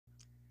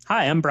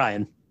Hi, I'm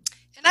Brian,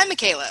 And I'm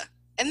Michaela,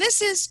 and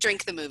this is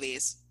Drink the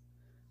Movies.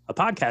 a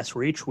podcast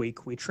where each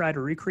week we try to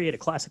recreate a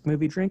classic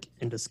movie drink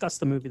and discuss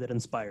the movie that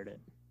inspired it.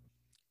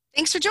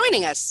 Thanks for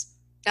joining us.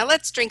 Now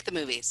let's drink the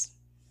movies.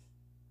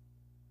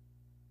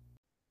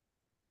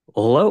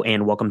 Hello,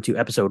 and welcome to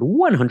episode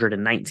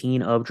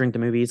 119 of Drink the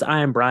Movies.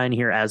 I am Brian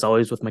here, as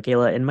always, with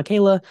Michaela. And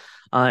Michaela,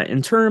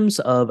 in terms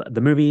of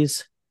the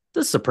movies,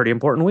 this is a pretty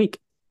important week.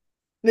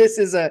 This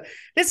is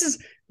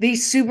the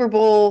Super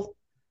Bowl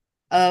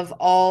of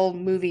all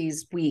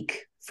movies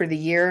week for the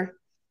year,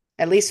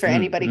 at least for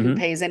anybody who Mm-hmm.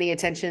 pays any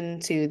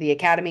attention to the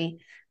Academy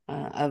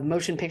of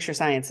Motion Picture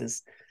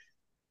Sciences.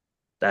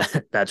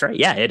 That's right.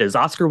 Yeah, it is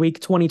Oscar week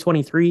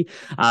 2023.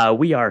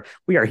 We are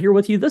here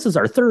with you. This is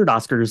our third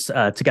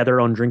Oscars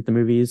together on Drink the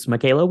Movies.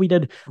 Michaela, we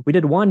did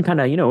one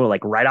kind of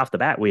like right off the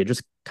bat. We had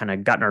just kind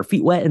of gotten our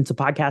feet wet into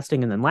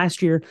podcasting, and then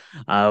last year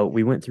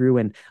we went through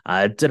and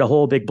did a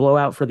whole big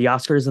blowout for the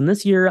Oscars. And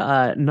this year,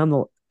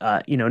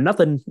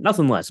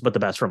 nothing less but the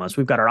best from us.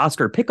 We've got our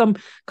Oscar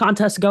Pick'em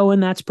contest going.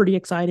 That's pretty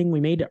exciting.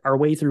 We made our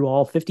way through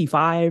all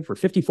 55 or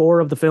 54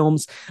 of the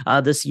films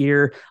this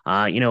year,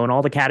 in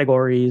all the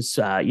categories.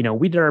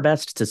 We did our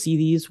best to see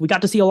these. We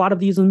got to see a lot of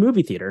these in the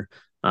movie theater.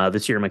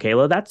 This year,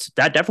 Michaela, that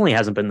definitely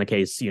hasn't been the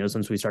case,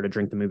 since we started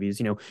Drink the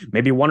Movies.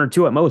 Maybe one or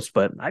two at most,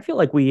 but I feel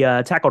like we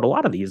tackled a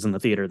lot of these in the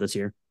theater this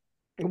year.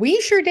 We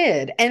sure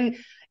did. And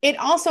it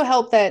also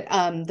helped that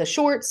the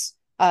shorts,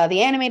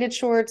 the animated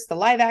shorts, the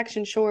live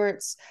action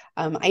shorts,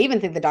 I even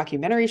think the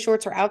documentary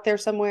shorts are out there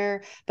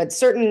somewhere, but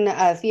certain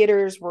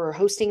theaters were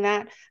hosting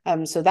that.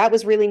 So that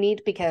was really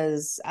neat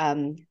because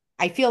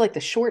I feel like the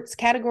shorts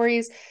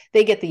categories,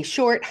 they get the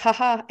short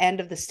haha end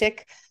of the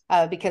stick.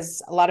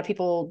 Because a lot of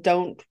people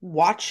don't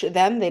watch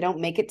them. They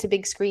don't make it to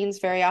big screens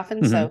very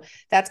often. Mm-hmm. So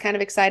that's kind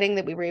of exciting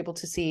that we were able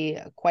to see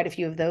quite a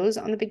few of those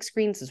on the big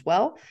screens as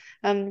well.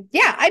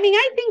 Yeah, I mean,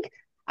 I think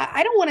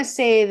I don't want to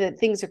say that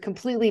things are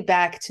completely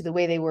back to the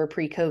way they were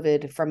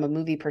pre-COVID from a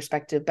movie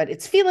perspective, but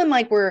it's feeling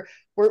like we're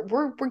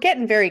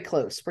getting very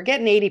close. We're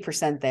getting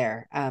 80%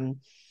 there.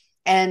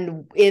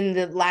 And in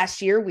the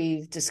last year,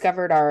 we've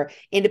discovered our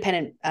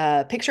independent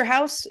picture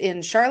house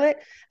in Charlotte.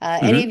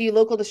 Any Mm-hmm. of you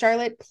local to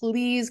Charlotte,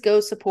 please go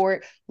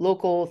support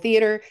local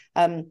theater.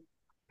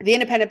 The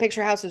independent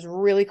picture house is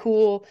really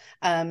cool.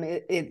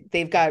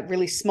 They've got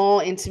really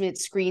small, intimate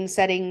screen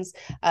settings,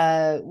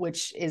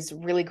 which is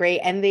really great.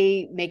 And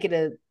they make it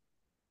a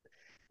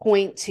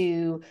point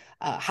to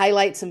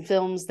highlight some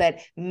films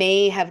that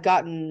may have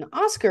gotten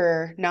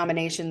Oscar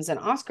nominations and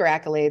Oscar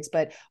accolades,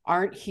 but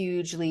aren't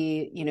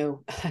hugely,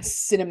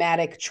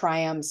 cinematic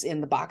triumphs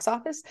in the box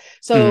office.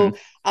 Mm-hmm.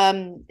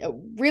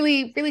 So,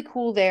 really, really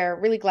cool there.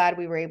 Really glad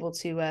we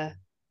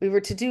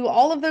were to do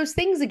all of those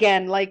things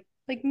again, like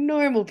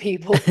normal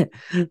people,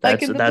 like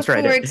that's in the that's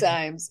right. before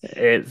times.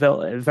 It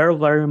felt very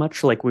very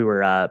much like we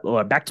were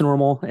back to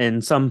normal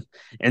in some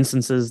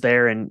instances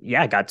there, and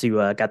yeah, got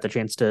the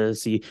chance to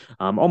see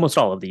almost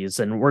all of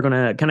these, and we're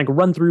gonna kind of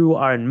run through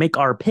and make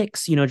our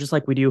picks, just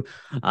like we do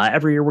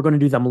every year. We're going to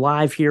do them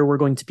live here. We're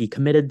going to be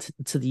committed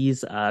to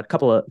these.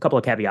 Couple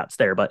of caveats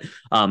there, but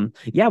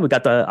yeah, we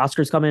got the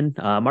Oscars coming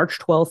March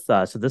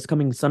 12th. So this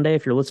coming Sunday,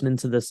 if you're listening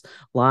to this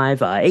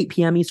live, 8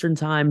 p.m. Eastern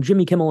time,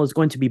 Jimmy Kimmel is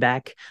going to be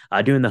back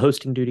doing the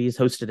hosting duties,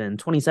 hosted in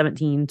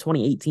 2017,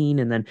 2018,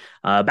 and then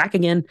back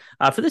again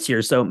for this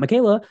year. So,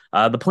 Michaela,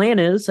 the plan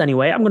is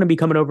anyway, I'm going to be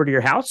coming over to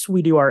your house.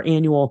 We do our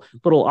annual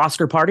little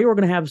Oscar party. We're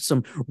going to have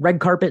some red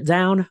carpet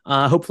down,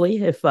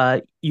 hopefully, if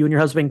you and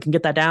your husband can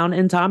get that down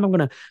in time. I'm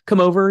going to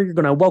come over. You're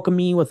going to welcome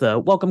me with a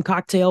welcome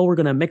cocktail. We're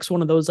going to mix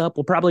one of those up.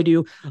 We'll probably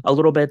do a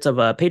little bit of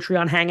a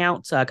Patreon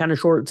hangout, kind of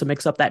short to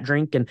mix up that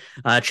drink and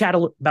chat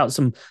about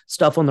some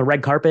stuff on the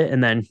red carpet.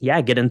 And then, yeah,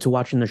 get into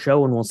watching the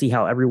show and we'll see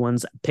how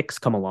everyone's picks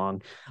come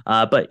along.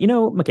 But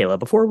Michaela,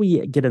 before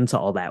we get into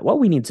all that, what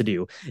we need to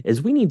do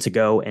is we need to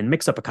go and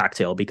mix up a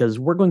cocktail because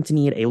we're going to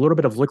need a little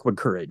bit of liquid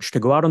courage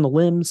to go out on the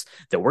limbs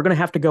that we're going to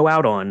have to go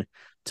out on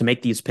to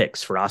make these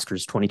picks for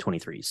Oscars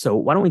 2023. So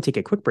why don't we take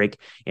a quick break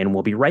and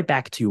we'll be right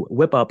back to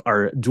whip up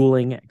our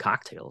dueling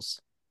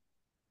cocktails.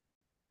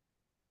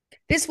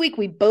 This week,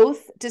 we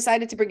both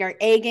decided to bring our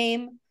A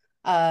game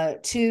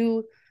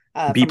to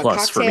B from a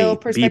plus for cocktail me.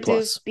 B perspective.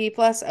 plus. B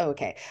plus. Oh,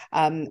 okay.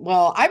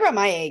 Well, I brought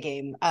my A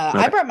game. I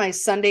Okay. brought my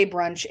Sunday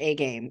brunch A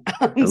game.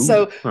 Oh,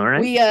 So all right.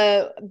 we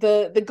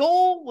the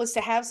goal was to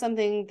have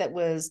something that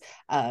was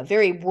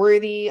very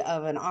worthy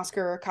of an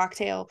Oscar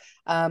cocktail.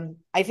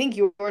 I think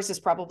yours is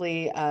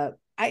probably I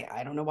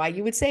don't know why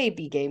you would say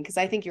B game because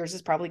I think yours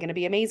is probably going to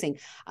be amazing.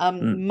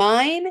 Mm,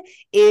 Mine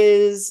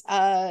is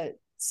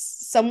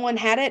someone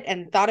had it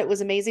and thought it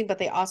was amazing, but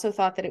they also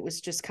thought that it was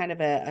just kind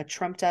of a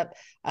trumped up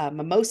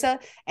mimosa.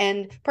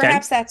 And okay.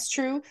 perhaps that's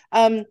true.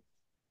 I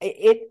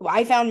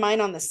found mine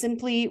on the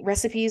Simply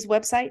Recipes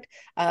website.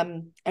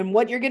 And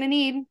what you're going to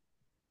need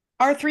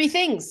are three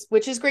things,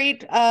 which is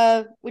great.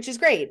 Which is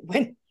great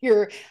when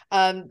you're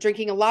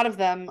drinking a lot of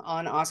them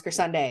on Oscar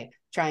Sunday,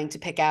 trying to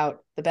pick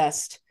out the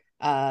best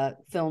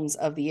films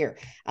of the year.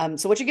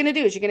 So what you're going to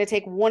do is you're going to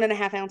take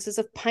 1.5 ounces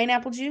of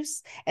pineapple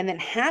juice and then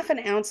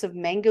 1/2 ounce of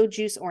mango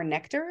juice or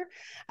nectar.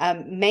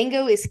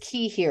 Mango is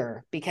key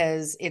here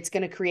because it's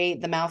going to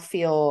create the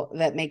mouthfeel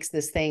that makes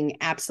this thing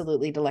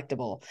absolutely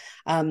delectable.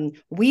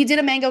 We did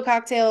a mango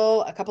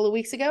cocktail a couple of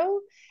weeks ago,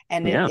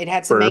 and it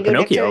had some mango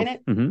Pinocchio.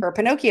 nectar in it for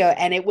Pinocchio,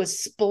 and it was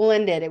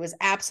splendid. It was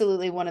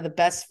absolutely one of the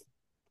best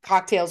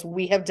cocktails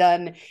we have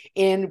done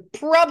in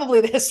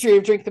probably the history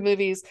of Drink the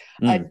Movies,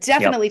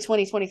 definitely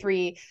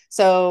 2023.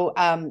 So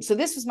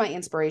this was my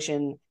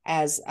inspiration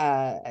as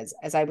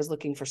I was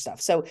looking for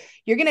stuff. So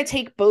you're going to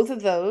take both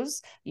of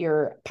those,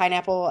 your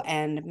pineapple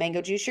and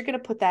mango juice, you're going to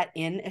put that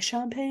in a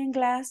champagne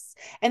glass,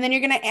 and then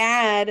you're going to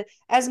add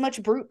as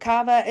much brut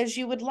cava as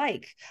you would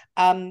like.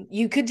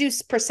 You could do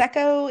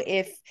Prosecco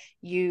if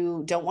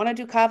you don't want to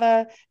do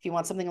cava, if you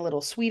want something a little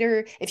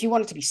sweeter. If you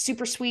want it to be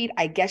super sweet,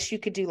 I guess you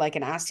could do like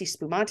an Asti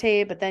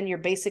Spumante, but then you're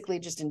basically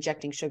just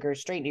injecting sugar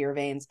straight into your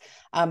veins.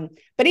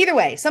 But either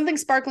way, something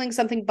sparkling,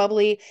 something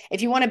bubbly.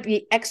 If you want to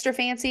be extra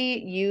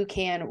fancy, you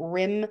can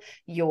rim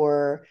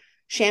your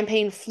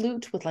champagne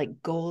flute with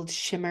like gold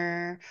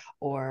shimmer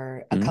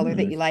or a color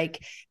that you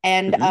like.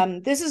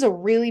 And this is a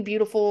really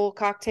beautiful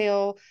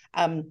cocktail.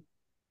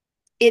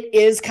 It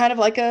is kind of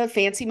like a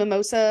fancy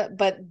mimosa,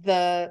 but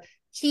the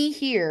key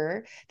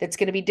here that's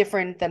going to be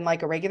different than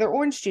like a regular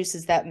orange juice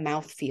is that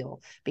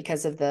mouthfeel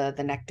because of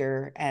the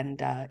nectar,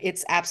 and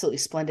it's absolutely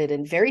splendid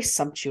and very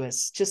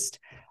sumptuous. Just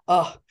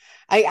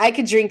I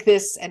could drink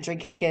this and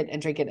drink it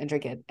and drink it and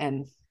drink it,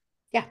 and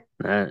yeah.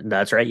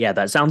 That's right. Yeah,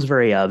 that sounds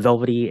very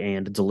velvety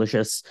and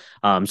delicious.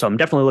 So I'm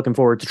definitely looking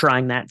forward to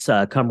trying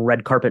that come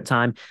red carpet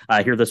time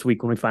here this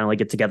week when we finally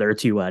get together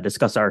to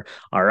discuss our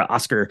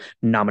Oscar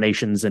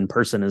nominations in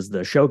person as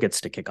the show gets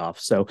to kick off.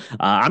 So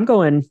I'm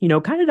going,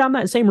 kind of down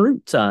that same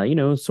route,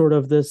 sort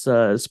of this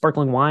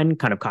sparkling wine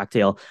kind of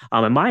cocktail.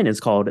 And mine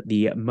is called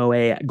the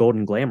Moet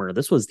Golden Glamour.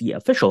 This was the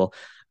official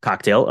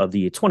cocktail of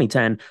the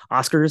 2010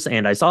 Oscars,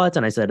 and I saw it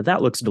and I said,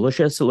 that looks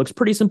delicious. It looks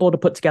pretty simple to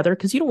put together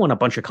because you don't want a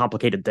bunch of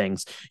complicated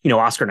things.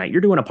 Oscar night,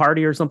 you're doing a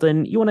party or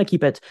something, you want to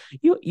keep it,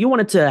 you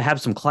want it to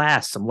have some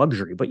class, some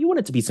luxury, but you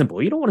want it to be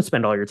simple. You don't want to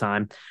spend all your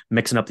time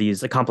mixing up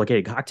these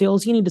complicated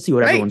cocktails. You need to see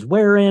what everyone's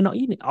wearing,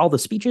 all the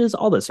speeches,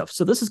 all this stuff.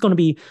 So this is going to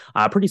be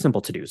pretty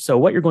simple to do. So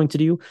what you're going to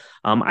do,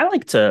 I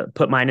like to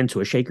put mine into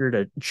a shaker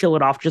to chill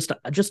it off just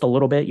a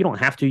little bit. You don't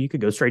have to. You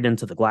could go straight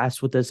into the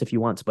glass with this if you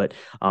want, but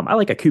I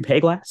like a coupe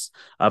glass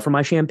for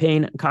my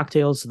champagne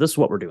cocktails. So this is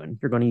what we're doing.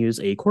 You're going to use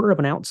a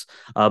 1/4 ounce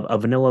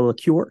of vanilla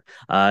liqueur.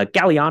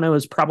 Galliano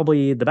is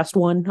probably the best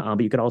one,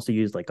 but you could also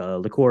use like a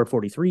liqueur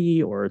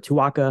 43 or a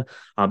Tuaca,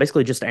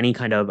 basically just any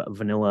kind of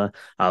vanilla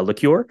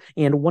liqueur,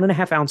 and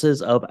 1.5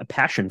 ounces of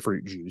passion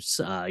fruit juice.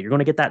 You're going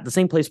to get that at the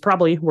same place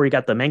probably where you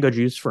got the mango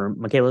juice for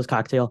Michaela's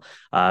cocktail,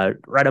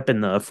 right up in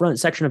the front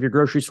section of your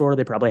grocery store.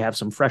 They probably have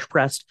some fresh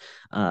pressed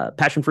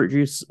passion fruit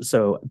juice,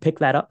 so pick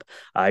that up.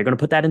 You're going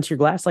to put that into your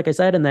glass, like I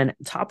said, and then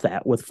top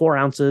that with 4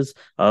 ounces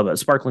of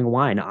sparkling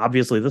wine.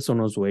 Obviously, this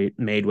one was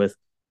made with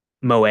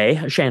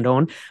Moet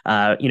Chandon,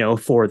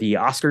 for the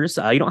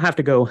Oscars. You don't have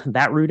to go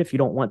that route if you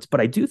don't want, but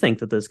I do think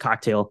that this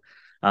cocktail,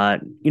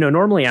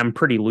 normally I'm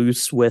pretty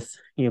loose with,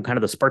 kind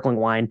of the sparkling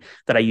wine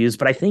that I use,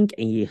 but I think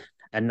a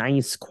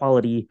nice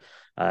quality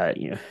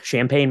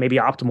champagne may be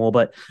optimal,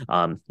 but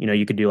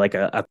you could do like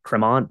a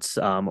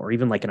Cremant or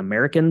even like an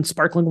American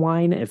sparkling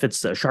wine if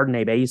it's a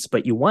Chardonnay base,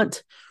 but you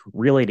want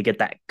really to get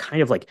that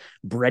kind of like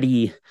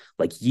bready,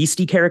 like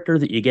yeasty character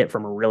that you get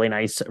from a really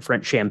nice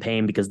French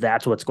champagne, because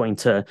that's what's going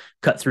to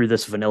cut through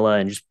this vanilla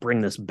and just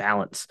bring this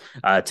balance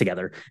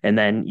together. And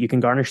then you can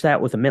garnish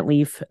that with a mint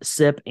leaf,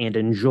 sip and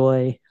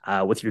enjoy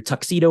with your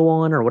tuxedo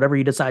on or whatever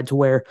you decide to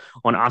wear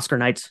on Oscar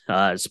nights.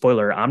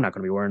 Spoiler, I'm not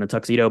going to be wearing a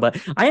tuxedo,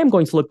 but I am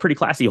going to look pretty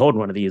classy holding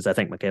one of these, I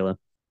think, Michaela.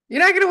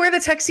 You're not going to wear the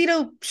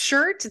tuxedo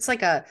shirt? It's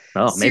like a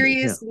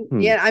serious,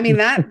 maybe, yeah. I mean,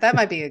 that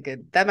might be a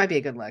good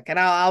look. And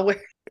I'll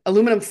wear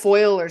aluminum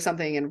foil or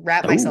something and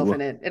wrap myself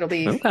in it. It'll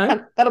be,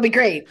 that'll be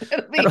great.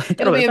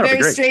 It'll be a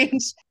very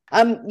strange.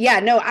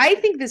 I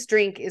think this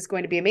drink is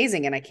going to be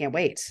amazing, and I can't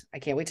wait. I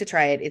can't wait to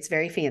try it. It's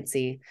very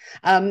fancy.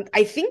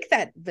 I think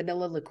that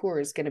vanilla liqueur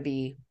is going to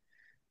be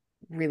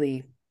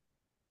really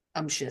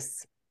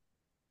umptious.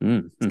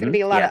 It's going to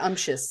be a lot of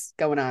umptious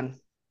going on.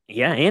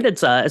 Yeah, and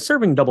it's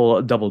serving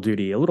double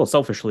duty a little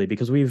selfishly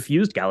because we've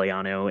used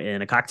Galliano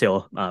in a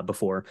cocktail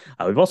before.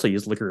 We've also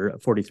used Liquor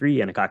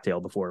 43 in a cocktail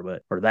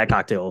before, or that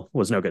cocktail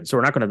was no good. So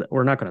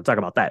we're not gonna talk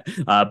about that.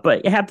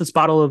 But you have this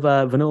bottle of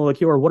vanilla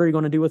liqueur. What are you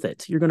going to do with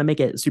it? You're going to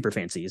make it super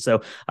fancy.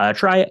 So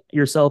try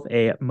yourself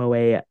a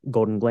Moet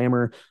Golden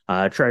Glamour.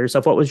 Try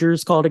yourself. What was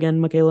yours called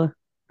again, Michaela?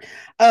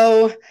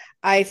 Oh,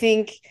 I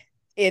think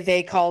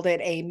they called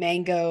it a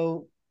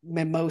mango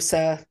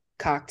mimosa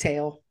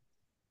cocktail.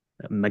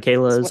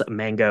 Michaela's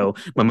mango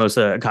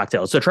mimosa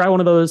cocktail. So try one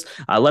of those.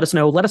 Let us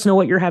know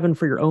what you're having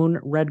for your own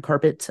red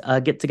carpet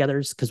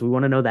get-togethers, because we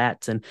want to know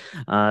that. And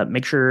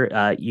make sure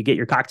you get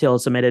your cocktail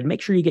submitted.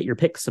 Make sure you get your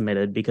picks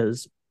submitted,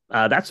 because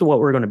that's what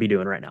we're going to be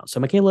doing right now. So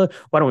Michaela,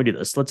 why don't we do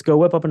this? Let's go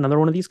whip up another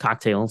one of these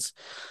cocktails.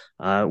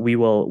 We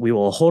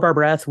will hold our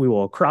breath, we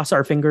will cross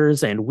our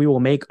fingers, and we will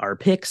make our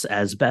picks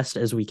as best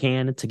as we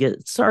can to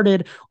get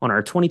started on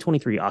our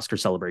 2023 Oscar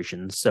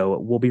celebrations. So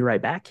we'll be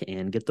right back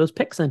and get those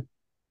picks in.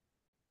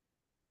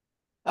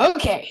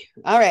 Okay.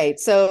 All right.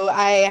 So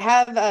I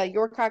have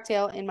your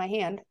cocktail in my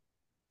hand.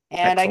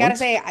 And I gotta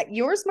Excellent. say,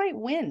 yours might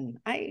win.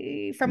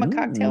 From a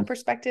cocktail Mm.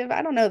 perspective,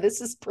 I don't know. This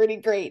is pretty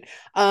great.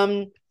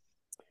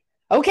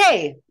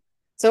 Okay.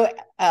 So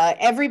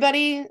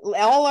everybody,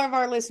 all of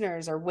our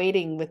listeners are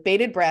waiting with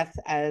bated breath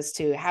as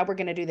to how we're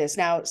going to do this.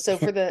 Now, so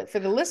for the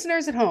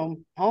listeners at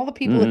home, all the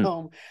people at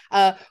home,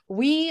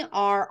 we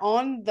are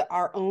on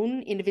our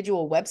own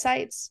individual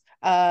websites,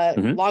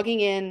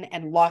 logging in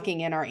and locking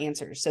in our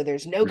answers. So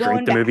there's no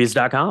going back.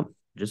 Drinkthemovies.com.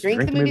 Just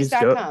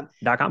Drinkthemovies.com.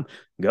 drinkthemovies.com.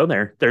 Go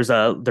there. There's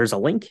a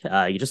link.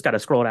 You just got to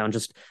scroll down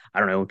just, I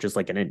don't know, just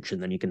like an inch,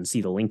 and then you can see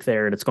the link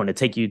there, and it's going to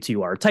take you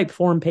to our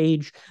Typeform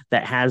page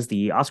that has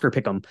the Oscar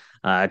Pick'em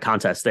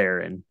contest there,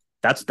 and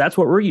that's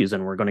what we're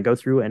using. We're going to go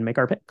through and make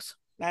our picks.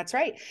 That's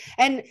right.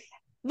 And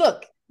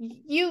look,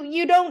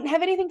 you don't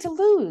have anything to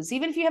lose,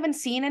 even if you haven't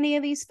seen any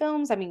of these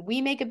films. I mean,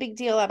 we make a big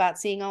deal about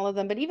seeing all of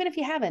them, but even if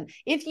you haven't,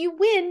 if you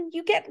win,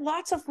 you get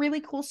lots of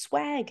really cool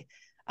swag.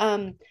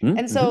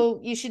 And so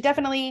you should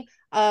definitely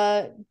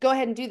go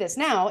ahead and do this.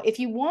 Now, if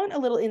you want a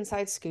little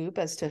inside scoop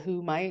as to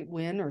who might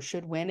win or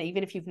should win,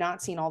 even if you've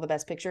not seen all the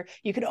Best Picture,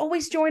 you could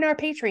always join our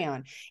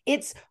Patreon.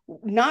 It's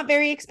not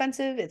very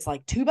expensive. It's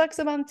like $2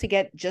 a month to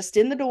get just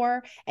in the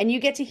door, and you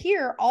get to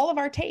hear all of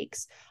our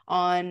takes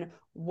on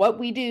what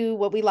we do,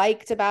 what we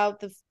liked about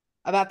the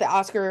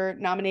Oscar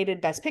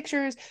nominated Best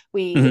Pictures.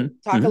 We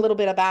talk a little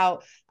bit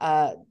about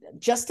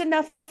just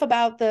enough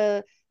about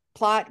the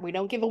plot. We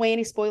don't give away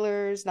any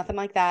spoilers, nothing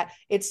like that.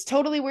 It's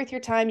totally worth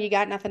your time. You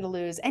got nothing to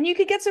lose, and you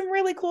could get some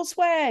really cool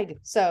swag.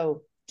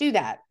 So do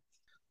that.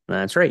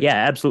 That's right. Yeah,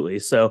 absolutely.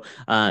 So,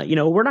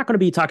 we're not going to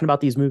be talking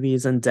about these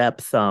movies in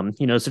depth. So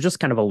just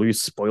kind of a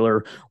loose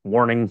spoiler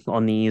warning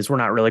on these. We're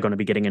not really going to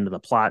be getting into the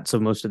plots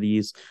of most of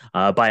these.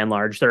 By and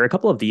large, there are a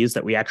couple of these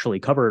that we actually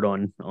covered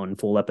on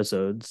full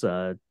episodes.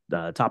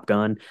 Top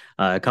Gun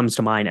comes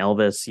to mind,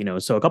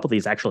 Elvis, so a couple of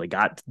these actually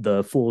got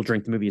the full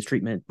Drink the Movies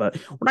treatment, but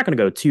we're not going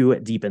to go too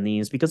deep in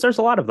these because there's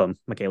a lot of them.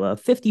 Michaela,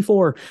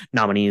 54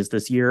 nominees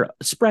this year,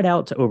 spread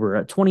out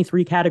over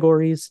 23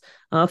 categories,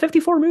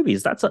 54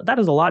 movies. That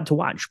is a lot to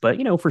watch, but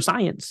for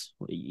science,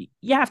 you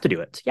have to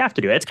do it.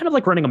 It's kind of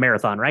like running a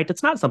marathon, right?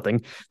 It's not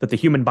something that the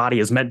human body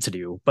is meant to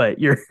do, but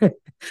you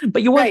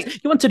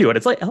want to do it.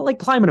 It's like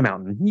climbing a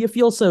mountain. You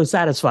feel so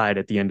satisfied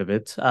at the end of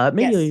it.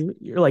 Maybe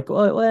you're like,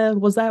 well,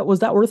 was that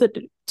worth it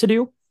to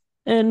do?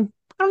 And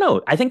I don't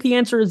know. I think the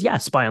answer is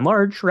yes, by and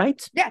large, right?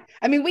 Yeah.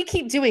 I mean, we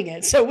keep doing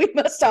it, so we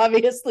must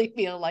obviously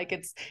feel like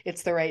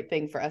it's the right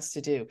thing for us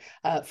to do,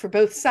 for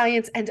both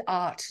science and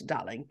art,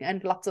 darling,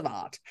 and lots of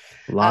art.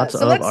 Lots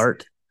of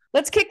art.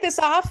 Let's kick this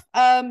off.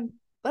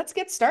 Let's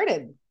get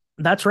started.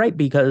 That's right,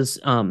 because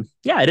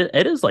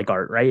it is like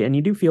art, right? And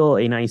you do feel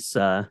a nice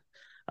a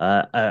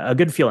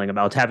good feeling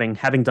about having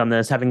done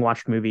this, having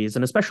watched movies,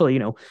 and especially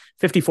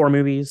 54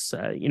 movies.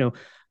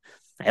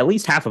 At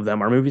least half of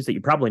them are movies that you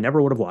probably never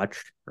would have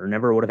watched or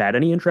never would have had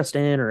any interest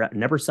in or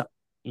never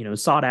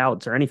sought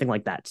out or anything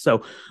like that.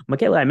 So,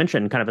 Michaela, I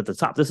mentioned kind of at the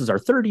top, this is our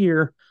third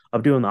year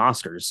of doing the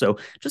Oscars. So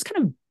just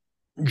kind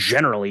of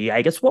generally,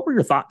 I guess, what were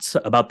your thoughts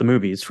about the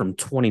movies from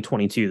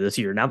 2022 this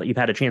year? Now that you've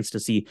had a chance to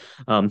see,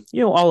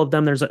 all of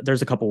them, there's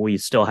a couple we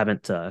still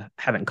haven't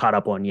caught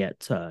up on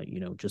yet.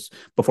 Just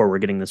before we're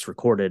getting this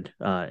recorded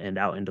and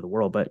out into the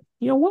world. But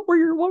what were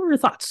your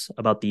thoughts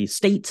about the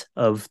state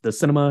of the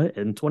cinema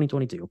in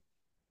 2022?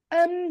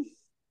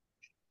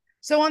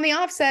 So on the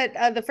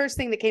offset, the first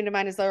thing that came to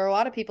mind is there are a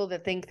lot of people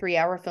that think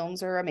 3-hour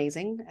films are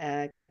amazing,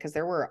 because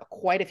there were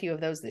quite a few of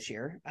those this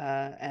year.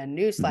 And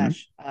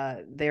newsflash,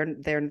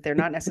 they're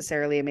not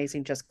necessarily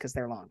amazing just because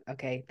they're long.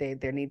 Okay,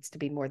 there needs to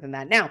be more than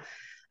that. Now,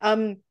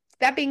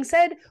 that being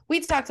said,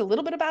 we've talked a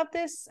little bit about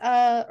this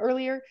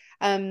earlier.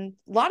 A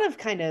lot of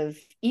kind of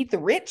eat the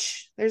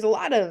rich. There's a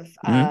lot of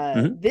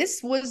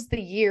this was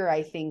the year,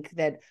 I think,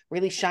 that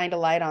really shined a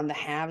light on the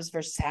haves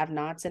versus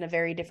have-nots in a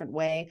very different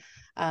way.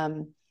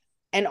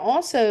 And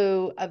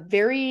also a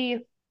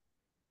very,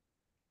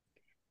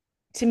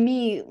 to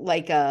me,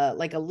 like a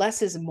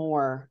less is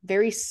more,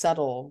 very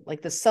subtle.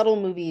 Like the subtle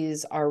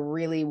movies are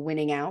really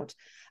winning out.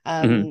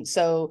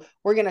 So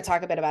we're going to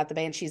talk a bit about The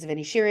Banshees of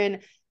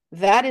Inisherin.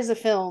 That is a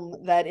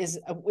film that is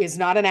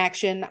not an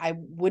action. I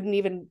wouldn't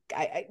even,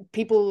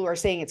 people are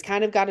saying it's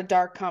kind of got a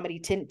dark comedy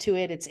tint to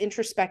it. It's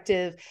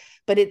introspective,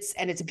 but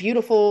it's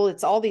beautiful.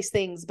 It's all these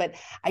things, but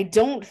I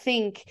don't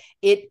think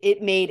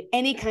it made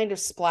any kind of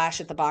splash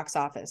at the box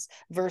office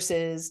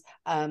versus,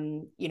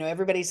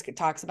 everybody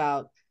talks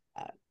about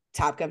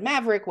Top Gun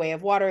Maverick, Way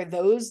of Water.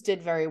 Those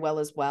did very well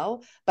as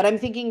well. But I'm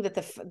thinking that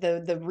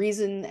the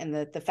reason and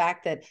the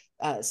fact that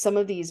some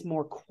of these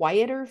more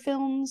quieter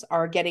films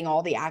are getting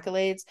all the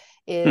accolades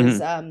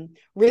is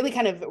really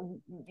kind of,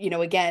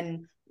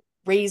 again,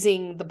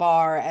 raising the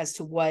bar as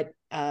to what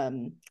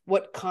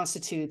what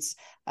constitutes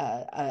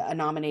a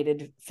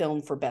nominated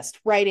film for best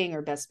writing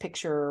or best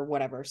picture or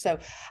whatever. So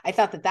I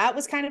thought that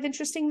was kind of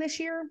interesting this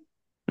year.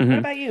 What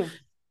about you?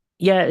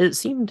 Yeah, it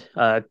seemed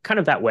kind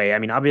of that way. I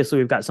mean, obviously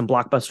we've got some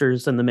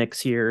blockbusters in the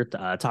mix here,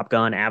 Top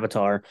Gun,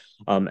 Avatar,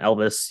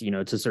 Elvis,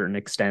 to a certain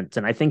extent.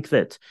 And I think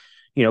that,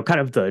 kind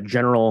of the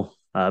general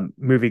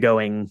movie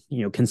going,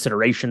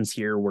 considerations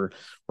here were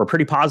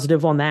pretty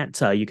positive on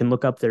that. You can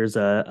look up, there's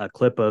a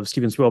clip of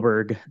Steven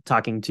Spielberg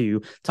talking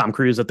to Tom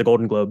Cruise at the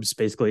Golden Globes,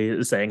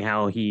 basically saying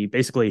how he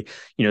basically,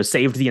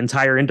 saved the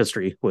entire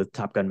industry with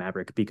Top Gun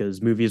Maverick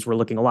because movies were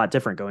looking a lot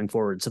different going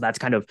forward. So that's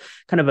kind of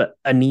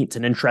a neat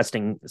and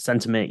interesting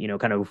sentiment,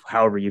 kind of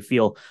however you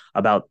feel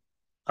about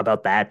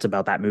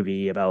that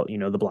movie, about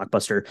the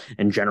blockbuster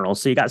in general.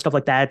 So you got stuff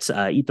like that.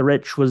 Eat the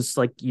Rich was,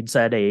 like you'd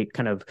said, a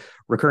kind of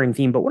recurring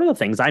theme. But one of the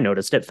things I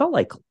noticed, it felt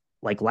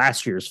like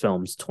last year's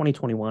films,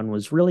 2021,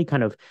 was really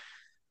kind of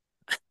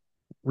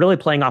really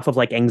playing off of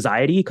like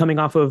anxiety coming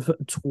off of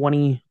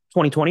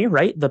 2020,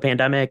 right? The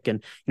pandemic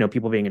and,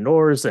 people being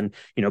indoors and,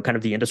 kind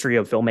of the industry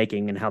of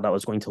filmmaking and how that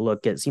was going to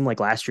look. It seemed like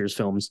last year's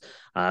films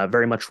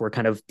very much were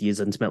kind of these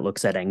intimate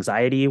looks at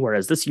anxiety,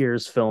 whereas this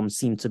year's films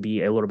seem to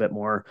be a little bit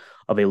more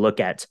of a look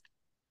at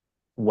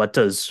what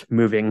does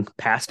moving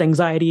past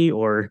anxiety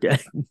or,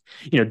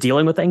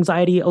 dealing with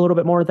anxiety a little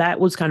bit more. That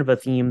was kind of a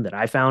theme that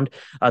I found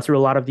through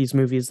a lot of these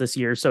movies this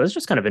year. So it's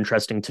just kind of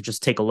interesting to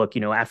just take a look,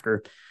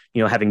 after,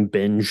 having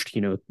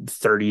binged,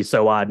 30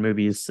 so odd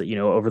movies,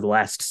 over the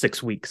last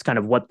 6 weeks, kind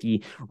of what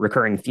the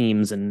recurring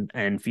themes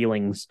and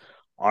feelings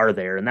are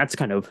there. And that's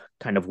kind of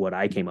what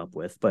I came up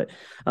with. But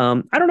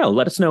I don't know,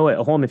 let us know at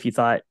home if you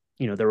thought,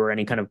 there were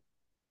any kind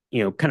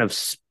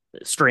of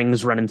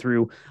strings running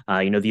through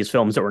these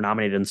films that were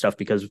nominated and stuff,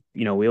 because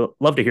we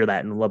love to hear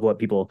that and love what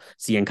people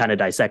see and kind of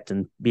dissect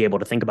and be able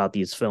to think about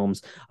these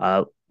films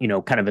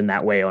kind of in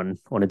that way on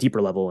a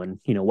deeper level, and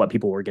what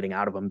people were getting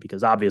out of them,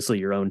 because obviously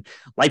your own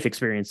life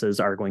experiences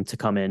are going to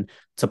come in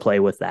to play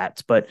with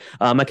that. But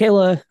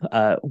Michaela,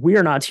 we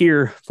are not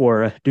here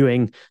for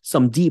doing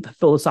some deep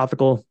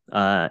philosophical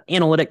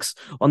analytics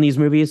on these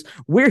movies.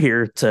 We're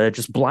here to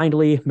just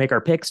blindly make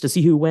our picks to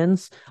see who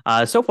wins.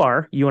 So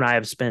far, you and I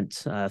have spent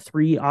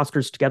 3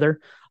 Oscars together.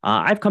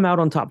 I've come out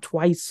on top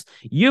twice.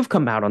 You've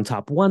come out on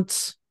top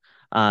once.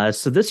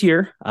 So this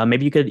year,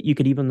 maybe you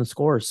could even the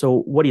score. So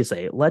what do you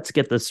say? Let's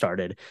get this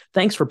started.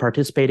 Thanks for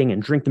participating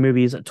in Drink the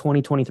Movies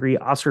 2023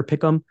 Oscar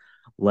Pick'em.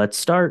 Let's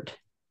start.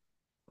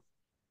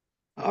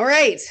 All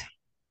right.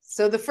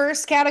 So the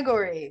first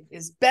category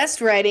is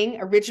Best Writing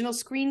Original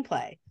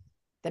Screenplay.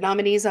 The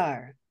nominees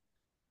are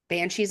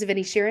Banshees of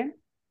Inisherin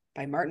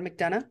by Martin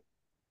McDonagh,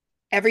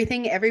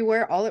 Everything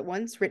Everywhere All at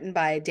Once, written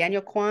by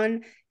Daniel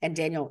Kwan and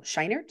Daniel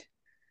Scheinert,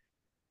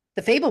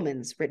 The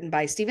Fabelmans, written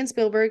by Steven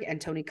Spielberg and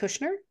Tony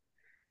Kushner,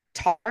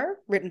 Tar,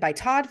 written by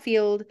Todd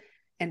Field,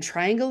 and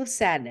Triangle of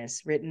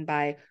Sadness, written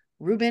by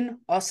Ruben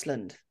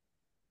Östlund.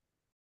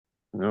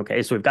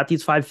 Okay, so we've got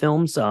these 5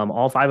 films.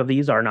 All 5 of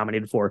these are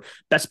nominated for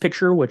Best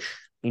Picture, which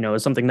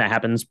is something that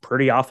happens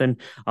pretty often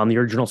on the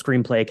original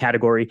screenplay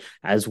category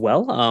as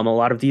well. A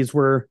lot of these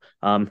were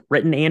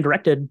written and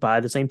directed by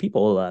the same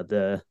people,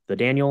 the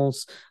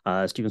Daniels,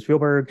 Steven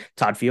Spielberg,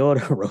 Todd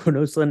Field, Ruben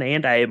Östlund,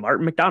 and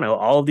Martin McDonagh.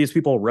 All of these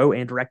people wrote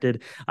and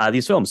directed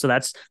these films. So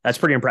that's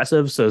pretty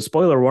impressive. So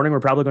spoiler warning, we're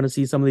probably going to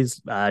see some of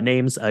these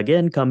names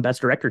again come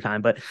Best Director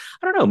time. But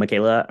I don't know,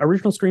 Michaela,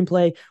 original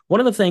screenplay, one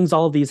of the things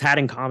all of these had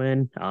in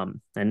common,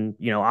 and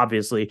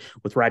obviously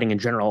with writing in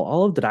general,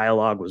 all of the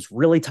dialogue was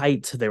really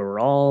tight. They were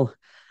all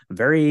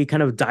very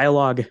kind of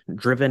dialogue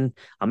driven.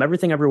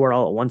 Everything Everywhere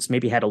All at Once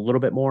maybe had a little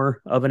bit more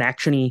of an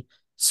actiony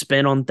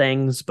spin on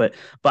things, but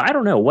I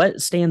don't know,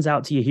 what stands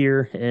out to you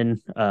here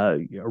in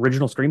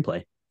original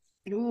screenplay?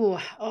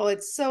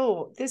 This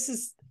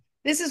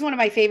is one of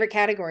my favorite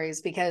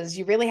categories, because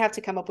you really have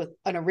to come up with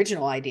an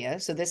original idea.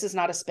 So this is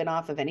not a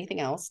spin-off of anything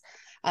else,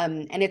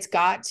 and it's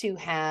got to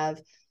have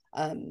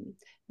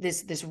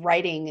this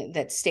writing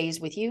that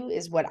stays with you,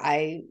 is what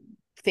I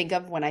think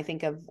of when I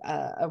think of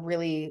a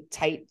really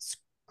tight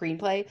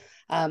screenplay.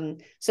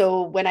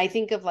 So when I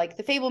think of like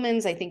The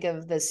Fabelmans, I think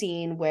of the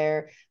scene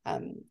where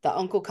the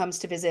uncle comes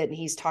to visit and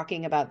he's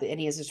talking about and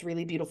he has this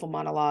really beautiful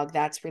monologue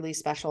that's really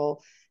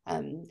special.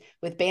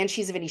 With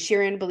Banshees of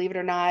Inisherin, believe it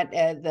or not,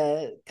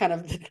 the kind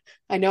of,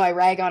 I know I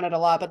rag on it a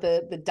lot, but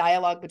the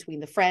dialogue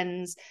between the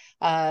friends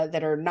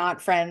that are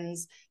not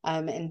friends,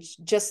 and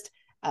just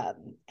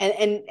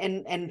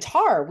and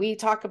Tar, we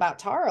talk about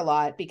Tar a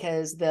lot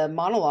because the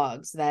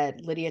monologues that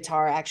Lydia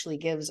Tar actually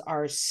gives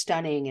are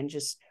stunning and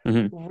just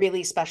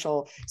really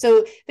special.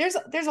 So there's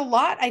a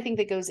lot, I think,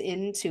 that goes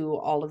into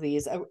all of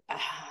these.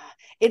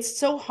 It's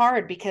so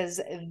hard because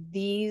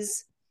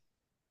these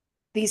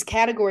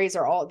categories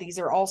are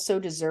all so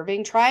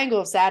deserving.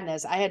 Triangle of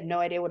Sadness, I had no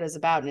idea what it was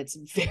about, and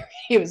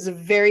it was a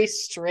very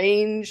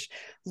strange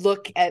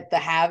look at the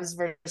haves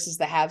versus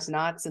the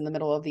have-nots in the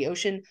middle of the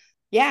ocean.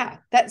 Yeah,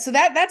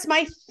 that's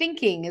my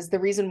thinking is the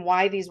reason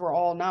why these were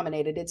all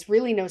nominated. It's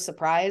really no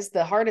surprise.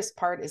 The hardest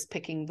part is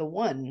picking the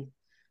one.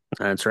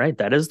 That's right.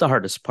 That is the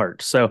hardest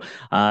part. So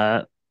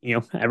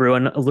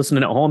everyone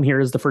listening at home, here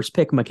is the first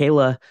pick.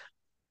 Michaela,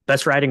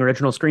 best writing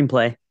original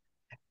screenplay.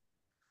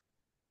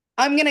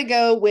 I'm gonna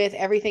go with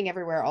Everything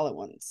Everywhere All at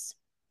Once.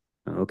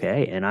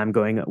 Okay, and I'm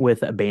going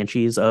with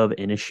Banshees of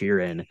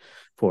Inisherin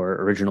for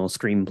original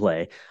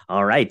screenplay.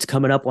 All right,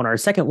 coming up on our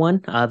second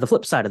one, the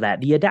flip side of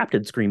that, the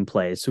adapted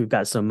screenplay. So we've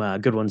got some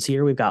good ones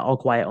here. We've got All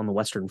Quiet on the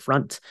Western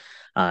Front,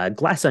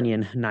 Glass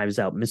Onion, Knives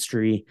Out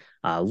Mystery,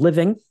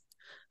 Living,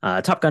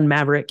 Top Gun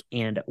Maverick,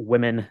 and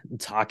Women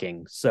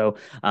Talking. So,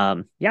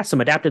 yeah,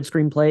 some adapted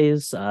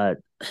screenplays.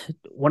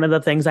 One of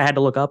the things I had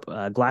to look up,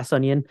 Glass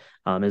Onion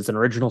is an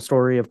original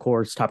story, of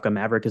course. Top Gun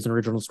Maverick is an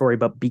original story,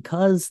 but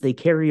because they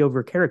carry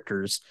over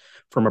characters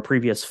from a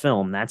previous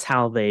film, that's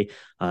how they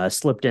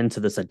slipped into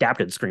this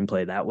adapted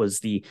screenplay. That was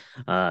the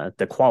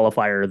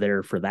qualifier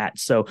there for that.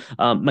 So,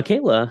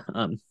 Michaela,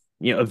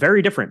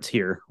 very different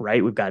here,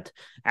 right? We've got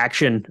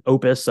action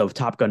opus of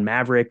Top Gun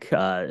Maverick,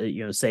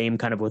 same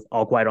kind of with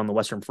All Quiet on the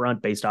Western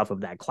Front, based off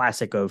of that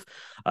classic of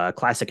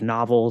classic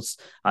novels.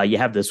 You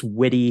have this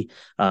witty,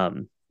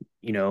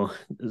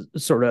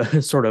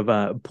 sort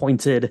of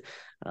pointed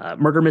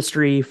murder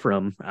mystery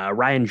from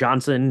Rian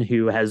Johnson,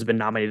 who has been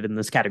nominated in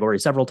this category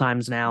several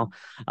times now.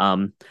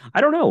 I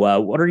don't know.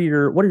 What are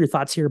your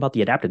thoughts here about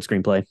the adapted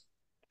screenplay?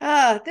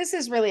 This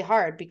is really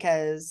hard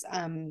because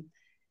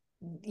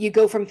you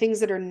go from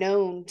things that are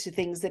known to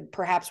things that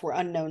perhaps were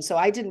unknown. So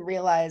I didn't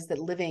realize that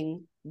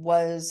Living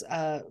was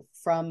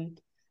from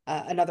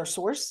another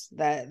source.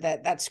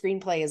 That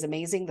screenplay is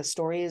amazing. The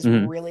story is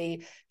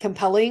really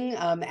compelling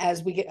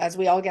as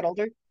we all get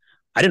older.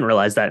 I didn't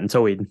realize that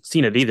until we'd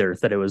seen it either,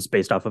 that it was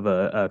based off of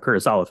a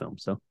Kurosawa film.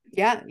 So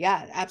yeah,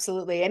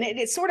 absolutely. And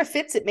it sort of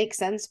fits. It makes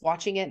sense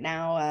watching it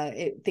now,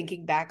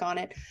 thinking back on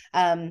it.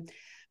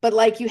 But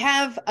like you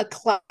have a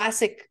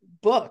classic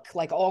book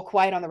like All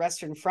Quiet on the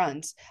Western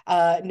Front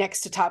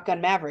next to Top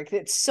Gun Maverick.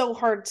 It's so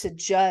hard to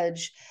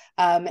judge.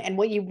 And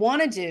what you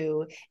want to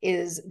do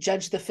is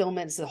judge the film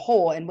as a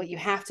whole. And what you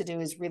have to do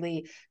is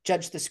really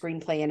judge the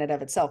screenplay in and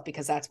of itself,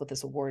 because that's what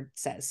this award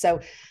says.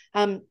 So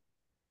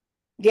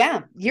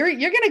yeah, you're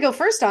gonna go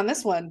first on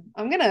this one.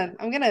 I'm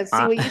gonna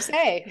see what you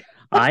say.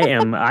 I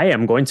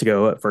am going to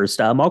go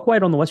first. All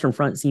Quiet on the Western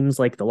Front seems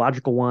like the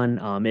logical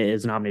one. It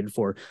is nominated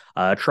for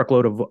a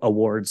truckload of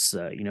awards,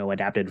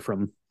 adapted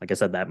from, like I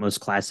said, that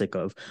most classic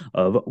of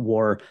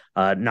war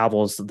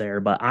novels there.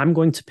 But I'm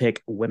going to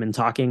pick Women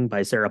Talking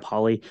by Sarah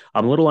Polley.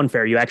 A little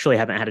unfair. You actually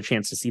haven't had a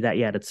chance to see that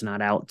yet. It's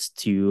not out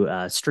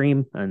to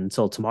stream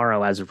until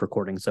tomorrow as of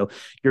recording. So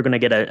you're going to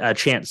get a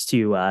chance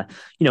to,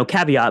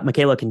 caveat.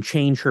 Michaela can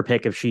change her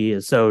pick if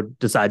she so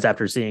decides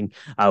after seeing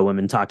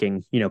Women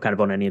Talking, kind of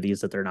on any of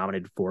these that they're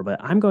nominated for.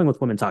 But I'm going with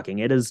Women Talking.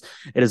 It is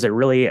a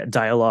really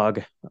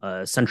dialogue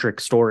centric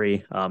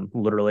story,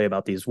 literally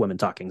about these women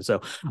talking.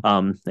 So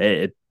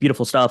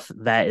beautiful stuff.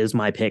 That is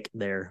my pick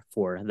there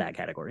for that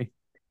category.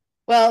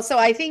 Well, so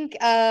I think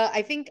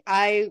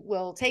I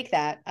will take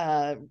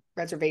that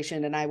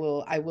reservation, and I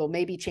will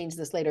maybe change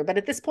this later. But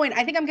at this point,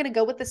 I think I'm going to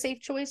go with the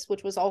safe choice,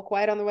 which was All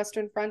Quiet on the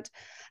Western Front.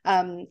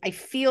 I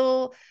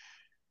feel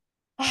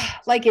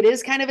like it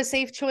is kind of a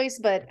safe choice,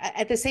 but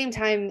at the same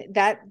time,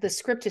 that the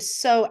script is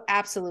so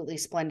absolutely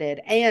splendid.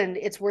 And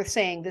it's worth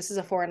saying this is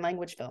a foreign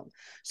language film,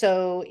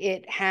 so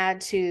it had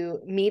to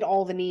meet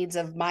all the needs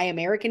of my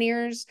American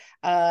ears,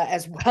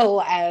 as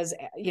well as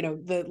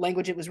the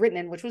language it was written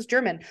in, which was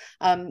German.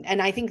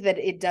 And I think that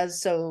it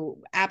does so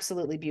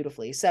absolutely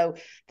beautifully. So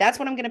that's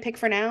what I'm going to pick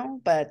for now,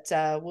 but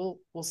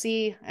we'll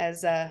see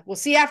we'll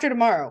see after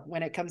tomorrow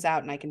when it comes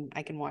out and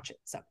I can watch it.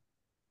 So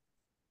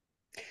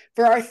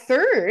for our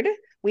third,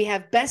 we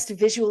have Best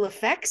Visual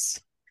Effects.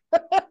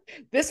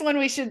 This one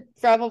we should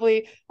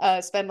probably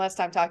spend less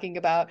time talking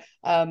about.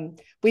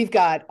 We've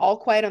got All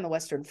Quiet on the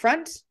Western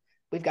Front.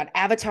 We've got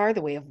Avatar: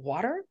 The Way of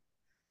Water,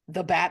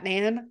 The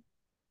Batman,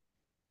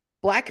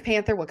 Black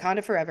Panther: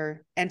 Wakanda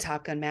Forever, and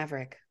Top Gun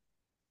Maverick.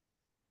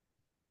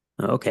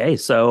 Okay,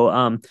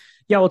 so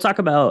we'll talk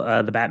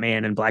about the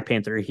Batman and Black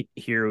Panther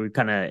here. We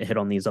kind of hit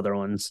on these other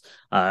ones,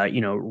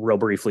 real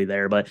briefly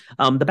there. But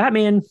the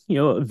Batman,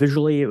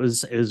 visually it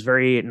was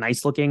very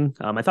nice looking.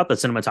 I thought the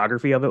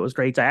cinematography of it was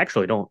great. I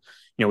actually don't,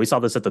 we saw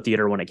this at the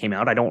theater when it came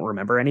out. I don't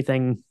remember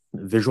anything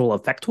visual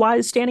effect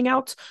wise standing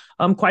out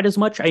quite as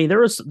much. I mean, there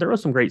was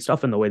some great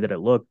stuff in the way that it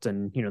looked,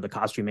 and the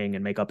costuming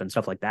and makeup and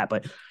stuff like that.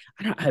 But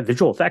I don't have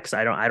visual effects.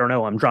 I don't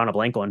know. I'm drawing a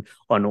blank on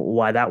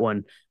why that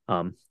one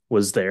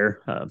was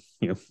there.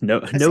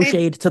 No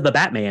shade to the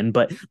Batman,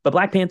 but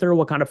Black Panther,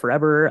 Wakanda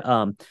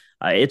Forever,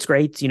 it's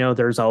great.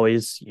 There's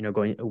always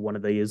going one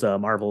of these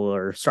Marvel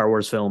or Star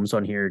Wars films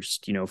on here,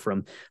 just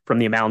from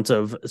the amount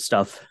of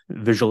stuff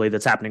visually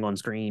that's happening on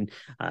screen,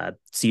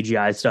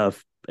 CGI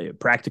stuff,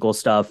 practical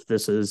stuff.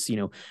 This is,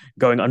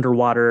 going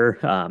underwater,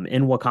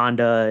 in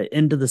Wakanda,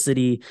 into the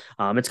city.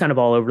 It's kind of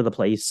all over the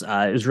place.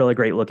 It was really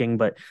great looking,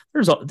 but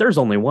there's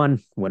only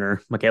one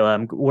winner, Michaela.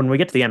 When we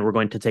get to the end, we're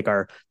going to take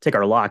our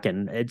lock,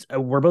 and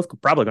we're both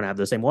probably going to have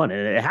the same one,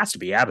 and it has to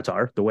be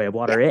Avatar: The Way of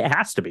Water. Yeah. It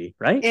has to be,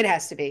 right? It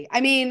has to be.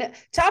 I mean,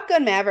 Top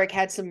Gun Maverick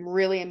had some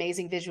really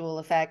amazing visual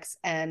effects,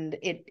 and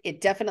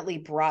it definitely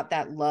brought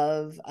that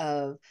love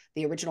of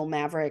the original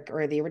Maverick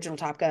or the original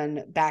Top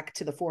Gun back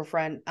to the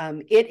forefront.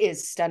 It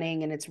is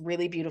stunning and it's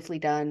really beautifully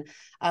done.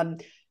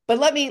 But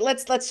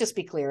let's just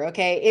be clear,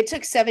 okay? It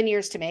took 7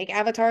 years to make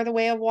Avatar: The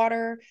Way of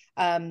Water,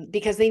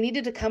 because they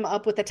needed to come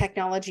up with the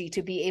technology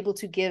to be able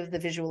to give the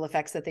visual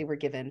effects that they were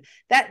given.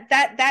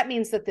 That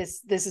means that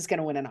this is going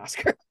to win an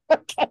Oscar.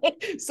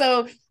 Okay,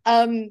 so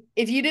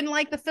if you didn't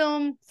like the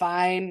film,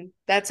 fine,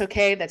 that's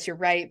okay, that's your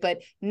right.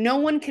 But no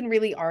one can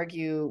really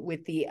argue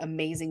with the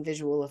amazing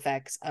visual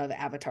effects of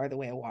Avatar: The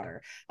Way of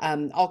Water.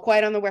 All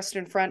Quiet on the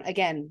Western Front,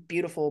 again,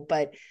 beautiful,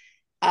 but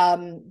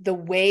the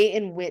way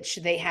in which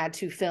they had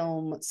to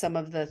film some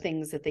of the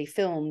things that they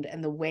filmed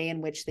and the way in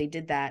which they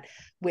did that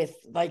with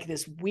like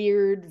this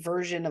weird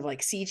version of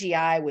like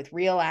CGI with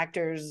real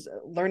actors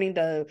learning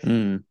to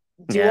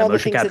do all the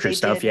things that they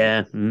stuff, did.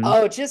 Yeah.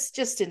 Oh,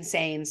 just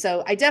insane.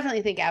 So I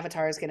definitely think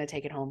Avatar is going to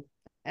take it home.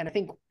 And I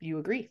think you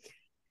agree.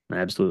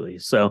 Absolutely.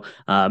 So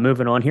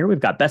moving on here, we've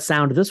got best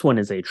sound. This one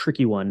is a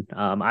tricky one.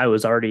 I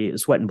was already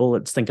sweating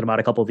bullets thinking about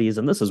a couple of these,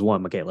 and this is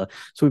one, Michaela.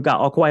 So we've got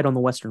All Quiet on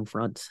the Western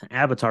Front,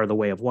 Avatar: The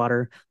Way of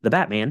Water, The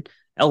Batman,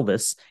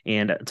 Elvis,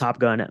 and Top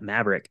Gun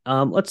Maverick.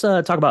 Let's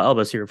talk about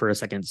Elvis here for a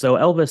second. So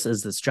Elvis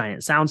is this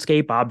giant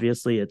soundscape.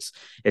 Obviously, it's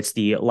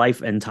the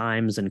life and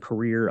times and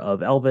career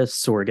of Elvis.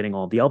 So we're getting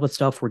all the Elvis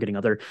stuff. We're getting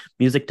other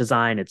music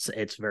design.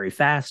 It's very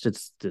fast.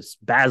 It's this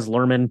Baz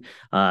Luhrmann,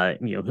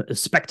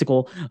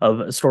 spectacle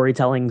of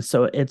storytelling.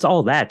 So it's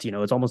all that.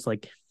 It's almost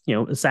like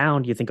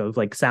sound. You think of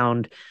like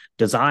sound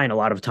design a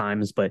lot of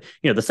times, but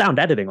the sound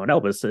editing on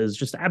Elvis is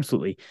just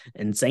absolutely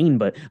insane.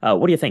 But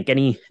what do you think?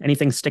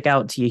 Anything stick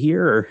out to you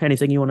here, or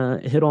anything you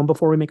want to hit on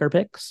before we make our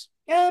picks?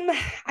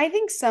 I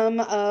think some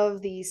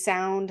of the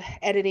sound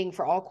editing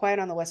for All Quiet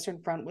on the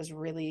Western Front was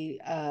really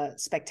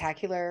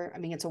spectacular. I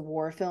mean, it's a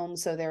war film,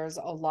 so there's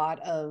a lot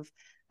of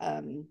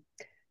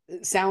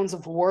sounds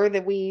of war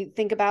that we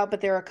think about, but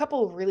there are a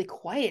couple of really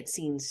quiet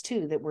scenes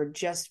too that were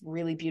just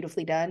really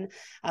beautifully done,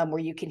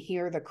 where you can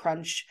hear the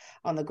crunch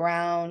on the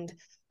ground,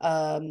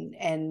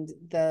 and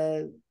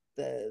the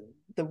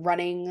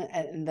running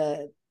and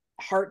the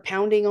heart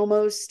pounding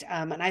almost,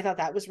 and I thought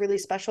that was really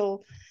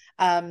special.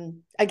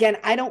 Again,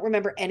 I don't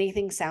remember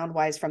anything sound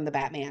wise from the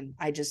Batman.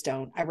 I just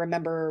don't. I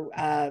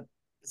remember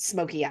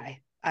smoky eye.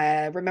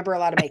 I remember a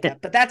lot of makeup,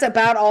 but that's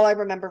about all I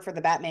remember for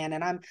the Batman.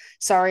 And I'm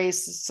sorry,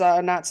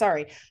 so not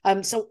sorry.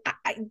 So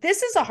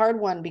this is a hard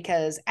one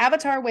because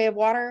Avatar: Way of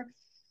Water,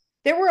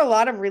 there were a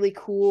lot of really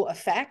cool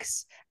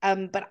effects,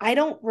 but I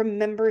don't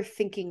remember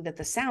thinking that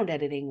the sound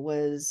editing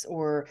was,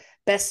 or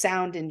best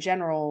sound in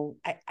general.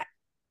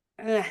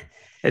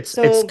 It's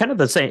kind of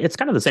the same. It's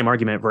kind of the same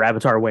argument for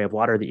Avatar: Way of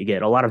Water that you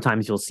get. A lot of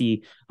times you'll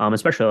see,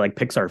 especially like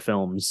Pixar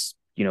films,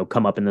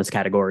 come up in this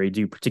category,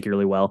 do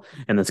particularly well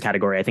in this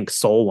category. I think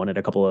Soul won it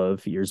a couple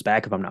of years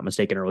back, if I'm not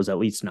mistaken, or was at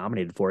least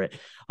nominated for it.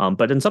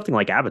 But in something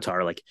like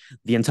Avatar, like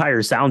the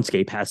entire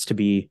soundscape has to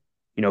be,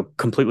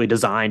 completely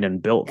designed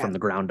and built from the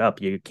ground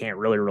up. You can't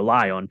really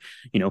rely on,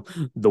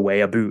 the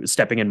way a boot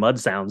stepping in mud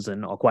sounds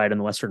and All Quiet on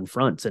the Western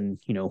Front. And,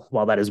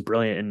 while that is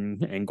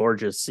brilliant and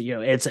gorgeous,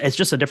 it's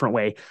just a different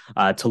way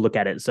to look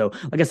at it. So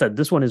like I said,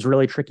 this one is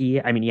really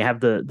tricky. I mean, you have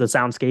the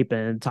soundscape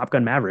and Top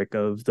Gun Maverick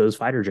of those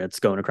fighter jets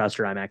going across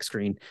your IMAX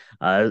screen,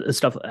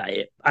 stuff.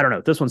 I don't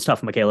know. This one's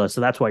tough, Michaela. So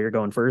that's why you're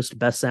going first.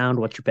 Best sound.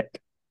 What's your pick?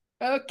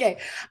 Okay.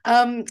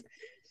 I'm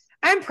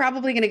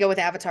probably going to go with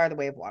Avatar: The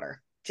Way of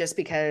Water. Just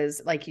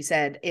because, like you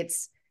said,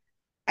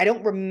 I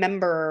don't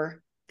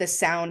remember the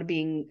sound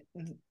being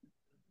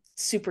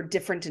super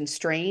different and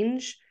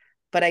strange,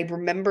 but I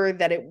remember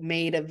that it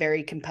made a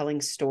very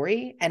compelling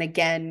story. And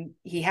again,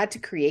 he had to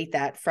create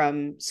that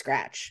from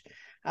scratch.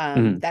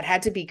 That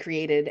had to be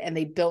created, and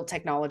they built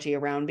technology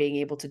around being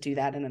able to do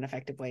that in an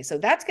effective way. So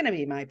that's going to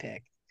be my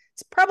pick.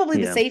 It's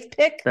probably the safe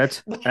pick.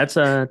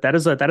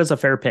 That is a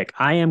fair pick.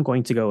 I am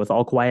going to go with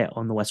All Quiet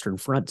on the Western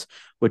Front,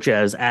 which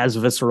is as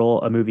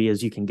visceral a movie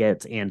as you can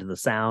get, and the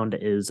sound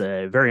is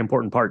a very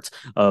important part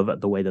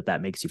of the way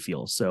that makes you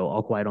feel. So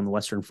All Quiet on the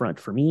Western Front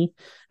for me,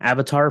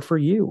 Avatar for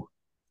you.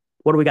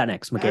 What do we got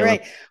next, Michaela? All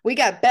right, we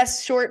got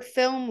Best Short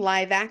Film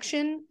Live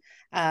Action.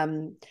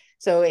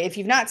 So if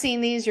you've not seen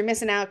these, you're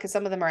missing out because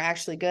some of them are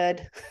actually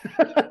good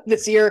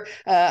this year.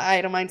 I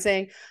don't mind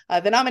saying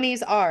the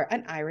nominees are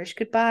An Irish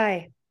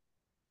Goodbye,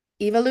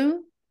 Evalu,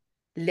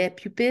 Les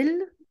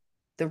Pupilles,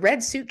 The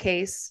Red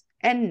Suitcase,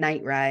 and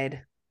Night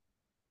Ride.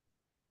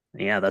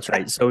 Yeah, that's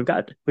right. So we've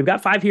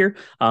got 5 here.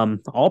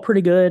 All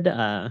pretty good.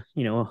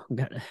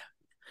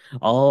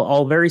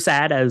 All very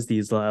sad, as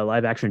these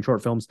live action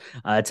short films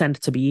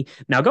tend to be.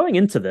 Now, going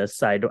into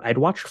this, I'd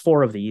watched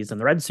 4 of these, and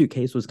The Red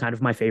Suitcase was kind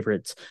of my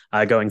favorite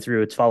going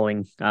through. It's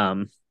following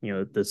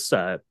this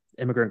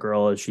immigrant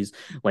girl as she's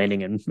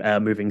landing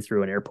and moving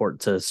through an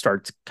airport to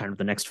start kind of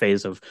the next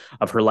phase of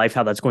her life,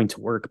 how that's going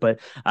to work. But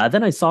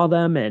then I saw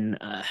them, and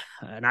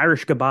An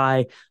Irish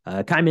Goodbye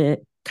kind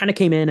of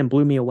came in and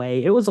blew me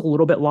away. It was a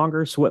little bit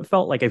longer, so it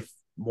felt like a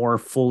more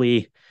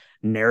fully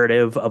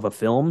narrative of a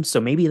film.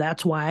 So maybe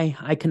that's why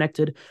I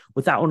connected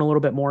with that one a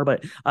little bit more.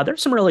 But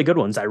there's some really good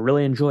ones. I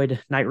really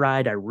enjoyed Night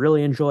Ride. I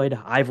really enjoyed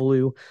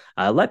Ivaloo.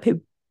 Le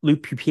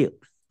Pupille.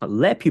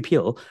 Le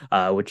Pupille,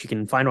 which you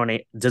can find on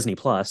Disney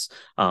Plus,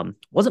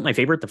 wasn't my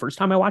favorite the first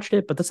time I watched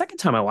it, but the second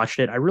time I watched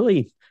it, I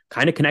really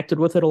kind of connected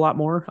with it a lot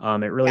more.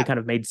 It really kind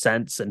of made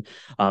sense, and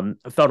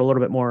felt a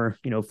little bit more,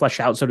 fleshed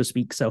out, so to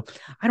speak. So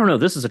I don't know.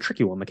 This is a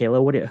tricky one,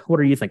 Michaela. What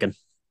are you thinking?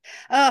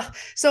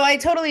 So I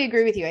totally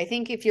agree with you. I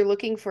think if you're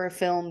looking for a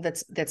film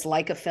that's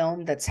like a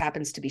film that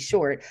happens to be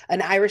short,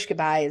 An Irish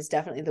Goodbye is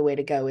definitely the way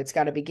to go. It's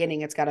got a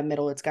beginning, it's got a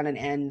middle, it's got an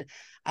end.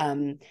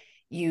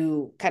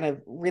 You kind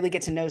of really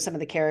get to know some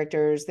of the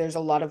characters. There's a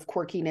lot of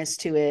quirkiness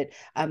to it.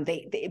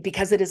 They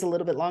because it is a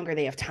little bit longer,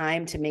 they have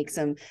time to make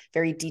some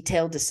very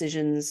detailed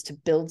decisions to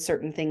build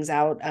certain things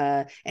out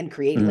and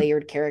create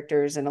layered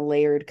characters and a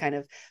layered kind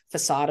of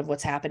facade of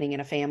what's happening in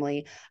a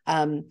family.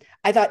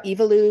 I thought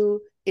Ivaloo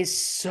is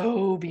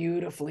so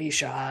beautifully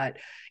shot.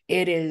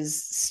 It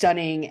is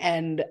stunning.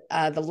 And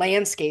the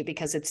landscape,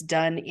 because it's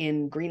done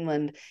in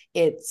Greenland,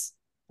 it's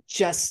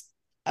just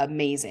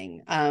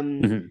amazing.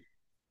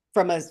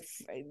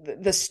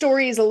 The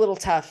story is a little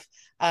tough.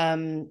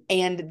 And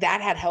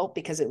that had helped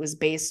because it was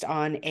based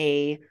on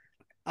a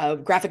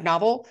graphic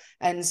novel.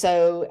 And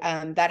so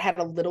that had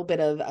a little bit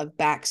of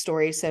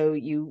backstory. So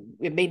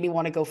it made me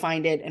want to go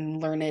find it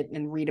and learn it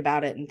and read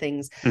about it and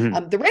things.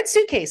 The Red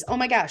Suitcase. Oh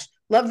my gosh.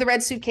 Love The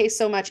Red Suitcase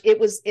so much.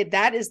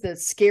 That is the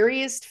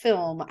scariest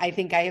film I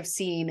think I have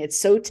seen. It's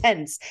so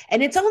tense,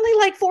 and it's only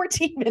like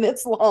 14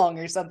 minutes long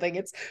or something.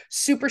 It's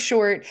super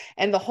short.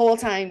 And the whole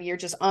time you're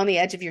just on the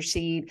edge of your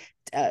seat,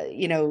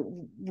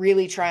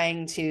 really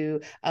trying to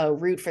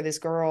root for this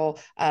girl,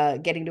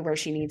 getting to where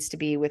she needs to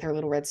be with her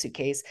little red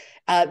suitcase.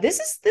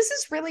 This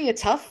is really a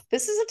tough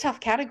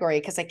category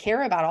because I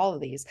care about all of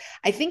these.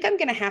 I think I'm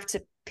going to have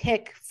to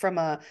pick from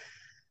a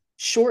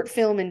short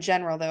film in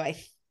general, though. I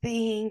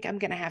think I'm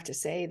going to have to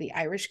say An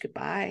Irish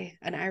Goodbye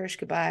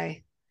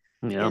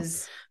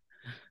is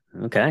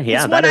okay.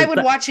 Yeah. It's one I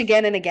would watch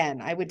again and again.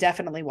 I would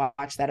definitely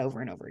watch that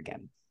over and over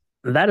again.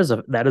 That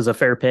is a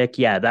fair pick.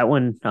 Yeah. That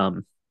one,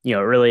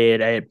 really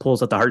it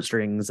pulls at the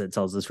heartstrings. It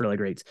tells this really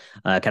great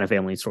kind of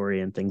family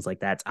story and things like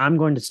that. I'm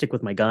going to stick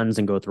with my guns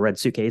and go with The Red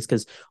Suitcase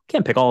because we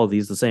can't pick all of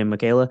these the same,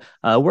 Michaela.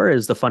 Where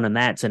is the fun in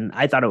that? And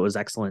I thought it was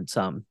excellent.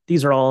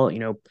 These are all,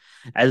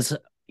 as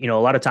a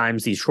lot of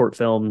times these short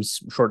films,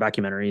 short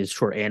documentaries,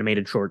 short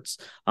animated shorts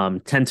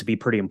tend to be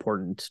pretty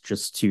important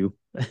just to,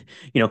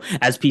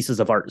 as pieces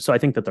of art. So I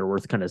think that they're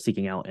worth kind of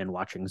seeking out and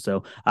watching.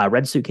 So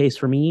Red Suitcase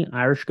for me,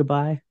 Irish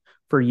Goodbye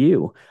for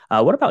you.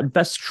 What about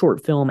best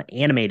short film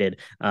animated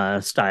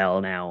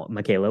style now,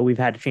 Michaela? We've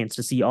had a chance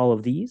to see all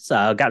of these.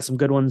 Got some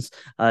good ones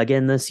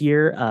again this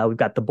year. We've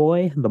got The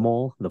Boy, The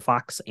Mole, The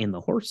Fox and the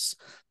Horse,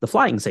 The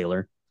Flying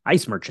Sailor,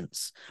 Ice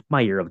Merchants,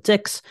 My Year of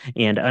Dicks,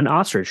 and An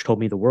Ostrich Told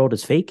Me the World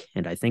is Fake,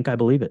 and I Think I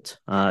Believe It.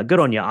 Good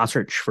on you,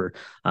 Ostrich, for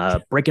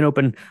breaking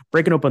open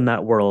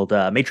that world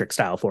Matrix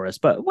style for us.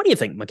 But what do you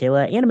think,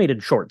 Michaela?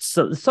 Animated shorts.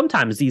 So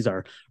sometimes these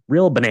are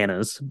real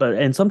bananas,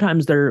 and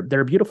sometimes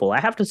they're beautiful. I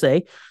have to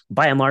say,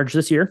 by and large,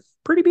 this year,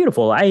 pretty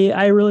beautiful.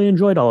 I really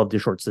enjoyed all of the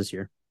shorts this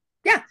year.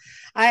 Yeah,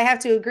 I have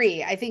to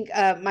agree. I think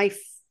my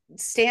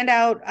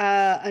standout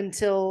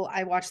until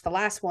I watched the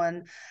last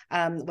one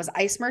was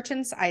Ice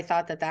Merchants. I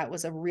thought that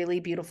was a really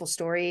beautiful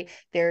story.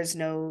 There's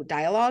no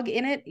dialogue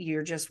in it.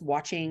 You're just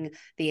watching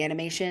the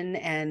animation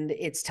and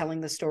it's telling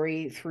the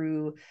story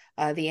through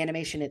the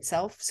animation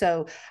itself.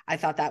 So I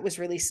thought that was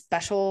really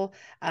special.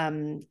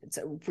 It's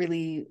a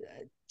really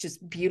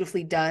just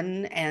beautifully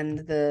done, and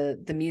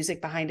the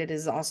music behind it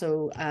is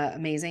also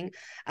amazing.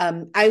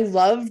 I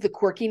love the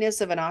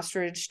quirkiness of An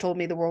Ostrich Told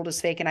Me the World is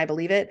Fake and I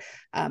Believe It,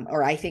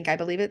 or I Think I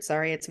Believe It.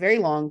 Sorry, it's very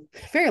long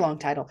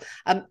title.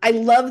 I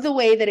love the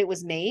way that it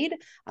was made.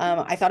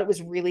 I thought it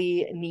was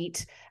really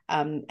neat,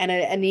 and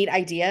a neat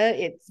idea.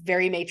 It's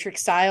very Matrix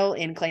style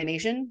in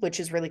claymation, which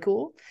is really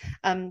cool.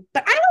 But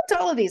I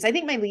loved all of these. I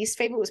think my least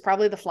favorite was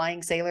probably The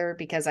Flying Sailor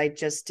because I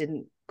just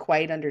didn't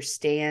quite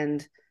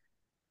understand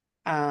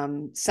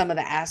some of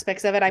the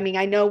aspects of it. I mean,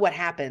 I know what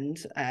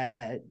happened,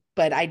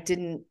 but I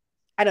don't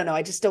know.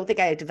 I just don't think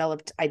I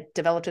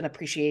developed an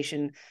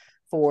appreciation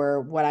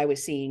for what I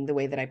was seeing the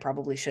way that I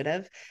probably should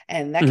have.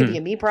 And that could be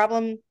a me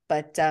problem,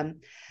 but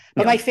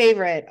my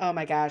favorite, oh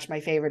my gosh,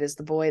 my favorite is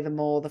The Boy, the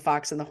Mole, the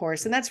Fox and the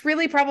Horse. And that's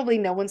really probably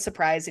no one's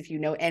surprise if you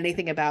know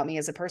anything about me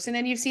as a person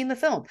and you've seen the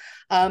film.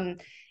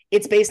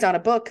 It's based on a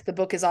book. The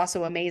book is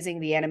also amazing.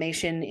 The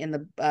animation in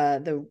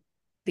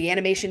the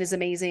animation is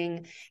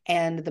amazing,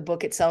 and the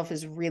book itself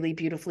is really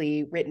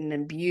beautifully written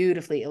and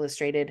beautifully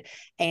illustrated.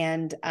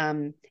 And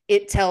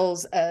it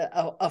tells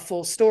a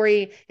full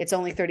story. It's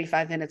only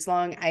 35 minutes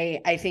long.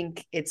 I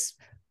think it's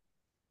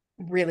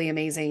really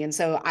amazing. And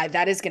so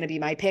that is going to be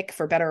my pick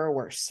for better or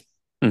worse.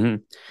 Hmm.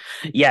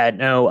 Yeah,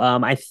 no,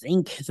 I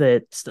think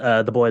that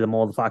The Boy, the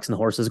Mole, the Fox, and the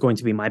Horse is going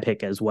to be my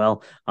pick as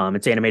well.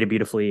 It's animated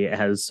beautifully. It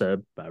has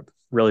a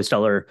really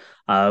stellar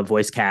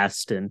voice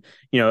cast, and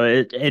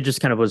it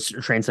just kind of was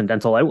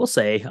transcendental. I will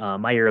say,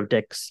 My Year of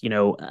Dicks,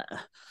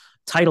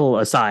 title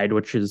aside,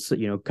 which is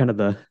kind of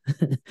the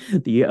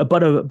the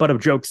butt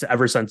of jokes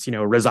ever since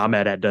Riz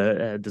Ahmed had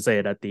to say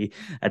it at the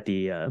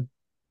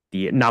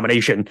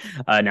nomination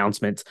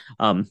announcement.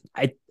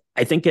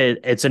 I think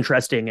it's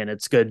interesting and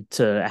it's good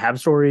to have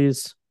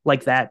stories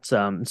like that.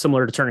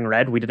 Similar to Turning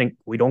Red, we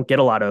don't get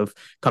a lot of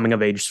coming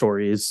of age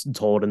stories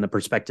told in the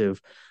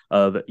perspective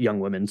of young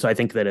women. So I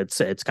think that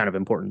it's kind of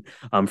important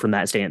from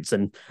that stance.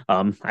 And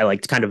I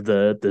liked kind of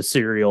the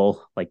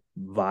serial like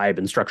vibe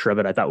and structure of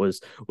it. I thought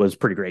was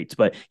pretty great.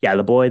 But yeah,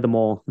 The Boy, the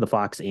Mole, the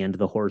Fox, and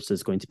the Horse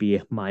is going to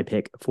be my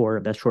pick for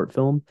best short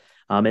film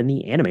in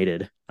the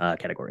animated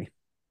category.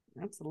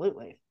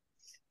 Absolutely.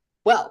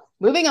 Well,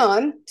 moving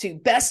on to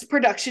best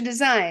production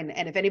design.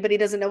 And if anybody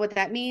doesn't know what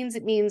that means,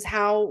 it means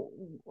how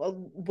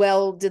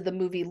well did the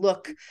movie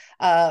look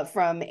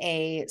from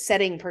a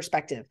setting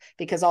perspective,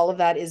 because all of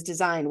that is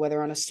designed,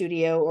 whether on a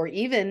studio or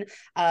even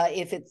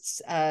if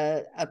it's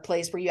a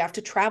place where you have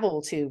to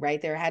travel to, right?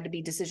 There had to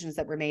be decisions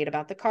that were made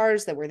about the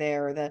cars that were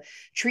there, or the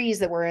trees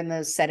that were in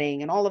the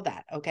setting, and all of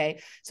that. Okay.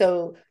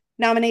 So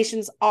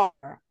nominations are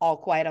All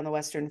Quiet on the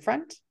Western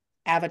Front,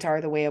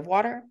 Avatar: The Way of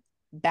Water,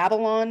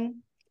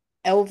 Babylon,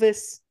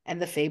 Elvis, and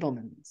The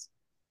Fabelmans.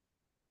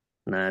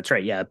 That's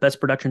right. Yeah.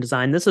 Best production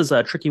design. This is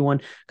a tricky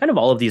one. Kind of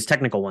all of these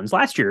technical ones.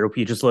 Last year,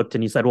 you just looked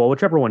and you said, well,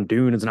 whichever one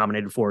Dune is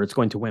nominated for, it's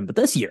going to win. But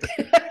this year,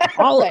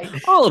 all Right.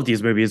 all of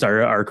these movies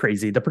are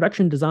crazy. The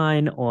production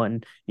design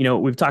on,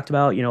 we've talked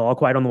about, All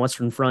Quiet on the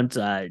Western Front,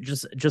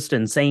 just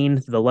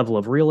insane. The level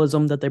of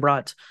realism that they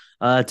brought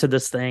to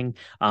this thing.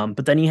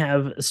 But then you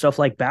have stuff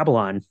like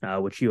Babylon,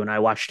 which you and I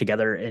watched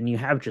together, and you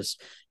have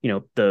just,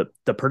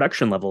 the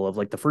production level of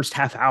like the first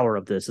half hour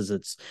of this is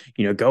it's,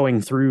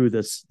 going through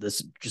this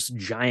just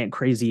giant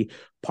crazy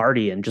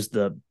party, and just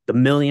the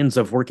millions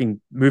of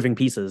moving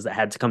pieces that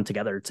had to come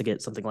together to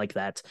get something like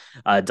that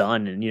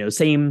done. And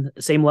same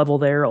level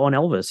there on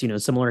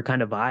Elvis, similar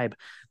kind of vibe.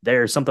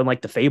 There's something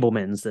like The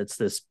Fablemans that's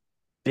this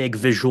big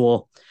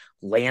visual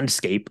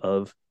landscape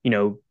of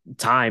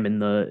time in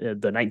the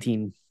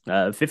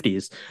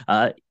 1950s.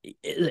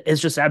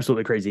 It's just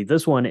absolutely crazy.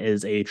 This one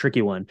is a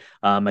tricky one.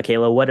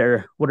 Michaela, what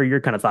are your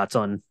kind of thoughts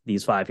on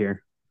these five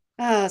here?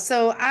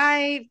 So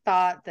I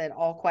thought that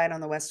All Quiet on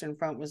the Western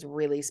Front was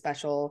really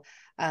special.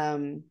 I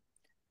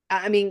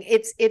mean,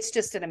 it's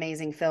just an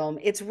amazing film.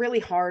 It's really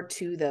hard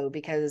too, though,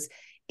 because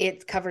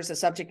it covers a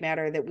subject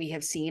matter that we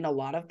have seen a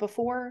lot of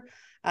before.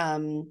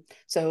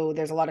 So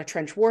there's a lot of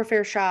trench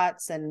warfare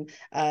shots and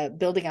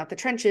building out the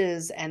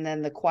trenches, and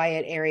then the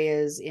quiet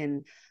areas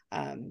in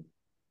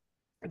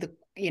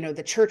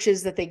the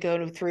churches that they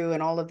go through,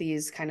 and all of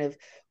these kind of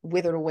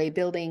withered away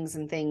buildings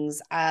and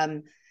things.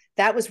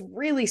 That was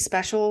really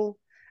special.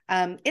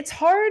 It's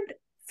hard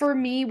for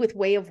me with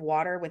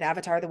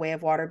Avatar: The Way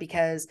of Water,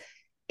 because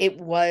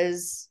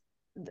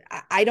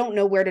I don't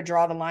know where to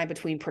draw the line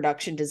between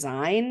production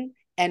design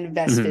and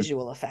best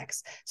visual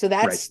effects. So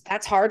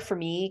that's hard for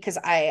me, because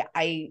I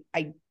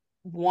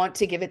want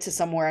to give it to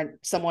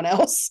someone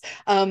else.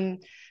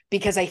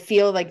 Because I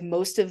feel like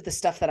most of the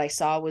stuff that I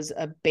saw was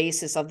a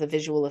basis of the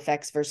visual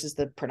effects versus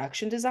the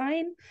production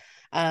design.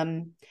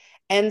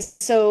 And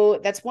so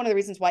that's one of the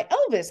reasons why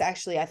Elvis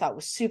actually I thought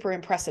was super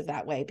impressive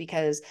that way,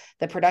 because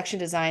the production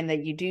design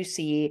that you do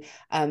see,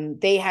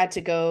 they had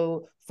to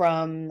go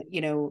from,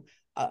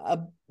 a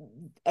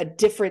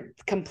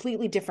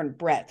completely different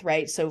breadth,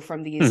 right? So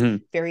from these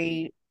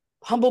very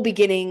humble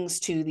beginnings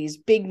to these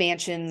big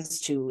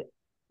mansions to,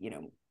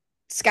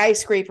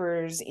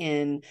 skyscrapers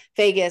in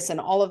Vegas, and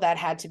all of that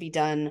had to be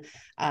done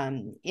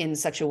in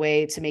such a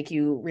way to make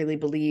you really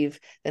believe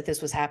that this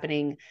was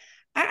happening.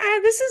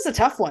 This is a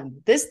tough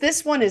one.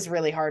 This one is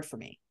really hard for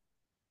me.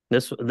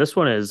 This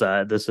one is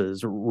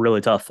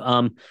really tough.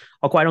 All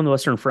Quiet on the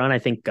Western Front, I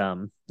think,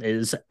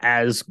 is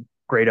as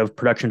great of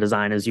production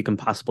design as you can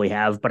possibly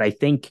have. But I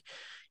think,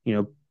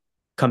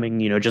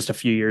 coming, just a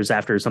few years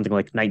after something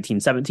like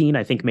 1917,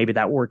 I think maybe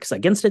that works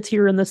against it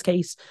here in this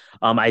case.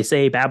 I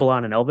say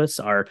Babylon and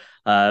Elvis are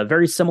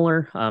very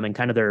similar in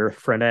kind of their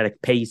frenetic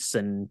pace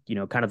and,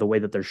 kind of the way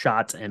that they're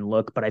shot and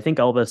look. But I think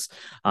Elvis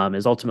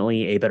is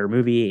ultimately a better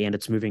movie, and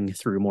it's moving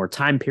through more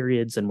time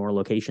periods and more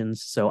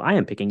locations. So I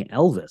am picking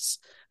Elvis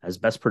as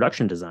best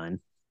production design.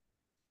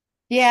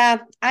 Yeah,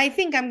 I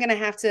think I'm gonna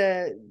have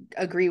to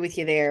agree with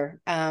you there.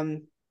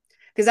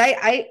 Because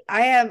I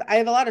have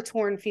a lot of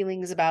torn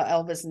feelings about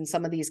Elvis in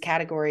some of these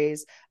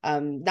categories.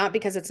 Not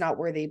because it's not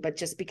worthy, but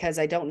just because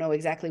I don't know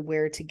exactly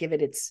where to give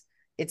it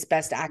its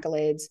best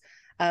accolades.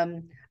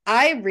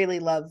 I really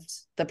loved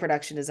the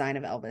production design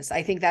of Elvis.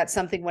 I think that's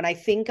something, when I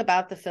think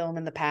about the film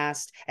in the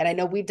past, and I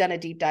know we've done a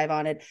deep dive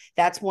on it,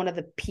 that's one of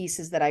the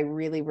pieces that I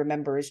really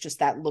remember, is just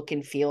that look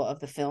and feel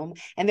of the film.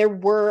 And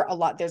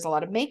there's a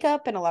lot of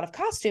makeup and a lot of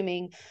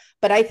costuming,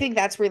 but I think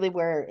that's really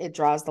where it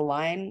draws the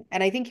line.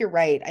 And I think you're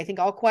right. I think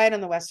All Quiet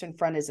on the Western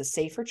Front is a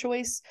safer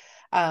choice.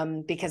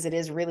 because it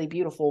is really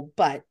beautiful.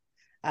 But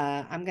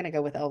I'm going to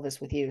go with Elvis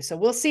with you. So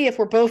we'll see if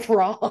we're both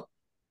wrong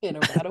in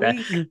about a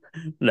week.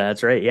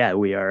 That's right. Yeah,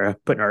 we are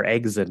putting our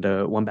eggs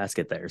into one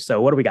basket there.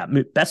 So what do we got?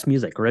 Best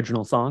music,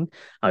 original song.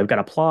 We've got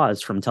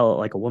Applause from Tell It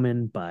Like a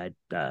Woman by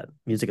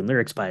music and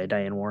lyrics by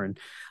Diane Warren.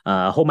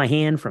 Hold My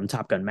Hand from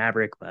Top Gun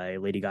Maverick by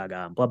Lady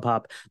Gaga and Blood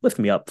Pop. Lift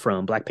Me Up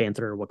from Black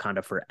Panther,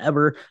 Wakanda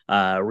Forever.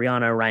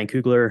 Rihanna, Ryan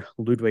Coogler,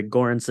 Ludwig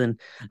Göransson.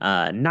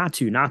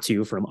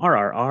 Natu from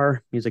RRR,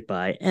 music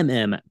by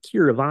M.M.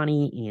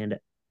 Keeravani and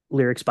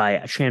lyrics by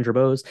Chandra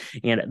Bose,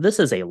 and This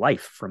Is a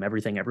Life from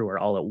Everything Everywhere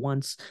All at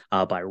Once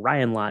by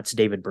Ryan Lotz,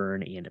 David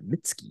Byrne, and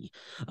Mitski.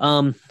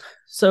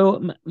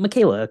 So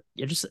Michaela,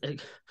 you're just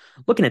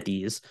looking at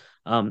these.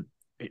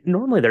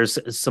 Normally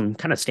there's some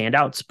kind of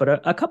standouts,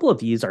 but a couple of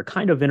these are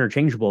kind of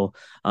interchangeable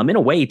in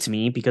a way to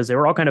me, because they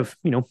were all kind of,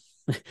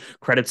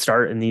 credits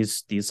start and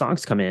these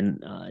songs come in.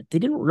 They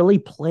didn't really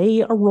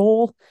play a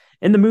role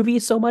in the movie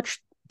so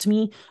much to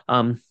me,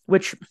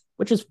 which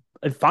is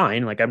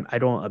fine. Like I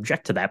don't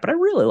object to that, but I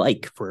really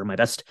like for my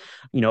best,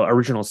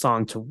 original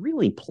song to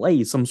really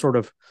play some sort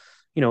of,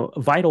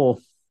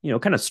 vital,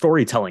 kind of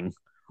storytelling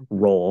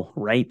role,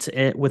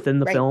 right, within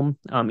the film.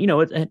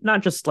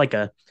 Not just like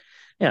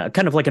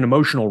kind of like an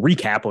emotional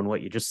recap on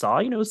what you just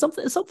saw,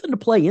 something to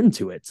play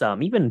into it.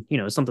 Even,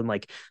 something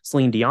like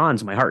Celine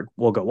Dion's My Heart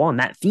Will Go On,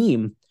 that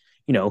theme,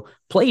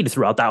 played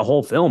throughout that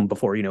whole film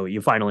before,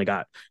 you finally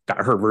got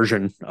her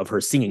version of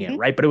her singing it,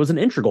 right? But it was an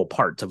integral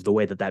part of the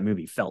way that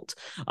movie felt.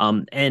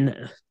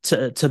 And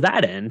to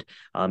that end,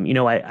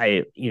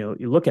 you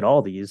look at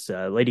all these,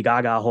 Lady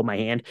Gaga, Hold My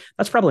Hand,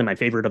 that's probably my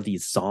favorite of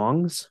these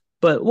songs.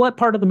 But what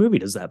part of the movie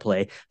does that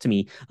play to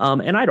me?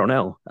 And I don't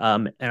know.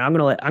 And I'm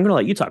gonna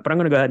let you talk, but I'm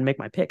gonna go ahead and make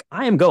my pick.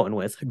 I am going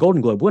with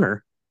Golden Globe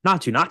winner,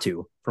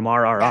 Natu from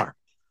RRR.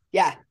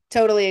 Yeah,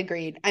 totally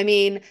agreed. I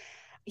mean,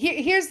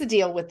 here's the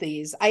deal with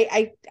these.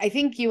 I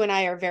think you and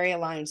I are very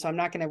aligned, so I'm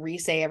not going to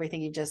re-say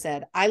everything you just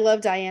said. I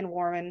love Diane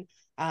Warren.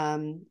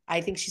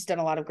 I think she's done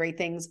a lot of great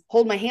things.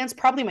 Hold My Hand's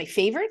probably my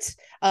favorite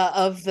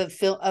of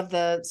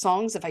the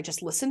songs if I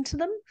just listen to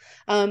them.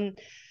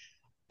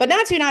 But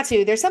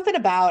Natu, there's something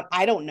about,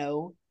 I don't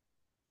know,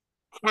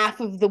 half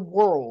of the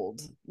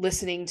world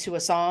listening to a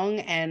song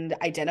and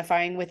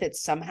identifying with it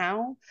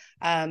somehow.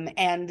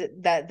 And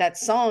that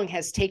song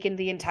has taken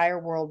the entire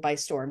world by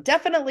storm.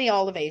 Definitely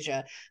all of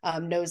Asia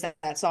knows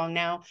that song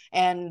now.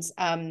 And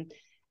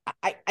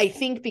I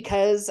think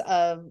because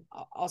of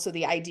also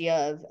the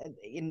idea of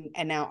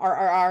and now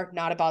RRR,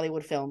 not a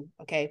Bollywood film,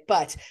 okay,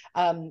 but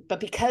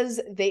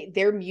because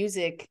their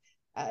music,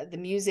 the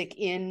music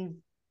in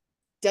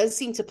does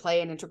seem to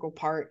play an integral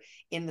part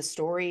in the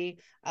story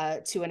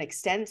to an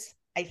extent.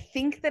 I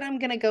think that I'm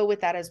going to go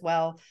with that as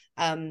well.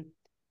 I'm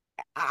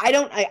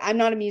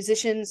not a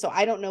musician, so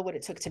I don't know what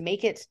it took to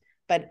make it,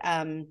 but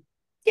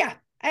yeah,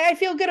 I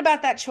feel good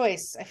about that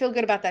choice.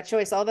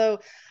 Although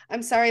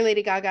I'm sorry,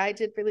 Lady Gaga, I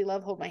did really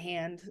love Hold My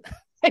Hand.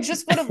 I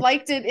just would have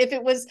liked it if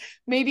it was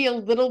maybe a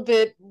little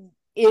bit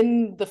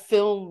in the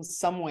film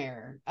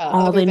somewhere.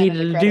 All they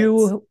needed to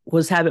do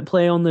was have it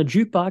play on the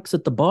jukebox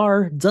at the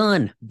bar.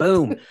 Done.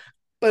 Boom.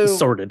 Boom.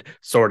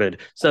 Sorted.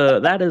 So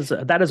that is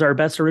our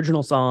best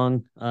original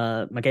song.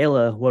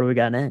 Michaela, what do we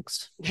got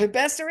next?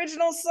 Best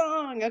original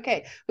song.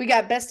 Okay, we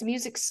got best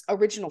music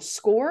original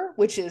score,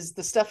 which is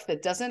the stuff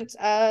that doesn't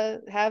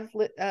have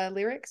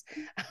lyrics.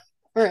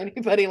 For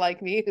anybody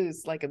like me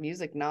who's like a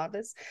music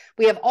novice,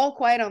 we have All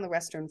Quiet on the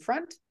Western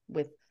Front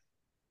where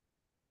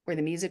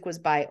the music was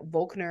by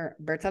Volkner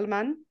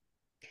Bertelmann.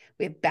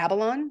 We have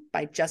Babylon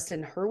by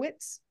Justin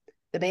Hurwitz.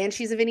 The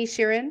Banshees of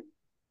Inisherin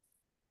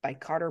by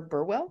Carter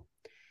Burwell.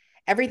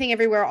 Everything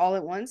Everywhere All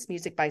at Once,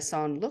 music by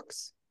Son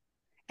Lux.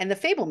 And The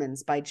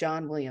Fabelmans by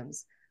John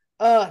Williams.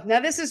 Oh, now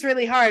this is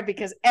really hard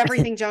because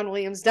everything John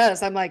Williams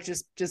does, I'm like,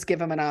 just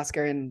give him an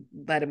Oscar and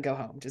let him go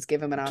home. Just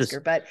give him an Oscar.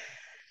 But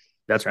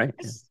that's right.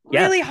 It's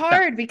really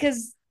hard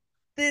because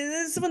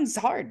this one's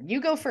hard. You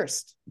go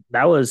first.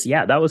 That was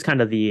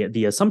kind of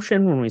the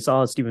assumption when we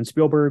saw Steven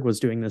Spielberg was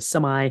doing this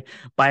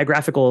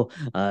semi-biographical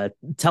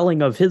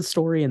telling of his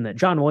story, and that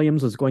John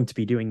Williams was going to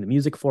be doing the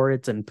music for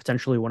it and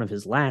potentially one of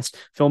his last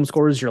film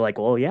scores. You're like,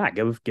 well, yeah,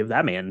 give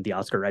that man the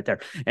Oscar right there.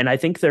 And I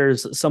think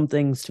there's some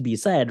things to be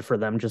said for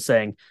them just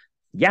saying,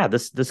 yeah,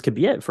 this could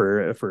be it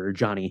for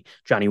Johnny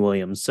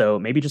Williams. So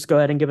maybe just go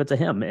ahead and give it to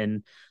him.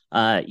 And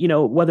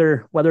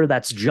whether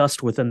that's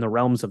just within the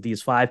realms of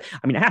these five,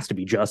 I mean, it has to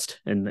be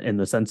just in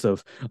the sense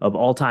of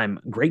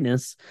all-time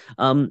greatness.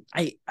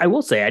 I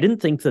will say I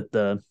didn't think that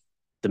the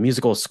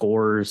musical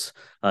scores,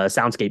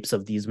 soundscapes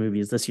of these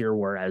movies this year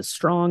were as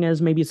strong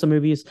as maybe some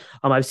movies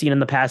I've seen in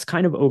the past.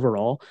 Kind of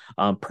overall,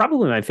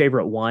 probably my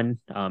favorite one,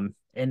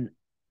 and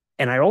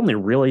I only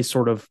really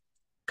sort of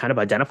kind of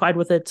identified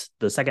with it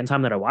the second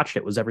time that I watched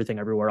it was Everything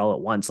Everywhere All at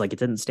Once. Like, it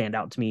didn't stand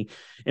out to me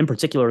in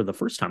particular the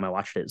first time I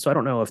watched it. So I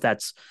don't know if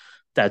that's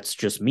that's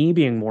just me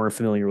being more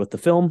familiar with the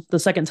film the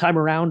second time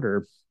around,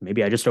 or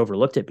maybe I just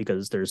overlooked it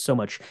because there's so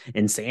much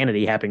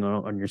insanity happening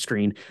on your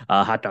screen,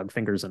 hot dog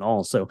fingers and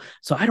all. So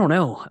I don't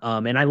know.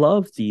 And I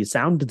love the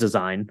sound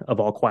design of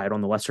All Quiet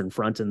on the Western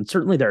Front, and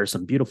certainly there are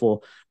some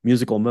beautiful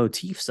musical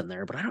motifs in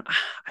there. But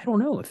I don't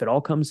know if it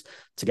all comes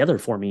together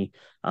for me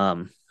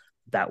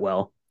that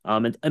well.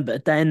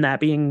 But then that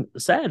being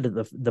said,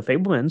 the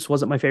Fablemans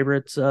wasn't my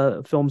favorite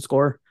film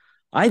score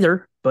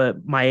either,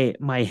 but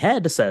my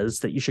head says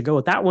that you should go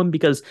with that one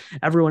because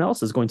everyone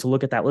else is going to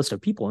look at that list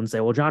of people and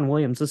say, well, John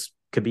Williams, this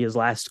could be his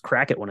last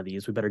crack at one of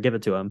these. We better give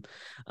it to him.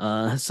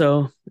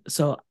 So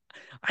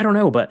I don't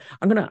know, but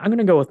I'm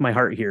gonna go with my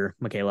heart here,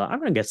 Michaela. I'm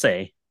gonna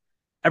say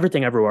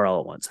Everything Everywhere All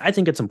at Once. I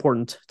think it's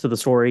important to the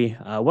story,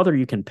 whether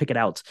you can pick it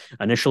out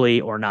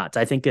initially or not.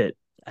 I think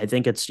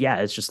it's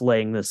just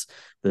laying this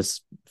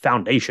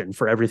foundation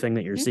for everything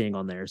that you're seeing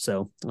on there.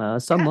 So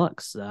some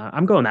looks.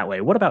 I'm going that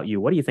way. What about you?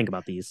 What do you think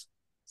about these?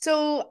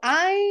 So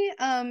I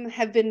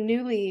have been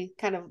newly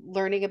kind of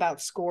learning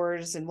about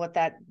scores and what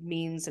that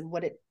means and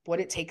what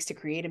it takes to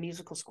create a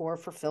musical score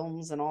for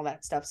films and all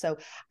that stuff. So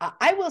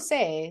I will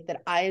say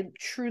that I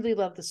truly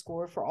love the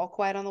score for All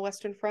Quiet on the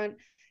Western Front.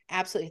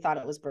 Absolutely thought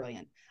it was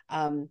brilliant.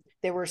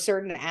 There were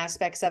certain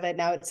aspects of it.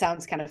 Now it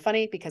sounds kind of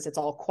funny because it's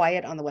all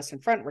quiet on the Western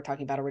Front. We're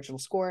talking about original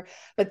score,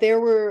 but there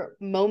were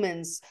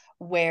moments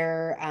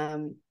where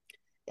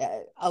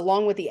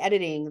along with the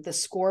editing, the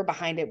score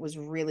behind it was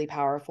really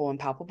powerful and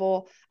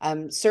palpable.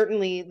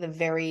 Certainly the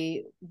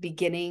very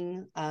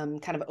beginning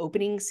kind of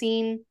opening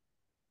scene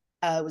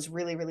was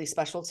really, really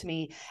special to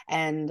me.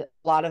 And a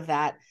lot of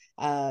that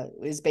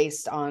is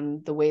based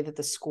on the way that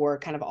the score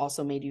kind of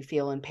also made you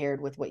feel and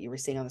paired with what you were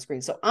seeing on the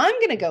screen. So I'm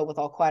going to go with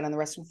All Quiet on the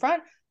Western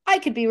Front. I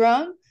could be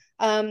wrong,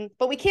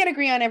 but we can't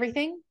agree on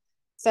everything.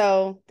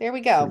 So there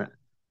we go.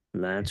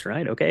 That's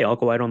right. Okay. All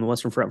Quiet on the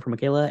Western Front for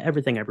Michaela.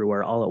 Everything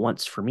Everywhere All at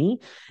Once for me.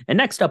 And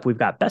next up, we've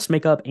got Best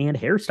Makeup and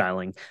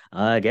Hairstyling.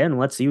 Again,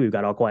 let's see. We've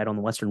got All Quiet on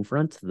the Western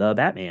Front, The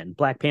Batman,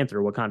 Black Panther,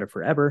 Wakanda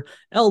Forever,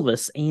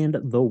 Elvis, and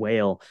The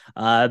Whale.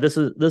 This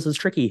is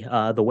tricky.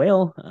 The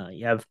Whale.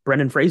 You have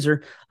Brendan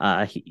Fraser.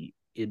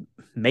 It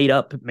made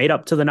up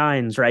to the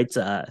nines, right?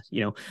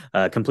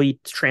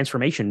 Complete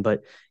transformation.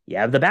 But you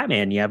have the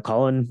Batman, you have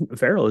Colin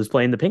Farrell who's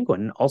playing the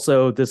Penguin.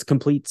 Also, this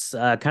completes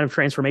kind of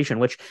transformation,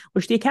 which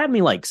the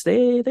Academy likes.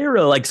 They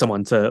really like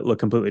someone to look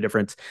completely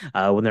different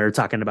when they're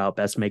talking about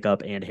best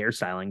makeup and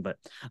hairstyling. But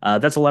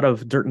that's a lot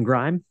of dirt and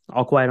grime.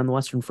 All Quiet on the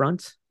Western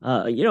Front.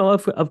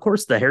 Of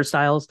course, the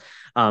hairstyles.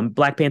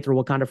 Black Panther,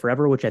 Wakanda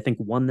Forever, which I think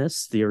won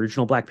this. The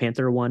original Black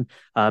Panther won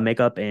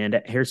makeup and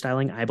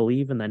hairstyling, I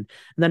believe, and then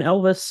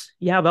Elvis.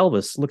 You have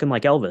Elvis looking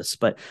like Elvis,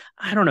 but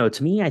I don't know.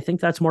 To me, I think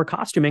that's more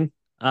costuming.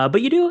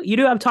 But you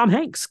do have Tom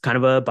Hanks, kind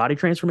of a body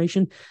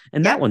transformation,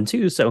 and that one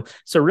too. So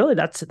really,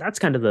 that's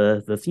kind of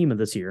the theme of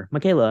this year.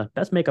 Michaela,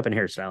 best makeup and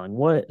hairstyling.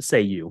 What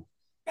say you?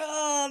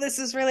 Oh, this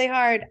is really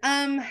hard.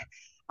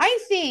 I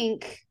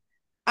think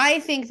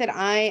that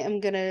I am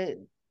gonna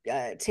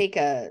take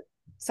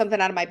something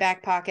out of my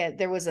back pocket.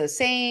 There was a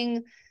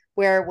saying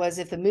where it was,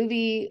 if the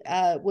movie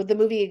would the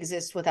movie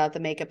exist without the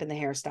makeup and the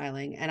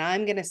hairstyling, and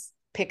I'm gonna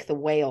pick The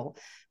Whale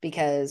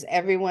because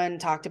everyone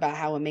talked about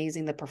how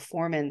amazing the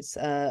performance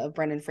of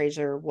Brendan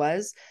Fraser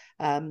was.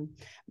 And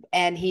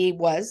he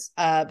was,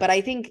 but I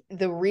think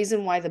the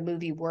reason why the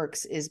movie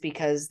works is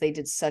because they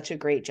did such a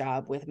great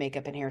job with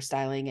makeup and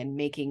hairstyling and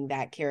making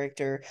that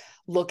character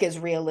look as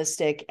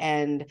realistic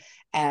and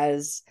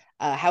as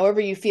however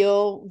you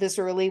feel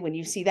viscerally when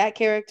you see that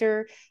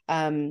character.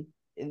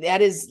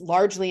 That is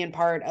largely in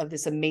part of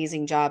this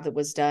amazing job that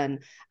was done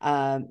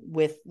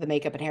with the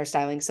makeup and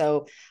hairstyling.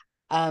 So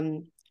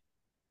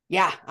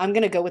yeah, I'm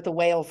going to go with The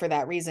Whale for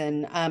that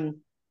reason.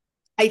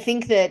 I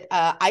think that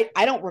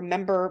I don't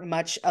remember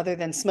much other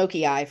than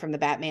Smokey Eye from the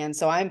Batman,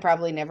 so I'm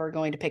probably never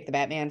going to pick the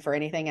Batman for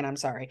anything, and I'm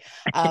sorry.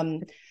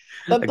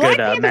 But Black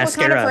Panther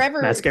Wakanda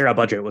Forever mascara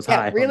budget was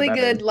high. Really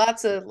good.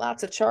 Lots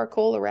of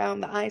charcoal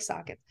around the eye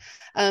socket.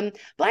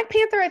 Black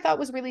Panther I thought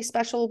was really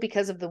special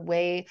because of the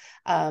way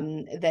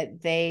that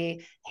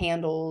they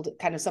handled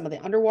kind of some of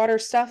the underwater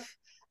stuff,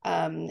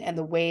 and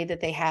the way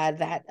that they had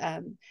that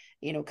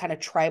kind of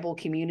tribal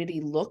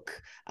community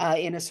look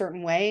in a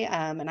certain way.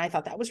 And I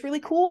thought that was really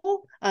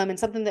cool, and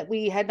something that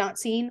we had not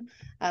seen.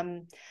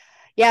 But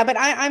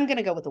I'm going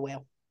to go with The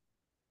Whale.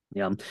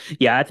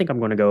 Yeah, I think I'm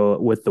going to go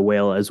with The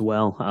Whale as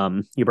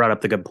well. You brought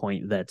up the good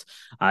point that,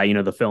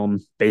 the film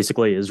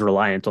basically is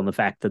reliant on the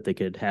fact that they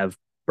could have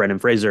Brendan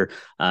Fraser,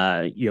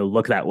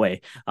 look that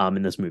way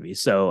in this movie.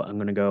 So I'm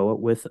going to go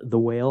with The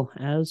Whale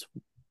as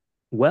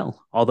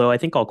well. Although I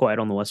think All Quiet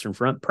on the Western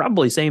Front,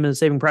 probably same as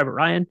Saving Private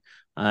Ryan.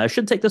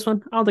 Should take this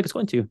one. I don't think it's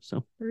going to.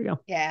 So there you go.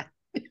 Yeah.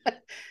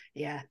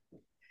 Yeah.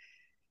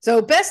 So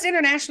best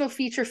international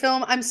feature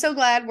film. I'm so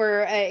glad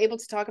we're able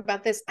to talk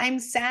about this. I'm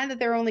sad that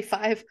there are only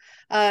 5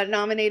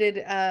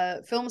 nominated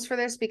films for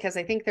this because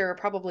I think there are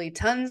probably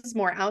tons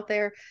more out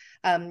there.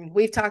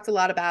 We've talked a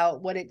lot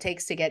about what it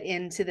takes to get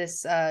into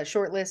this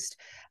short list.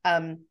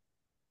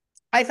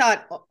 I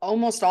thought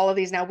almost all of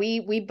these. Now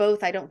we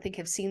both, I don't think,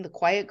 have seen The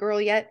Quiet Girl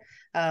yet.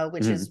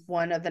 which is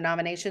one of the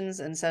nominations.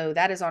 And so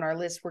that is on our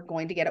list. We're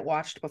going to get it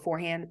watched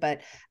beforehand,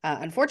 but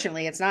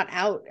unfortunately, it's not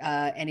out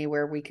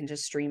anywhere. We can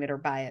just stream it or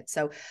buy it.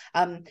 So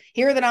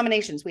here are the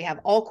nominations. We have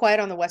All Quiet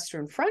on the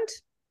Western Front,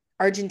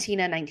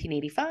 Argentina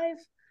 1985,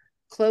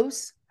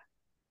 Close,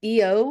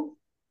 EO,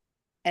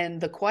 and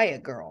The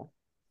Quiet Girl.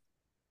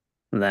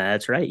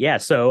 That's right. Yeah.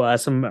 So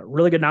some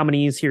really good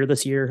nominees here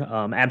this year.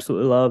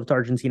 Absolutely loved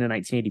Argentina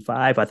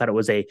 1985. I thought it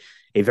was a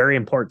very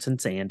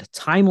important and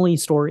timely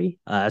story.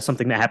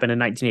 Something that happened in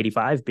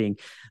 1985 being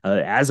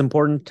as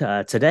important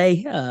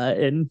today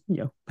in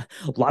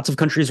lots of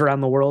countries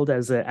around the world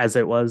as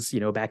it was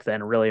back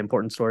then. A really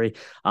important story.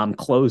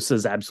 Close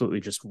is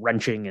absolutely just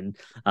wrenching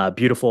and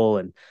beautiful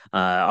and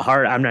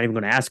hard. I'm not even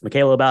going to ask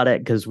Michaela about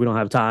it because we don't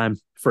have time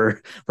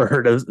for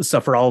her to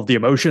suffer all of the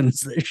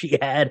emotions that she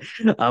had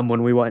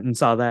when we went and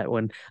saw that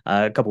one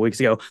a couple weeks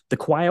ago. The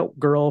Quiet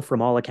Girl,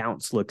 from all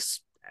accounts,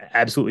 looks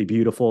absolutely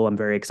beautiful. I'm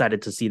very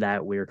excited to see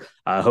that. We're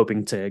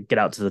hoping to get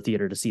out to the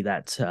theater to see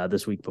that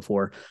this week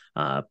before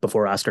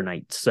Oscar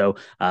night. So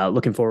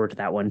looking forward to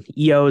that one.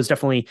 EO is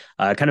definitely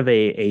kind of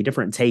a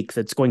different take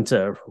that's going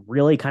to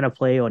really kind of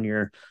play on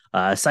your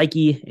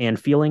psyche and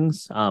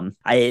feelings.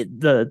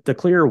 The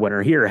clear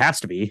winner here has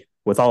to be,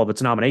 with all of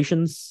its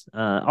nominations,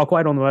 All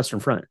Quiet on the Western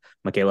Front,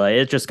 Michaela.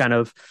 It just kind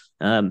of,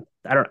 I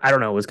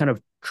don't know, it was kind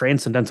of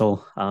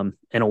transcendental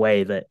in a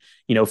way that,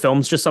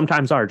 films just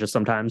sometimes are. Just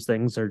sometimes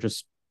things are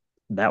just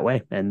that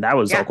way. And that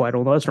was All Quiet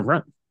on the Western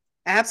Front.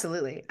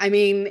 Absolutely. I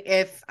mean,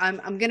 if I'm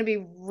going to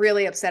be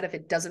really upset if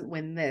it doesn't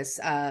win this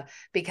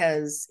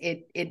because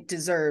it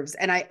deserves,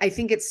 and I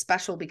think it's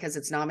special because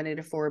it's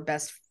nominated for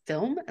Best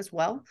Film as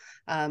well.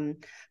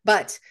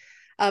 But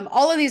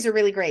all of these are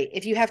really great.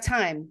 If you have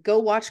time, go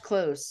watch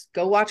Close,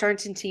 go watch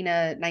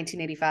Argentina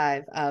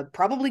 1985,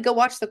 probably go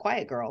watch The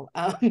Quiet Girl.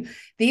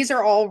 These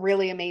are all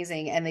really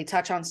amazing and they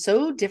touch on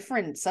so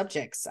different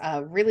subjects,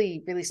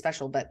 really, really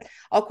special. But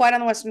All Quiet on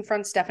the Western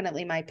Front's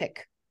definitely my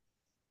pick.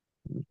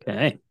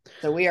 Okay.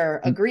 So we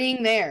are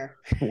agreeing there.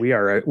 We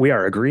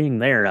are agreeing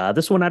there.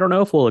 This one I don't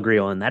know if we'll agree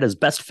on. That is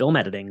Best Film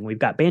Editing. We've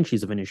got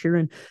Banshees of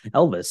Inisherin,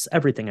 Elvis,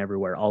 Everything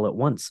Everywhere All at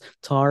Once,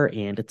 Tar,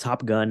 and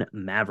Top Gun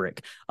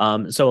Maverick.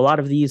 So a lot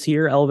of these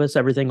here, Elvis,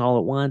 Everything All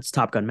at Once,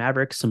 Top Gun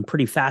Maverick, some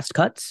pretty fast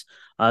cuts.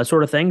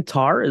 Sort of thing.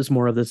 Tar is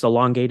more of this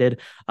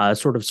elongated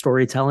sort of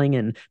storytelling,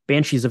 and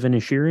Banshees of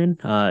Inisherin,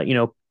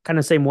 kind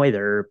of same way.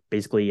 They're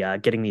basically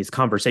getting these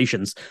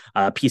conversations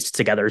pieced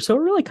together. So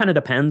it really kind of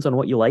depends on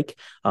what you like,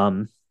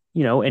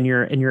 in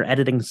your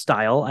editing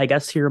style, I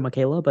guess, here,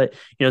 Michaela. But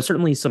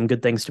certainly some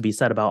good things to be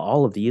said about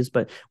all of these.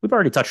 But we've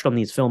already touched on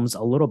these films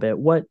a little bit.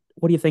 What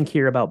do you think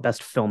here about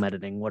Best Film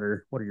Editing? What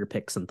are your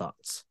picks and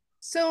thoughts?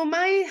 So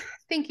my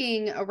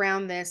thinking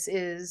around this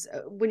is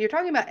when you're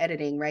talking about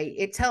editing, right?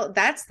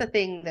 That's the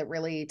thing that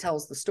really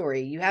tells the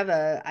story. You have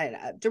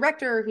a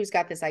director who's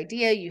got this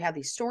idea, you have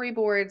these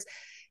storyboards,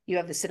 you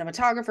have the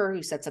cinematographer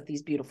who sets up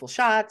these beautiful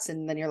shots,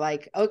 and then you're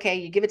like, okay,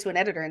 you give it to an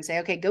editor and say,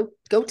 okay, go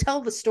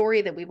tell the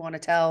story that we want to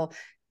tell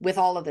with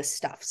all of this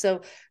stuff.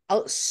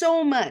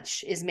 So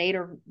much is made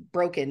or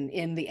broken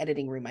in the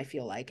editing room, I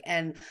feel like.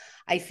 And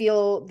I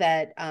feel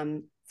that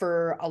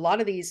for a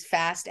lot of these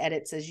fast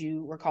edits, as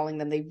you were calling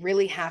them, they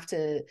really have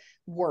to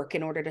work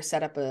in order to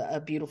set up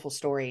a beautiful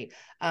story.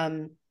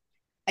 I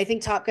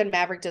think Top Gun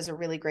Maverick does a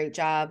really great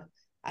job.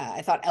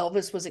 I thought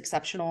Elvis was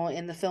exceptional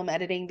in the film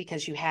editing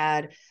because you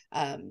had,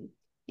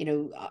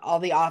 all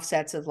the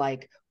offsets of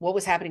like what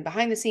was happening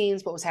behind the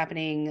scenes, what was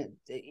happening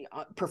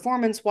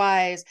performance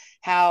wise,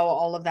 how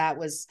all of that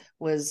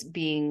was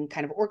being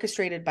kind of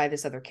orchestrated by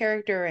this other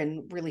character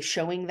and really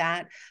showing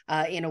that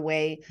in a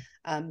way.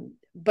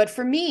 But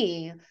for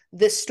me,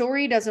 the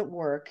story doesn't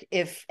work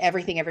if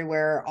Everything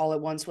Everywhere All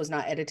at Once was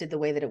not edited the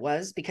way that it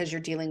was, because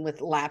you're dealing with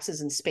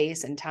lapses in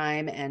space and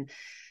time and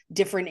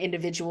different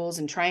individuals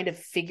and trying to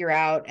figure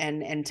out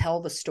and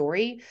tell the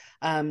story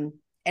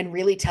and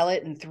really tell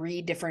it in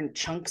 3 different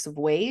chunks of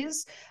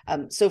ways.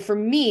 So for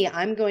me,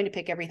 I'm going to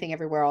pick Everything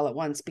Everywhere All at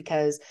Once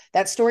because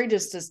that story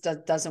just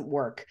doesn't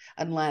work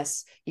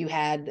unless you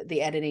had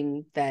the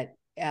editing that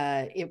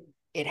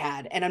it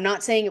had. And I'm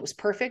not saying it was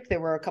perfect.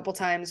 There were a couple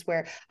times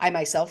where I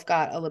myself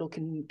got a little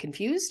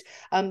confused,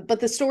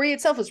 but the story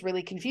itself was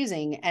really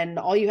confusing. And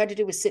all you had to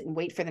do was sit and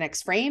wait for the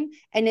next frame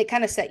and it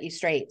kind of set you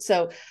straight.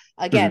 So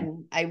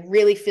again, I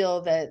really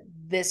feel that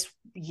this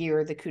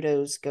year, the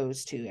kudos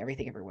goes to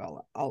Everything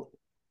Everywhere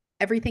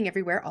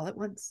All at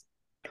Once.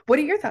 What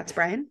are your thoughts,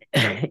 Brian?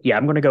 Yeah,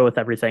 I'm going to go with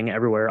Everything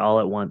Everywhere All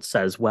at Once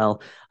as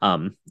well.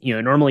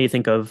 Normally you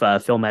think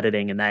of film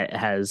editing, and that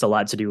has a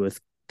lot to do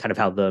with kind of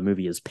how the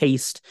movie is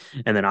paced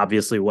and then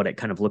obviously what it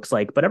kind of looks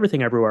like. But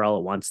Everything Everywhere All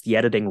at Once, the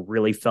editing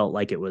really felt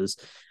like it was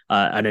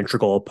an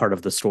integral part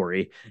of the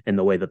story in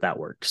the way that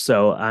worked.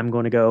 So I'm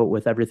going to go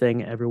with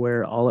Everything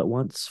Everywhere All at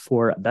Once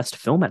for Best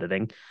Film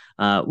Editing.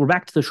 We're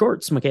back to the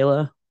shorts,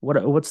 Michaela.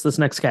 What's this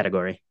next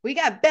category? We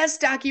got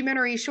Best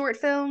Documentary Short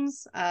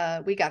Films.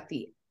 We got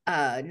the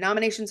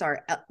nominations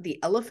are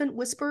The Elephant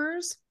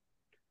Whisperers,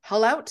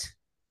 Hull Out,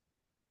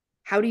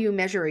 How Do You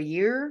Measure a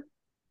Year,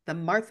 The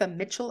Martha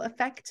Mitchell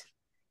Effect,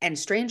 and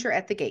Stranger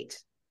at the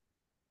Gate.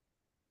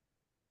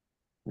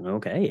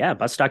 Okay, yeah,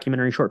 best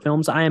documentary short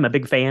films. I am a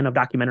big fan of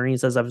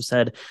documentaries, as I've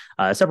said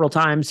several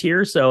times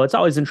here. So it's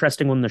always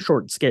interesting when the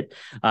shorts get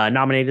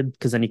nominated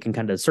because then you can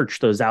kind of search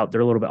those out.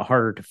 They're a little bit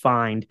harder to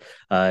find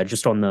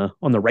just on the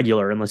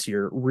regular unless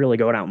you're really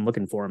going out and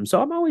looking for them.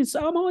 So I'm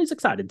always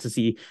excited to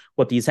see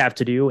what these have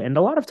to do. And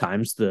a lot of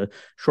times the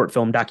short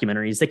film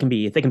documentaries they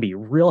can be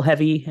real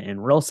heavy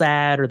and real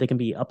sad, or they can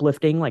be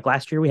uplifting. Like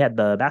last year we had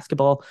the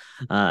basketball,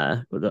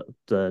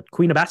 the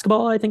Queen of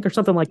Basketball, I think, or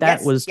something like that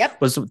Yes. was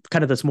Yep. was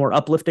kind of this more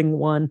uplifting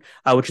one,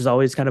 which is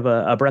always kind of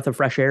a breath of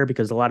fresh air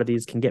because a lot of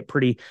these can get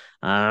pretty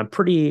down,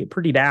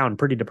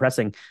 pretty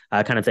depressing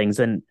kind of things.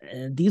 And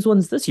these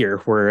ones this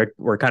year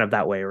were kind of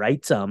that way,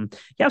 right? You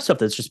have stuff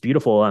that's just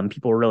beautiful.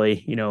 People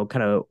really,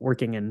 kind of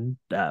working and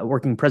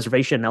working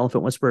preservation,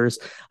 Elephant Whispers,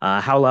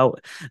 Howl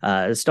Out,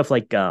 stuff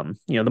like the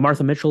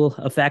Martha Mitchell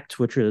Effect,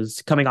 which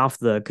was coming off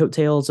the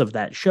coattails of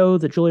that show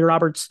that Julia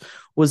Roberts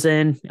was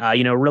in.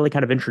 Really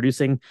kind of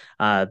introducing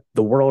the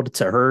world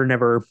to her.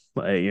 Never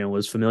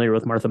was familiar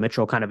with Martha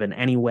Mitchell kind of in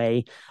any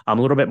way. A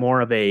little bit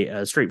more of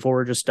a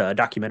straightforward, just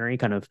documentary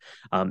kind of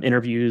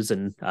interviews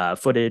and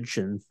footage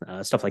and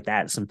stuff like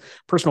that. Some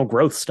personal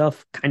growth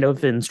stuff kind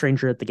of in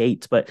Stranger at the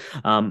Gates. But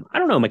I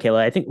don't know,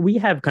 Michaela. I think we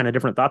have kind of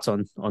different thoughts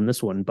on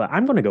this one, but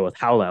I'm going to go with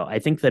Howl Out. I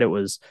think that it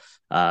was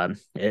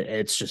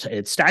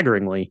it's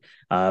staggeringly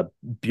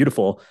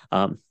beautiful,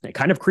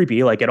 kind of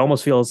creepy. Like it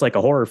almost feels like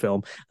a horror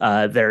film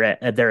there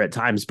at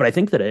times. But I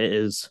think that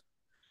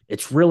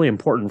it's really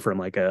important from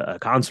like a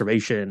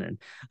conservation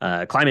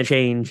and climate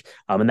change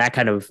and that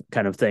kind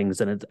of things.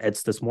 And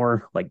it's this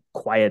more like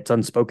quiet,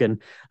 unspoken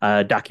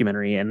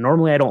documentary. And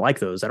normally I don't like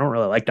those. I don't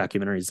really like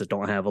documentaries that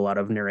don't have a lot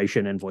of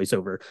narration and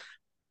voiceover.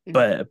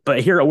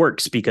 But here it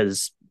works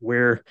because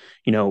we're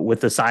with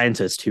the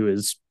scientist who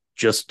is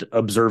just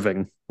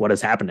observing what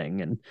is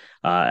happening and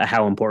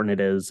how important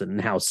it is and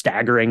how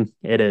staggering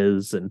it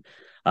is and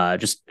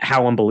just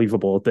how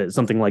unbelievable that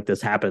something like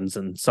this happens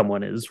and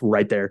someone is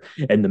right there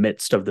in the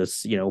midst of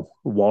this,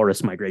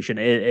 walrus migration.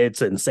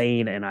 It's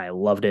insane, and I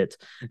loved it.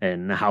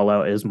 And Howl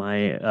Out is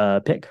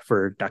my pick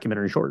for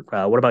documentary short.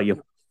 What about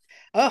you?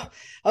 Oh,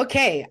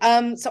 okay.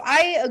 So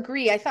I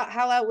agree. I thought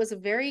Howl Out was a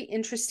very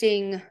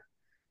interesting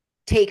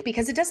take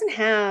because it doesn't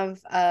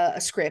have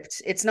a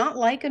script. It's not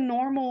like a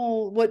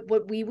normal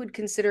what we would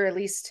consider, at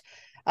least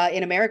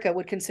in America,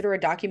 would consider a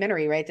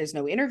documentary, right? There's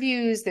no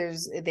interviews.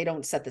 They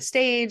don't set the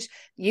stage.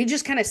 You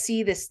just kind of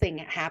see this thing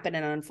happen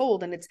and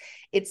unfold, and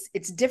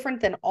it's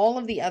different than all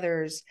of the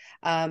others,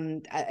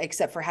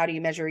 except for How Do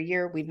You Measure a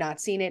Year? We've not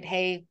seen it.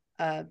 Hey.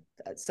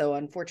 So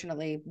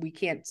unfortunately we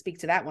can't speak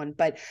to that one,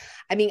 but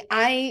I mean,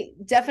 I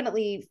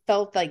definitely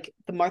felt like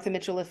the Martha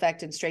Mitchell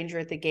Effect and Stranger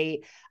at the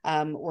Gate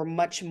were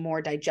much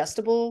more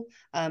digestible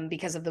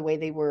because of the way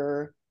they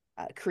were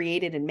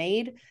created and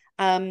made.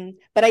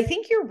 But I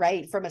think you're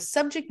right. From a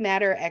subject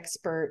matter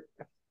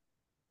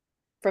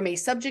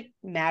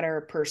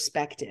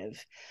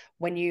perspective,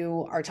 when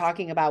you are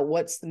talking about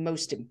what's the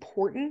most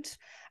important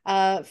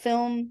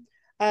film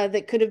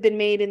that could have been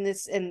made in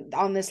this and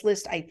on this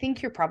list, I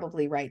think you're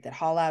probably right that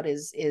Howl Out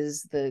is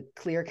the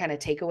clear kind of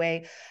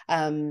takeaway,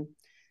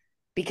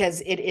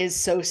 because it is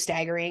so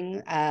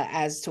staggering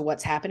as to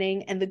what's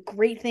happening. And the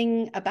great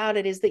thing about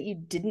it is that you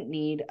didn't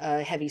need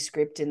a heavy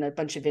script and a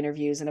bunch of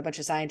interviews and a bunch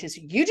of scientists.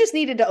 You just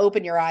needed to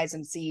open your eyes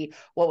and see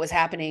what was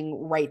happening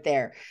right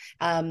there.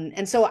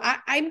 And so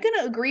I'm going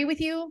to agree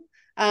with you.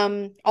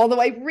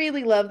 Although I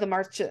really love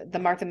the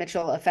Martha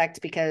Mitchell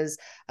Effect because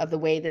of the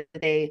way that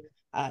they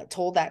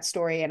told that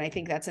story. And I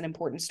think that's an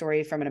important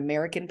story from an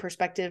American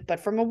perspective,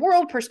 but from a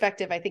world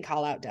perspective, I think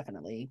Howl Out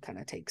definitely kind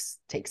of takes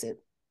it.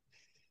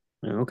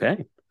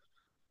 Okay.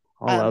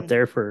 All out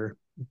there for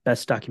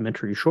best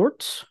documentary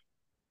shorts.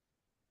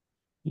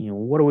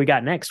 What do we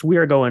got next? We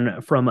are going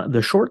from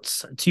the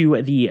shorts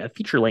to the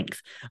feature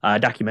length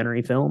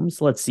documentary films.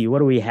 Let's see. What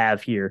do we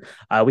have here?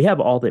 We have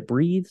All That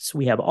Breathes.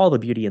 We have All the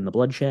Beauty and the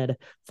Bloodshed,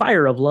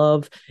 Fire of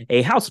Love,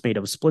 A House Made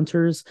of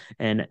Splinters,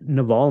 and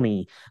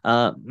Navalny.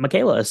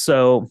 Michaela,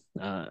 so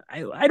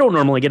I don't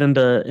normally get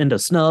into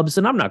snubs,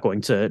 and I'm not going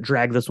to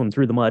drag this one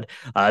through the mud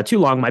too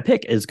long. My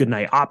pick is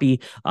Goodnight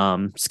Oppie.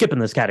 Skipping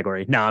this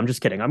category. No, I'm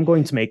just kidding. I'm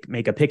going to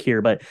make a pick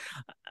here, but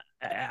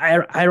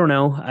I don't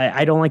know.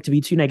 I don't like to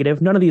be too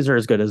negative. None of these are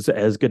as good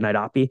as Goodnight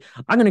Oppie.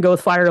 I'm going to go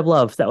with Fire of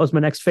Love. That was my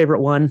next favorite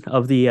one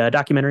of the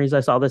documentaries I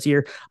saw this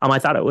year. I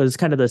thought it was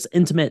kind of this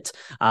intimate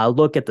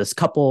look at this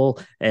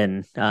couple,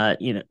 and I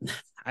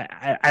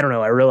don't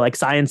know. I really like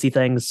sciencey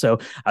things, so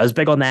I was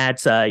big on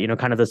that.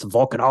 Kind of this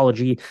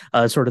volcanology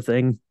sort of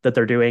thing that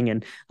they're doing,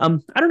 and I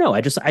don't know.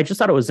 I just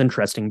thought it was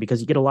interesting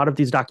because you get a lot of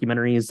these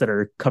documentaries that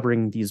are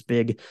covering these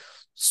big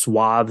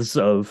swaths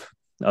of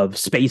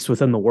space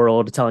within the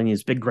world, telling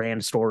these big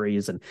grand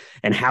stories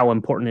and how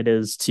important it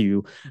is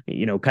to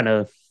kind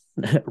of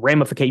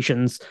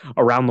ramifications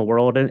around the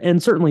world,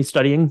 and certainly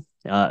studying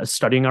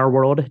our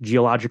world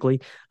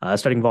geologically,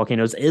 studying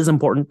volcanoes is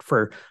important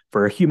for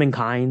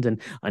humankind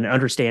and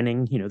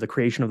understanding the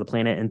creation of the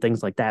planet and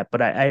things like that.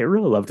 But I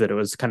really loved that it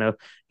was kind of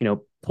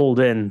pulled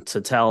in to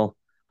tell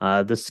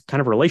this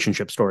kind of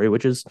relationship story,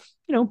 which is,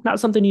 not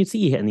something you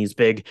see in these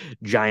big,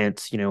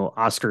 giant,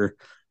 Oscar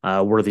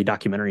worthy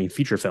documentary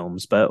feature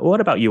films. But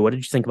what about you? What did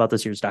you think about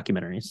this year's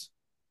documentaries?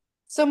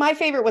 So my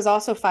favorite was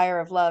also Fire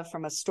of Love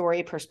from a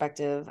story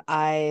perspective.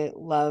 I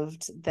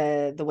loved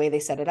the way they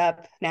set it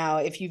up. Now,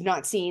 if you've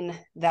not seen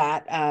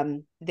that,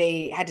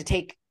 they had to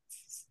take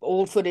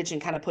old footage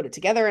and kind of put it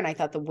together. And I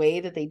thought the way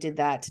that they did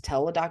that to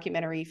tell a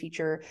documentary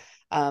feature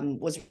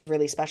was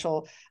really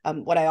special.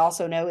 What I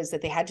also know is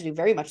that they had to do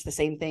very much the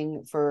same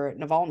thing for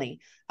Navalny.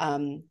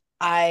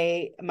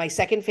 My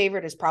second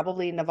favorite is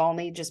probably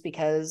Navalny, just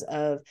because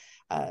of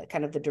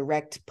kind of the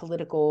direct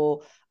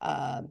political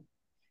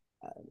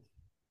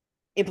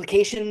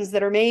implications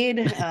that are made,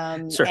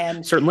 and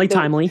certainly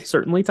timely.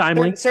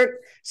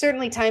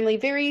 Certainly timely,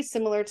 very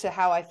similar to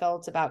how I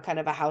felt about kind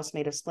of A House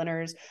Made of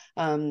Splinters.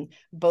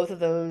 Both of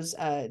those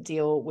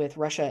deal with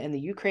Russia and the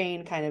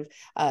Ukraine, kind of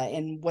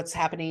and what's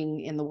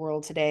happening in the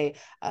world today.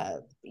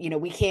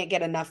 We can't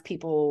get enough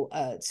people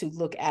to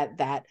look at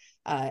that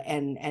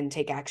and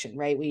take action,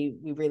 right? We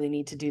really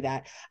need to do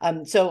that.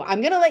 So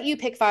I'm going to let you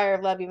pick Fire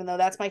of Love, even though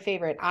that's my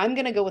favorite. I'm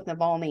going to go with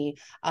Navalny,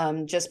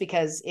 just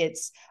because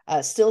it's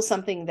still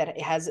something that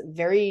has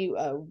very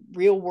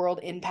real world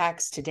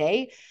impacts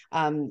today.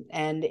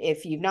 And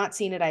if you've not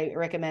seen it, I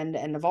recommend.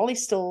 And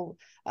Navalny's still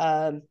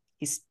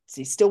he's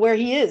still where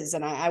he is,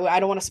 and I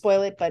don't want to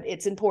spoil it, but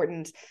it's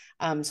important.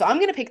 So I'm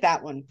going to pick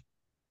that one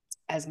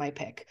as my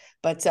pick,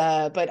 but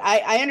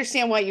I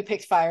understand why you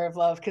picked Fire of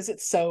Love, because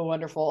it's so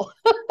wonderful.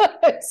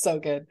 It's so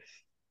good.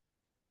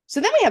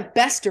 So then we have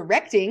Best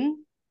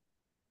Directing,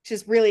 which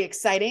is really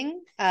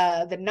exciting.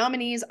 The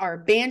nominees are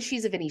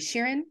Banshees of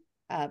Inisherin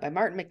by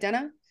Martin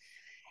McDonagh,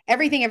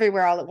 Everything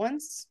Everywhere All at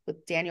Once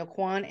with Daniel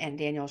Kwan and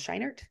Daniel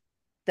Scheinert,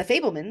 The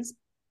Fabelmans,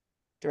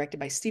 directed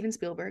by Steven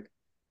Spielberg,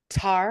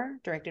 Tar,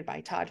 directed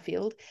by Todd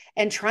Field,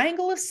 and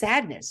Triangle of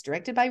Sadness,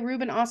 directed by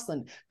Ruben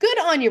Östlund. Good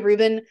on you,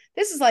 Ruben.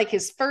 This is like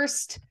his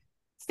first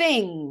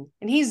thing,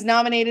 and he's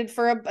nominated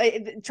for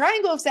a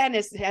Triangle of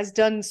Sadness has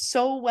done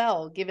so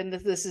well, given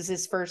that this is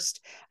his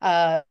first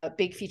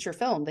big feature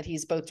film that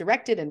he's both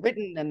directed and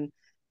written. And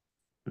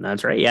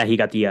that's right. Yeah, he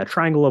got the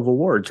Triangle of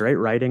Awards, right?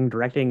 Writing,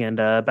 directing, and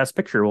Best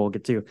Picture. We'll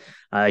get to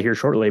here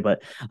shortly.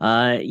 But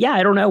yeah,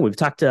 I don't know. We've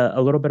talked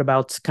a little bit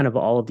about kind of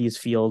all of these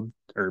films,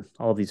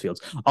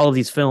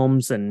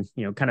 and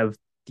kind of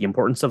the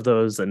importance of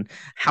those and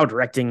how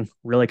directing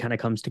really kind of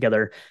comes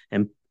together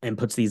and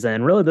puts these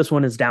in. Really, this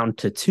one is down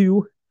to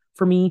two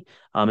for me.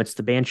 It's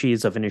the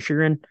Banshees of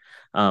Inisherin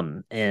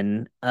and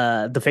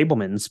the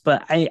Fabelmans.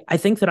 But I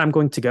think that I'm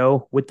going to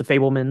go with the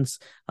Fabelmans.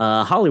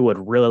 Hollywood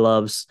really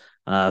loves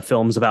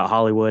films about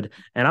Hollywood,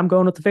 and I'm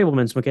going with the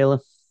Fabelmans, Michaela.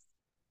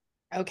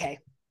 Okay,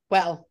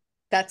 well,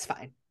 that's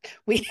fine.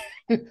 We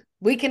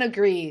can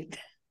agree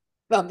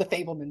on the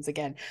Fabelmans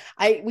again.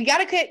 We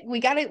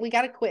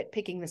gotta quit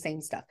picking the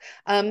same stuff.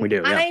 We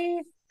do.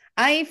 Yeah.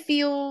 I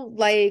feel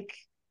like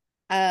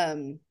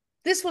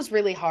this was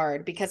really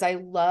hard, because I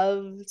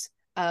loved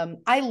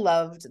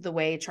the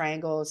way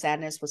Triangle of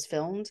Sadness was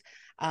filmed.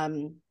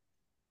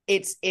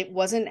 It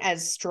wasn't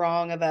as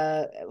strong of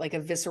a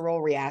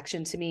visceral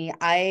reaction to me.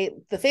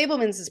 The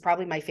Fabelmans is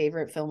probably my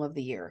favorite film of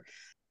the year,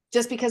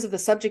 just because of the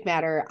subject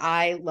matter.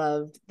 I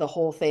loved the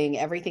whole thing.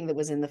 Everything that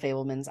was in the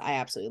Fabelmans, I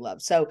absolutely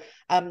loved. So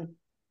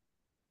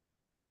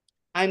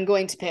I'm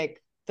going to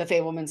pick the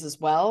Fabelmans as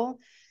well.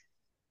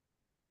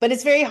 But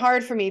it's very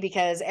hard for me,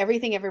 because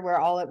Everything Everywhere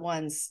All at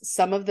Once,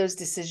 some of those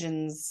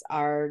decisions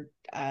are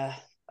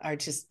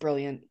just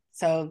brilliant.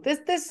 So this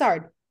is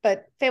hard,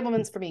 but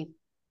Fabelmans for me.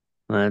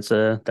 That's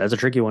a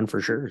tricky one for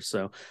sure.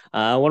 So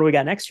what do we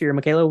got next year,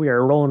 Michaela? We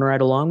are rolling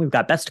right along. We've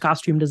got Best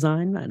Costume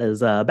Design. That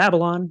is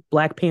Babylon,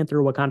 Black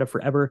Panther, Wakanda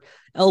Forever,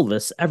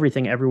 Elvis,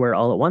 Everything Everywhere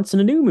All at Once,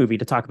 and a new movie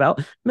to talk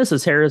about,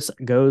 Mrs. Harris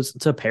Goes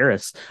to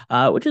Paris,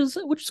 which is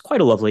quite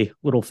a lovely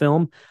little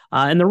film.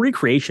 And the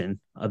recreation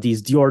of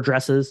these Dior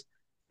dresses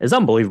is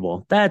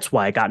unbelievable. That's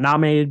why it got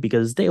nominated,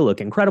 because they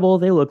look incredible.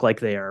 They look like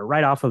they are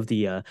right off of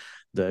the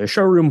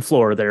showroom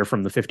floor there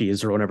from the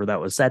 50s or whenever that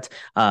was set.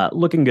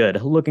 Looking good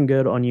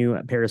on you,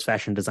 Paris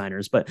fashion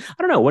designers. But I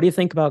don't know, what do you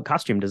think about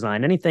costume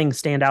design? Anything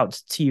stand out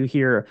to you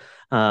here?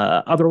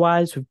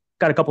 Otherwise, we've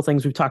got a couple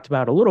things we've talked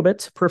about a little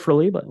bit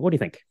peripherally, but what do you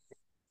think?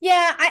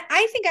 Yeah,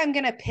 I think I'm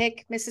going to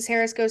pick Mrs.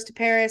 Harris Goes to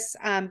Paris,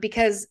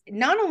 because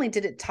not only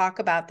did it talk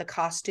about the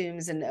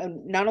costumes,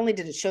 and not only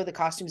did it show the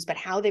costumes, but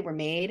how they were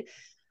made,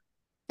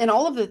 and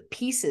all of the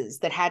pieces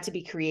that had to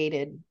be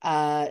created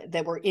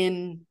that were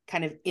in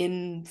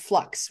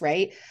flux,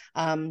 right?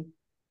 And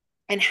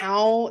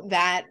how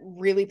that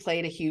really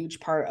played a huge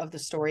part of the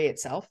story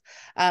itself.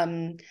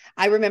 I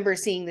remember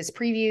seeing this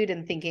previewed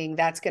and thinking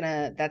that's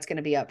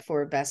gonna be up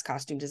for Best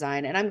Costume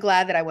Design, and I'm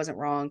glad that I wasn't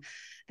wrong.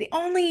 The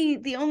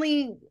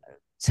only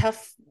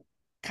tough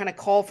kind of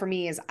call for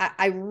me is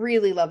I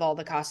really love all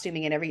the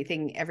costuming and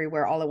Everything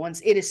Everywhere All at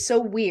Once. It is so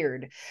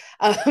weird,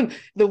 the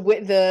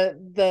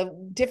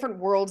different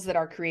worlds that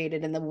are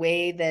created, and the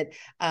way that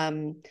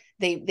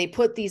they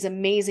put these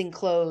amazing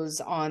clothes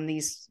on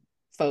these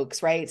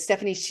folks, right?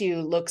 Stephanie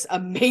Hsu looks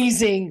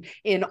amazing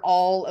in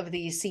all of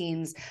these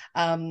scenes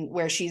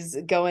where she's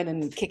going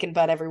and kicking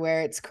butt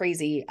everywhere. It's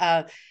crazy.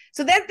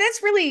 So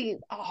that's really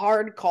a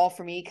hard call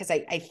for me, because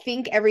I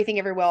think Everything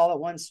Everywhere All at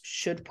Once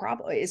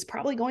is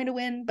probably going to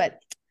win, but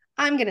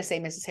I'm going to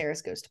say Mrs.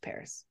 Harris Goes to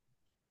Paris.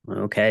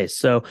 Okay,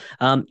 so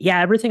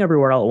yeah, Everything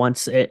Everywhere All at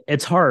Once.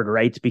 It's hard,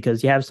 right?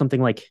 Because you have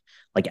something like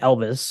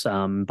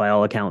Elvis. By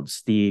all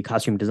accounts, the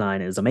costume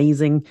design is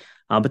amazing,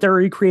 but they're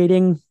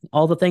recreating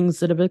all the things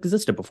that have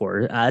existed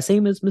before.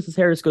 Same as Mrs.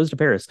 Harris Goes to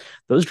Paris.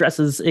 Those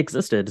dresses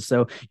existed,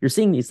 so you're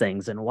seeing these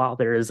things, and while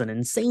there is an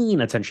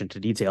insane attention to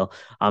detail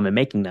in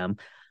making them,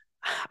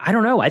 I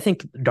don't know. I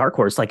think Dark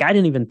Horse, like, I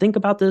didn't even think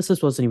about this.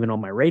 This wasn't even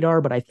on my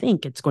radar, but I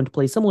think it's going to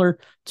play similar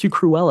to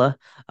Cruella.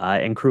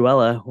 And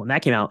Cruella, when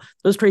that came out,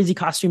 those crazy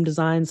costume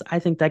designs, I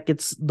think that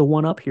gets the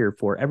one up here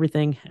for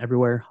Everything,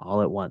 Everywhere,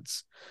 All at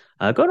Once.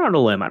 Going on a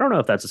limb, I don't know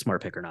if that's a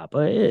smart pick or not,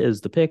 but it is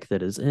the pick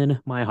that is in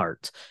my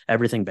heart.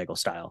 Everything Bagel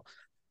style.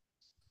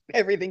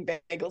 Everything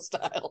Bagel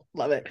style.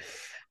 Love it.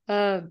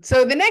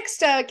 So the next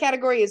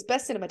category is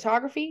Best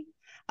Cinematography.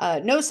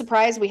 No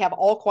surprise, we have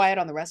All Quiet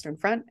on the Western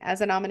Front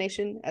as a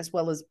nomination, as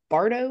well as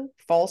Bardo,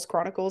 False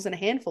Chronicles, and A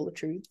Handful of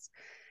Truths,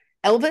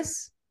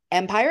 Elvis,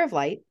 Empire of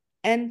Light,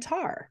 and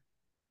Tar.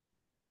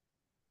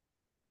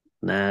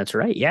 That's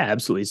right. Yeah,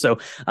 absolutely. So,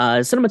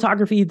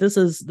 cinematography. This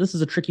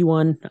is a tricky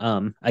one.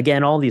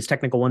 Again, all these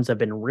technical ones have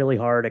been really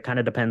hard. It kind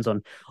of depends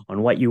on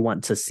what you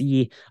want to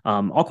see.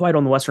 All Quiet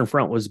on the Western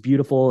Front was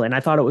beautiful, and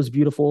I thought it was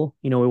beautiful.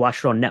 You know, we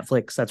watched it on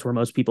Netflix. That's where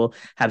most people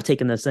have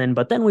taken this in.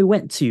 But then we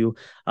went to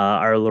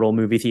our little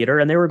movie theater,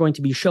 and they were going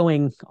to be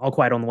showing All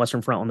Quiet on the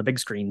Western Front on the big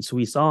screen. So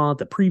we saw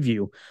the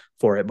preview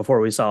for it before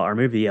we saw our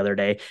movie the other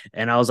day,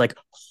 and I was like,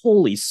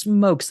 "Holy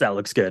smokes, that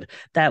looks good!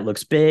 That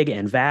looks big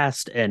and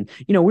vast." And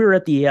you know, we were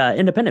at the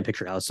independent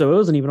picture house, so it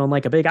wasn't even on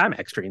like a big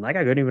IMAX screen. Like, I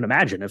couldn't even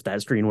imagine if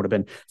that screen would have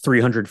been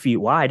 300 feet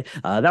wide.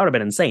 That would have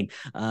been insane.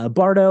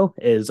 Bardo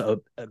is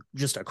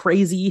just a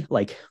crazy,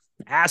 like,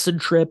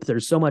 acid trip.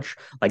 There's so much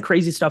like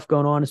crazy stuff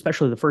going on,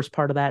 especially the first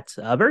part of that.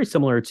 Very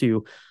similar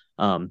to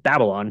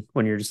Babylon,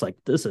 when you're just like,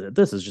 this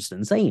is just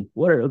insane.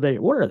 What are they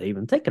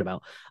even thinking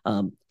about?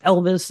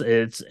 Elvis,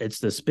 it's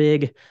this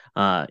big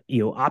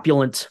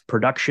opulent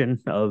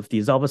production of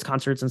these Elvis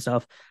concerts and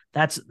stuff.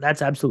 That's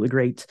absolutely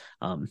great.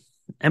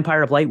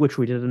 Empire of Light, which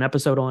we did an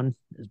episode on,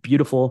 is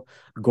beautiful,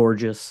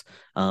 gorgeous.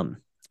 I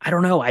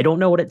don't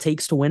know what it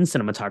takes to win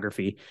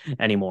cinematography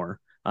anymore,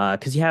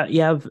 because you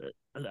have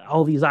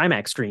all these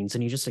IMAX screens,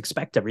 and you just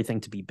expect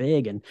everything to be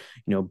big and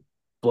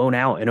blown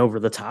out and over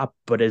the top.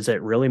 But is it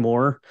really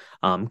more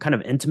kind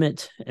of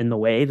intimate in the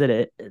way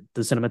that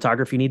the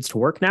cinematography needs to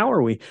work now?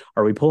 Are we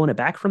pulling it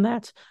back from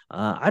that?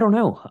 I don't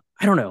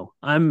know.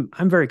 I'm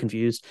very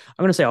confused.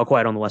 I'm gonna say All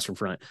Quiet on the Western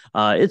Front.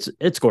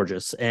 It's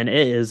gorgeous, and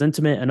it is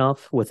intimate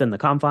enough within the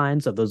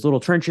confines of those little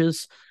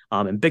trenches,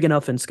 and big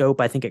enough in scope.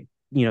 I think it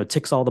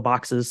ticks all the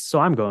boxes. So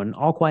I'm going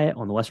All Quiet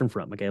on the Western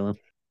Front, Michaela.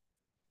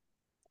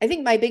 I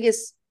think my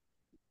biggest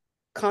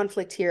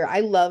conflict here, I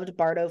loved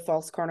Bardo,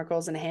 False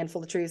Chronicles, and A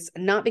Handful of Truths,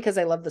 not because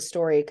I love the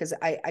story, because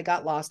I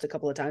got lost a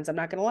couple of times, I'm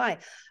not gonna lie,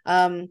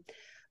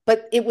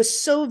 but it was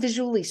so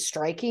visually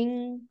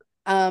striking,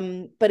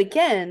 but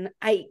again,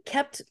 I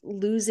kept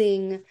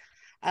losing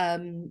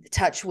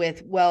touch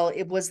with, well,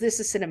 was this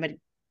a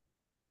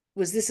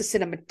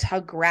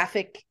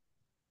cinematographic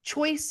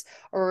choice,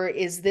 or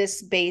is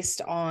this based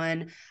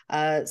on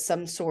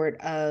some sort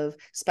of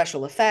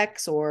special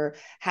effects, or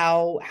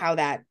how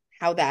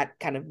that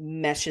kind of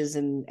meshes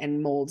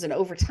and molds. And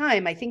over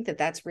time, I think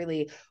that's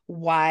really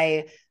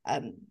why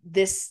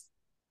this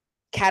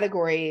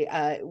category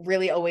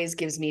really always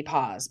gives me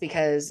pause,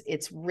 because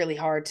it's really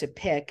hard to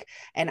pick.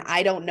 And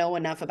I don't know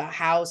enough about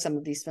how some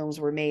of these films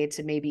were made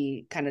to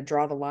maybe kind of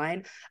draw the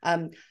line.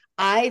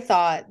 I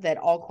thought that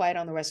All Quiet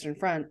on the Western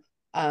Front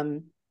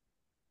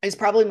is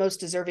probably most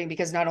deserving,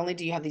 because not only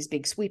do you have these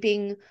big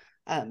sweeping,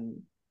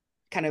 kind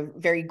of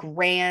very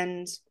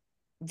grand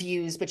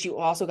views, but you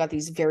also got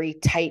these very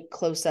tight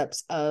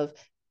close-ups of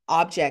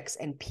objects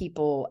and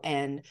people,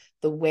 and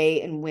the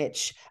way in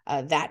which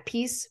that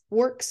piece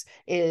works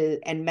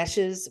and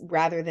meshes,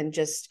 rather than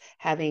just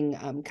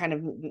having kind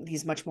of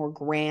these much more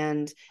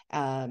grand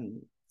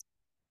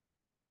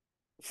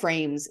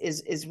frames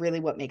is really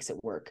what makes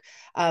it work.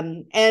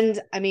 And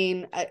I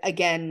mean,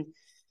 again,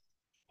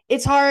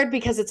 it's hard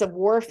because it's a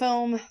war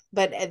film,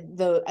 but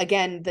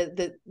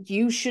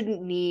you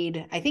shouldn't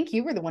need, I think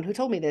you were the one who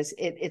told me this,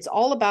 it's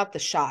all about the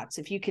shots.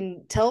 If you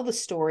can tell the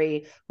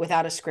story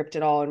without a script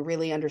at all and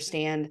really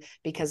understand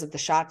because of the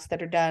shots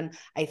that are done,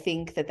 I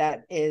think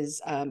that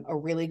is a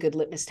really good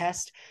litmus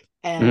test.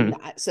 And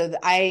so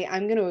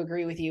I'm going to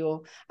agree with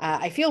you.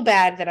 I feel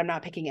bad that I'm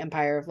not picking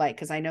Empire of Light,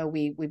 because I know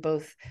we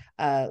both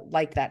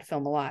like that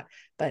film a lot,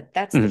 but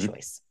that's the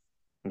choice.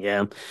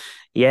 Yeah.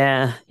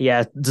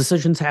 Yeah.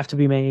 Decisions have to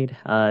be made.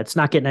 It's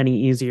not getting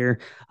any easier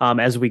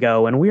as we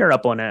go. And we are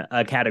up on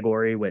a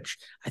category, which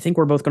I think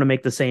we're both going to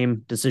make the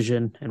same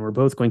decision and we're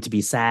both going to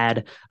be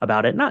sad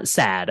about it. Not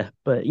sad,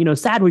 but,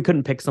 sad we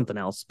couldn't pick something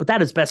else. But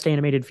that is Best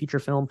Animated Feature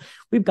Film.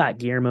 We've got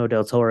Guillermo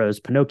del Toro's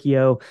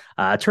Pinocchio,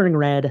 Turning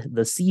Red,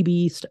 The Sea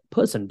Beast,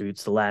 Puss in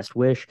Boots, The Last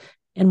Wish,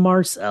 and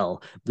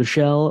Marcel the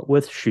Shell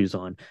with Shoes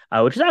On,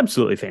 which is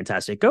absolutely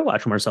fantastic. Go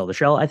watch Marcel the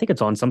Shell. I think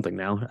it's on something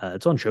now.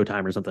 It's on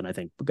Showtime or something. I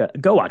think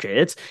go watch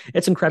it.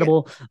 It's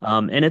incredible,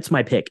 and it's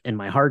my pick in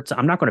my heart.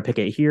 I'm not going to pick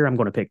it here. I'm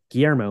going to pick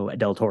Guillermo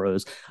del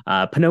Toro's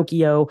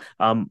Pinocchio.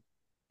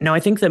 Now, I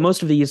think that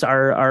most of these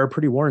are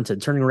pretty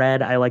warranted. Turning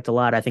Red, I liked a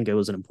lot. I think it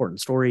was an important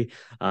story.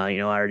 I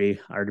already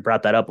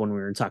brought that up when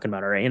we were talking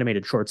about our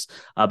animated shorts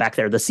back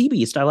there. The Sea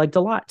Beast, I liked a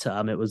lot.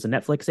 It was a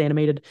Netflix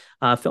animated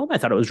film. I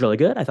thought it was really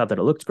good. I thought that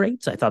it looked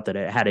great. I thought that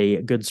it had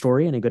a good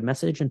story and a good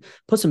message. And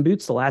Puss in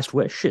Boots: The Last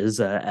Wish is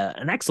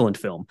an excellent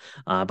film.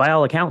 By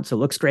all accounts, it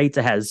looks great.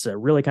 It has a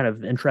really kind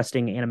of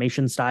interesting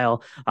animation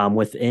style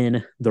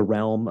within the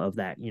realm of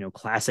that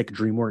classic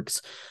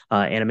DreamWorks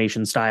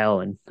animation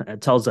style, and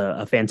it tells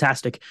a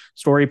fantastic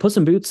story. Puss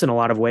in Boots, in a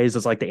lot of ways,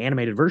 is like the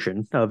animated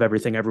version of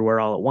Everything Everywhere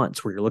All at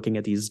Once, where you're looking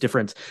at these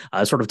different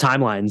sort of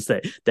timelines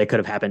that could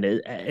have happened.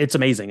 It's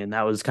amazing, and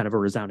that was kind of a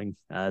resounding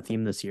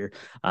theme this year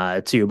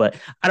too. But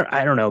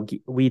I don't know.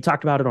 We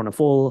talked about it on a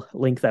full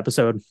length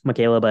episode,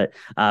 Michaela, but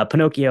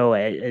Pinocchio,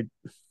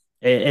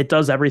 it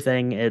does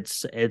everything.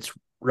 It's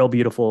real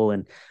beautiful,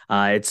 and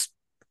it's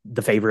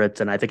the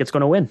favorite, and I think it's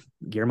going to win.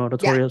 Guillermo del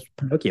Toro's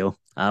Pinocchio.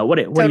 What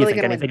do you think?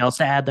 Anything else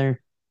to add there?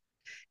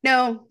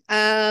 No,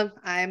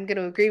 I'm going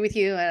to agree with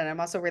you, and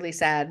I'm also really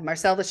sad.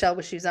 Marcel the Shell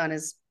with Shoes On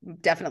is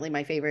definitely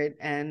my favorite,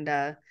 and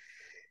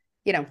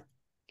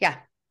yeah,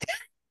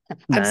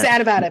 I'm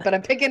sad about it, but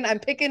I'm picking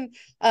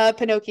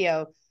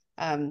Pinocchio.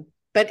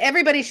 But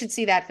everybody should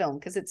see that film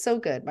because it's so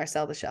good.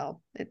 Marcel the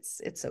Shell,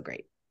 it's so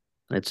great.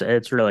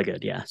 It's really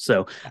good, yeah.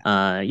 So,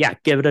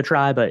 give it a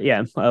try. But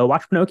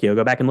watch Pinocchio.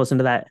 Go back and listen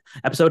to that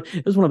episode.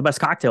 It was one of the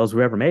best cocktails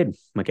we ever made,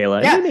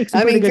 Michaela. Yeah, we make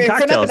some pretty good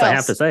cocktails, I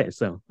have to say.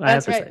 So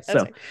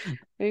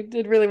we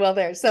did really well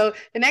there. So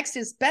the next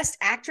is Best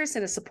Actress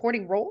in a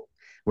Supporting Role.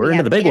 We're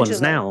into the big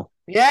ones now.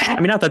 Yeah, I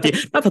mean, not that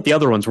the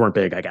other ones weren't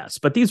big, I guess,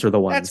 but these are the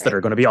ones that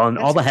are going to be on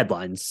all the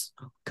headlines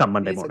come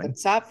Monday morning.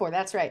 The top 4.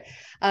 That's right.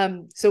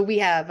 So we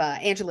have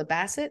Angela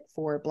Bassett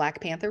for Black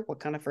Panther: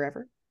 Wakanda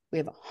Forever. We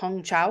have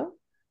Hong Chau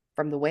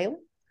from The Whale.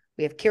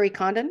 We have Carrie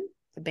Condon,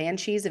 The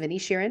Banshees of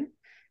Inisherin,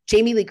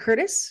 Jamie Lee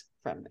Curtis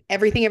from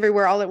Everything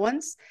Everywhere All at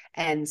Once,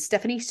 and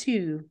Stephanie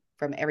Hsu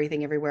from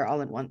Everything Everywhere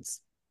All at Once.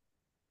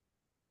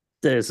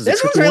 This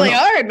one's really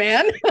hard,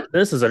 man.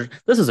 This is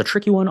a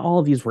tricky one. All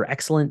of these were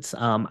excellent.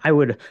 I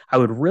would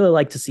really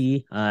like to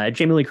see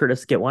Jamie Lee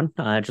Curtis get one,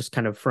 just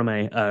kind of from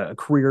a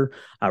career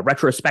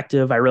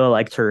retrospective. I really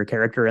liked her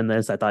character in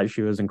this. I thought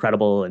she was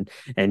incredible,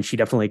 and she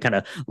definitely kind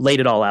of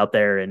laid it all out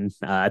there. And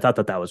I thought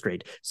that was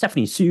great.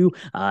 Stephanie Hsu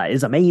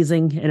is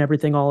amazing in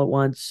Everything All at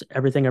Once,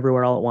 Everything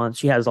Everywhere All at Once.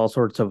 She has all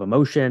sorts of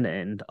emotion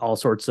and all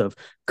sorts of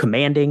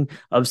commanding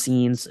of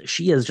scenes.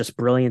 She is just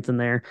brilliant in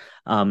there.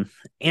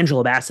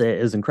 Angela Bassett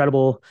is incredible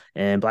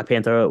in Black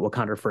Panther: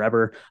 Wakanda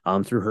Forever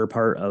through her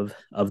part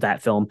of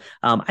that film.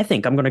 I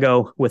think I'm going to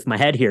go with my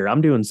head here.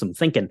 I'm doing some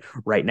thinking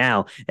right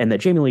now, and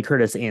that Jamie Lee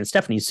Curtis and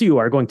Stephanie Hsu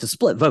are going to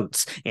split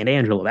votes, and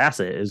Angela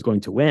Bassett is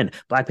going to win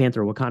Black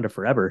Panther: Wakanda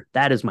Forever.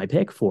 That is my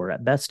pick for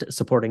Best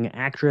Supporting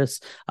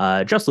Actress.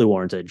 Justly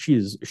warranted.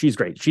 She's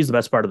great. She's the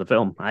best part of the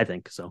film, I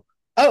think. So.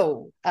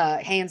 Oh,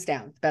 hands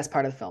down, best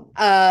part of the film.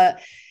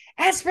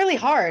 That's really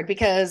hard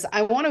because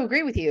I want to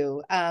agree with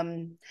you.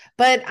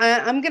 But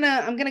I'm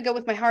gonna go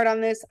with my heart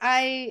on this.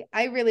 I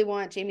really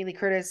want Jamie Lee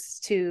Curtis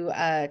to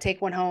take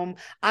one home.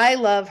 I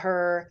love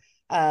her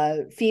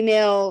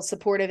female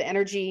supportive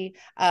energy.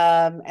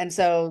 And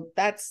so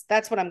that's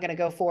what I'm gonna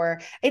go for.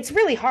 It's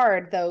really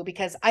hard though,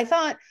 because I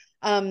thought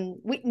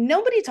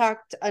nobody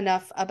talked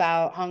enough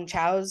about Hong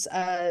Chau's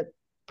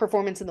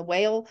performance in The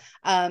Whale.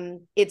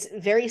 It's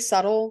very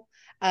subtle.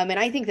 And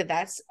I think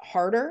that's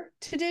harder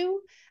to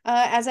do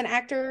as an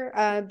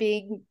actor,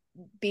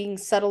 being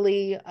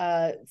subtly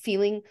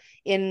feeling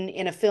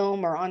in a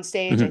film or on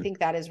stage. Mm-hmm. I think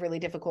that is really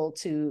difficult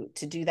to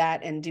do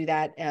that and do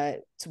that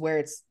to where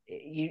it's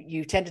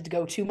you tended to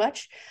go too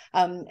much.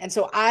 And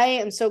so I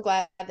am so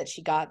glad that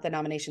she got the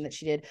nomination that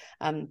she did.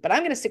 But I'm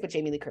going to stick with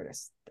Jamie Lee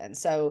Curtis. And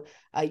so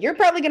you're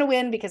probably going to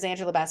win because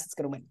Angela Bassett's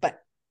going to win. But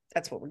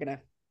that's what we're going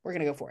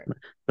to go for it.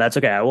 That's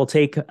okay. I will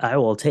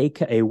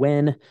take a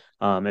win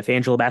if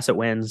Angela Bassett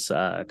wins,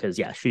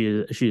 because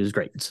she is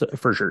great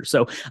for sure.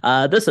 So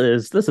this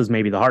is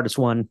maybe the hardest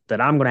one that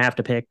I'm going to have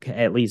to pick.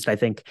 At least I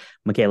think,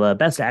 Michaela,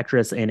 Best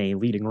Actress in a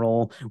Leading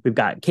Role. We've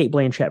got Cate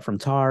Blanchett from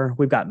Tar.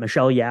 We've got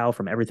Michelle Yeoh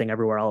from Everything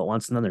Everywhere All at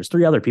Once, and then there's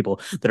 3 other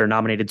people that are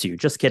nominated too.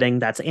 Just kidding.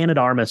 That's Anna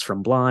de Armas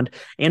from Blonde,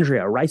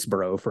 Andrea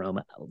Riseborough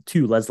from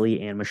To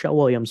Leslie, and Michelle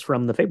Williams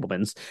from The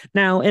Fabelmans.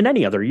 Now, in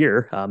any other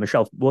year,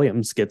 Michelle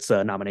Williams gets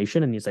a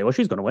nomination, and say, well,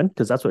 she's going to win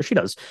because that's what she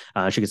does.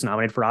 She gets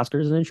nominated for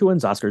Oscars and then she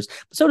wins Oscars.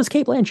 But so does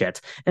Kate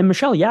Blanchett, and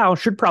Michelle Yeoh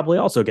should probably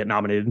also get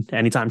nominated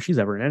anytime she's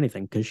ever in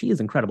anything because she is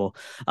incredible.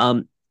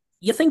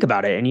 You think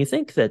about it and you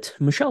think that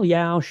Michelle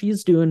Yeoh,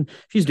 she's doing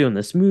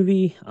this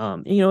movie.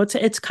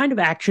 It's kind of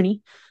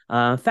actiony,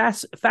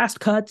 fast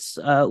cuts,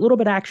 a little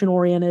bit action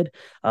oriented.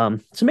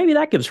 So maybe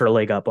that gives her a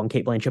leg up on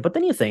Kate Blanchett. But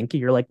then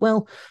you're like,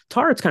 well,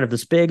 Tar, it's kind of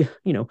this big,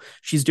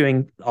 she's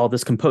doing all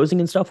this composing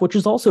and stuff, which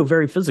is also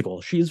very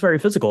physical. She's very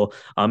physical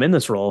in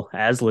this role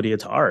as Lydia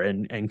Tar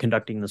and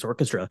conducting this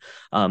orchestra.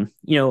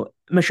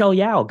 Michelle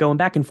Yeoh going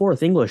back and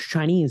forth, English,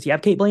 Chinese. You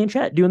have Kate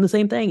Blanchett doing the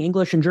same thing,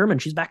 English and German.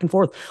 She's back and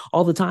forth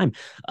all the time.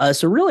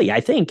 So really, I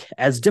think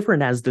as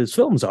different as those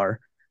films are,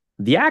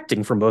 the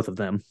acting from both of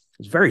them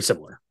is very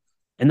similar.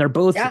 And they're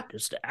both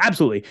just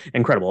absolutely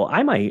incredible.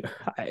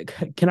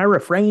 Can I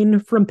refrain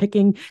from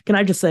picking? Can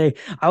I just say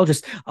I'll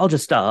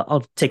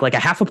take like a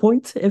half a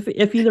point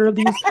if either of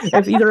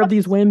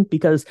these win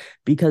because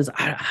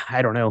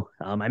I don't know.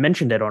 I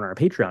mentioned it on our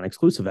Patreon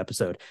exclusive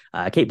episode.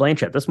 Kate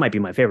Blanchett, this might be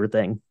my favorite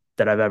thing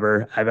that I've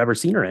ever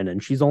seen her in,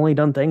 and she's only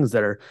done things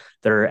that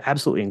are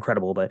absolutely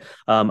incredible. But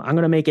I'm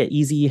gonna make it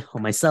easy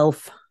on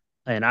myself,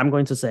 and I'm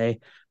going to say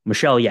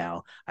Michelle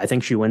Yeoh. I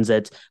think she wins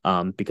it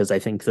because I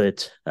think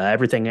that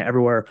Everything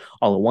Everywhere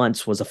All at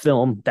Once was a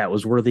film that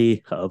was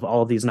worthy of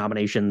all of these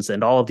nominations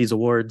and all of these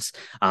awards.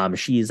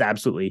 She's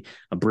absolutely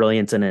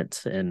brilliant in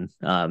it, and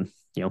I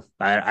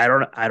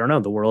don't know.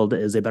 The world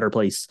is a better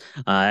place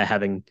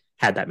having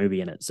had that movie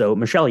in it. So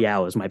Michelle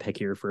Yeoh is my pick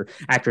here for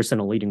actress in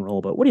a leading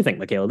role. But what do you think,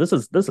 Michaela? This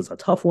is a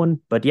tough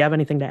one, but do you have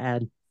anything to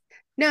add?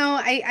 No,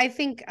 I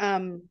think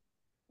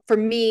for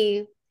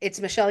me, it's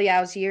Michelle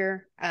Yeoh's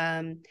year.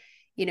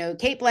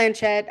 Kate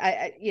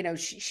Blanchett,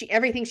 she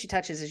everything she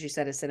touches, as you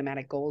said, is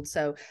cinematic gold.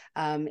 So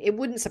it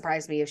wouldn't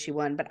surprise me if she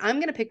won, but I'm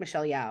going to pick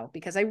Michelle Yeoh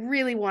because I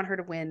really want her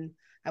to win.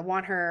 I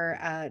want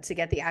her to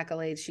get the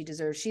accolades she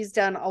deserves. She's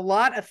done a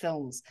lot of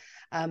films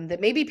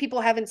that maybe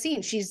people haven't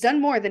seen. She's done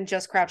more than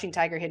just Crouching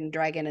Tiger, Hidden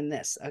Dragon and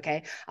this.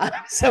 Okay.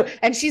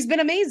 And she's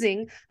been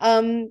amazing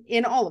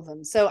in all of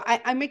them. So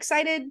I'm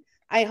excited.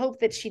 I hope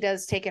that she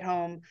does take it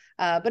home.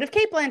 But if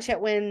Kate Blanchett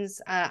wins,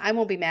 I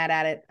won't be mad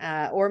at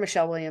it, or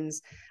Michelle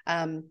Williams.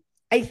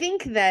 I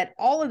think that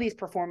all of these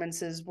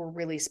performances were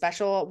really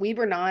special. We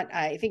were not,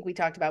 I think we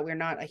talked about, we're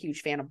not a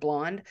huge fan of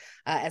Blonde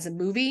as a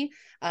movie.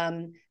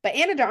 But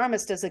Ana de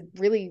Armas does a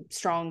really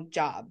strong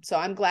job. So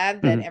I'm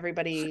glad that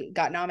everybody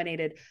got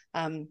nominated.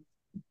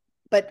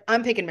 But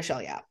I'm picking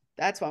Michelle Yeoh.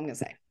 That's what I'm going to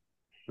say.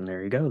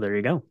 There you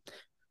go.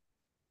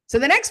 So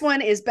the next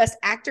one is Best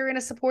Actor in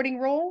a Supporting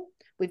Role.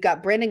 We've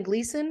got Brendan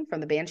Gleeson from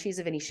The Banshees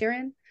of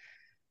Inisherin,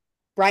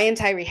 Brian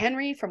Tyree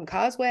Henry from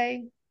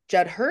Causeway,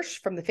 Judd Hirsch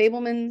from The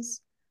Fabelmans,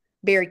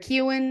 Barry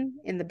Keoghan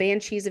in The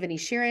Banshees of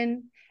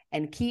Inisherin,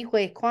 and Ke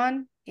Huy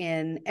Quan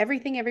in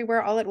Everything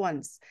Everywhere All at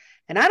Once.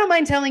 And I don't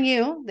mind telling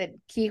you that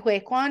Ke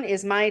Huy Quan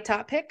is my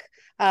top pick.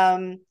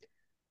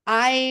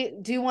 I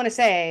do want to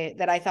say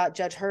that I thought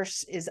Judd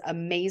Hirsch is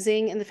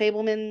amazing in The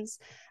Fabelmans,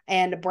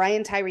 and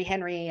Brian Tyree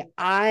Henry,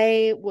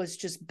 I was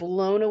just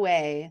blown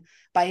away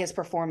by his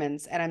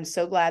performance, and I'm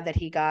so glad that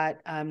he got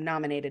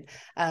nominated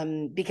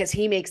because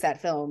he makes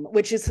that film,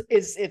 which is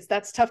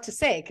that's tough to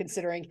say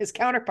considering his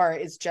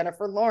counterpart is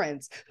Jennifer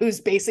Lawrence, who's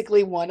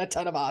basically won a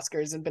ton of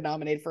Oscars and been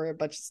nominated for a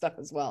bunch of stuff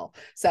as well.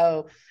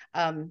 So,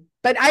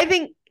 but I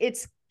think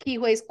it's Ke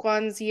Huy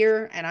Quan's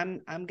year,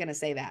 and I'm gonna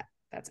say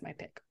that's my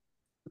pick.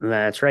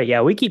 That's right.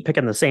 Yeah, we keep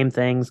picking the same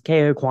things. Ke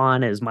Huy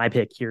Quan is my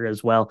pick here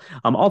as well.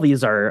 All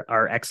these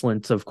are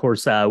excellent. Of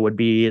course, would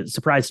be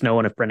surprised to no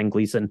one if Brendan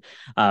Gleeson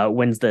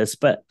wins this,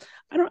 but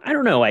I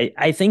don't know.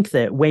 I think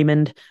that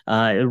Waymond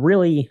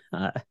really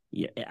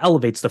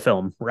elevates the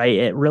film, right?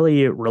 It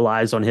really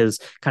relies on his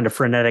kind of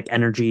frenetic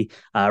energy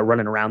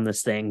running around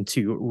this thing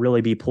to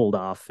really be pulled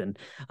off. And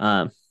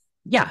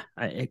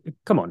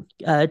come on,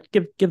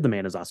 give the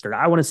man his Oscar.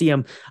 I want to see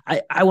him.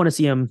 I want to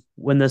see him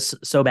win this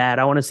so bad.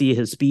 I want to see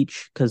his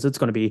speech because it's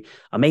going to be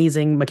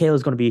amazing.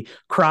 Michaela's going to be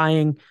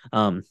crying.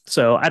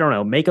 So I don't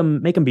know. Make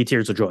him be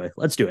tears of joy.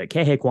 Let's do it.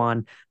 Ke Huy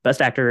Quan,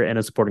 Best Actor in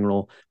a Supporting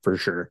Role for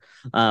sure.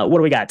 What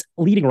do we got?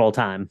 Leading role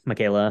time,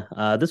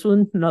 Michaela. This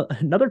one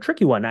another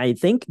tricky one. I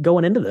think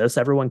going into this,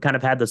 everyone kind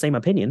of had the same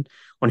opinion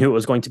on who it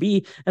was going to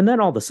be, and then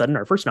all of a sudden,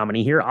 our first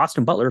nominee here,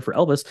 Austin Butler for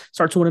Elvis,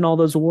 starts winning all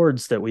those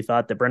awards that we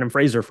thought that Brendan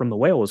Fraser from The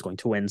Whale was going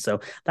to win. So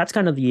that's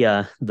kind of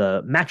the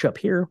matchup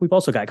here. We've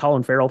also got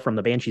Colin Farrell from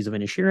The Banshees of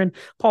Inisherin,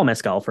 Paul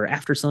Mescal for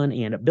Aftersun,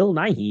 and Bill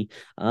Nighy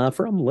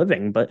from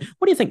Living. But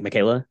what do you think,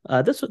 Michaela?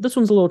 This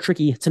one's a little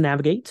tricky to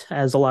navigate,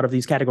 as a lot of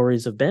these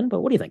categories have been.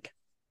 But what do you think?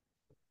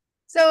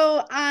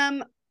 So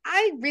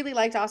I really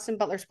liked Austin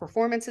Butler's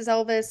performance as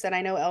Elvis, and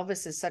I know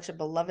Elvis is such a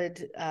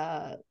beloved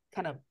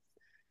kind of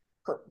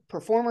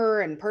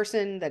performer and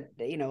person that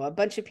a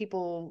bunch of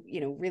people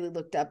really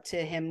looked up to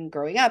him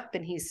growing up,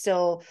 and he's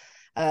still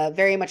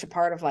very much a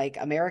part of like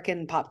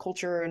American pop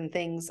culture and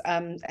things,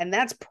 and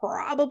that's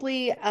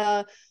probably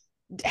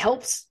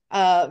helps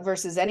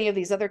versus any of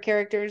these other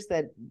characters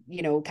that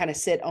kind of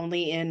sit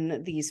only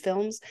in these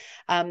films.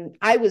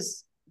 I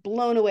was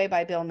blown away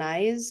by Bill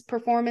Nye's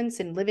performance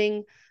in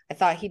Living. I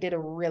thought he did a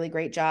really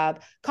great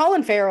job.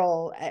 Colin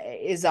Farrell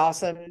is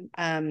awesome.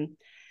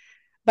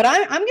 But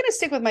I'm going to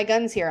stick with my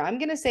guns here. I'm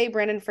going to say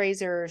Brendan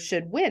Fraser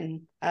should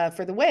win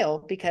for The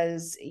Whale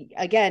because,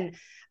 again,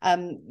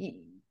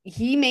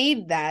 he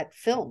made that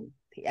film.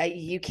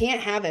 You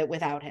can't have it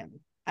without him.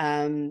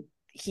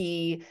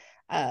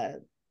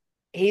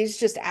 He's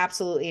just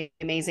absolutely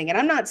amazing. And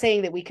I'm not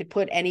saying that we could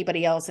put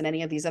anybody else in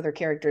any of these other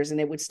characters and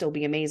it would still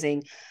be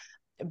amazing.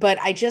 But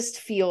I just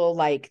feel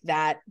like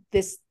that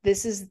this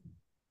is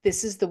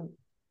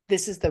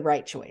the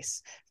right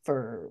choice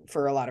for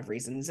a lot of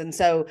reasons. And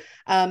so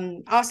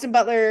Austin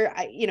Butler,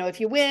 if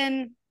you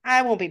win,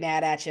 I won't be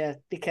mad at you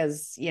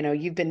because,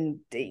 you've been,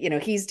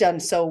 he's done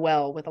so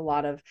well with a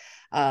lot of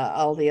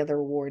all the other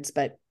awards,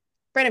 but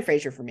Brendan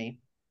Fraser for me.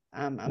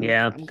 I'm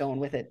going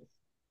with it.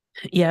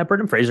 Yeah,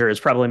 Brendan Fraser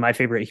is probably my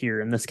favorite here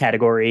in this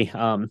category,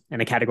 in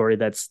a category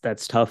that's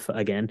tough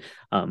again.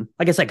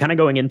 Like I said, kind of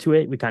going into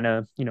it, we kind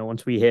of,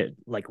 once we hit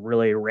like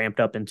really ramped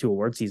up into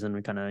award season,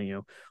 we kind of,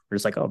 we're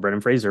just like, oh, Brendan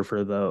Fraser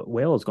for The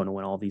Whale is going to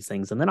win all these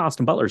things. And then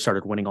Austin Butler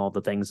started winning all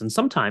the things. And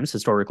sometimes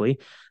historically,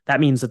 that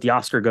means that the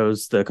Oscar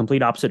goes the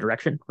complete opposite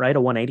direction, right? A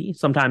 180.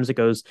 Sometimes it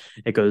goes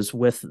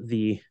with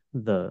the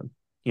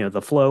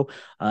flow,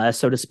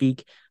 so to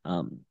speak.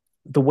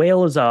 The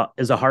Whale is a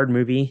hard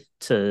movie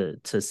to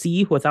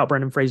see without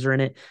Brendan Fraser in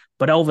it,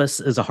 but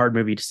Elvis is a hard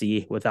movie to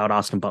see without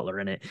Austin Butler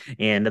in it,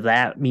 and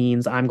that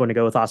means I'm going to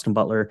go with Austin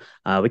Butler.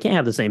 We can't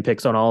have the same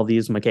picks on all of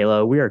these,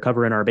 Michaela. We are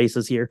covering our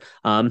bases here.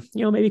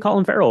 Maybe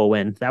Colin Farrell will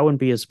win. That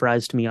wouldn't be a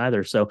surprise to me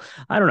either. So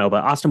I don't know,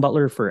 but Austin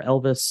Butler for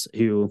Elvis,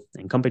 who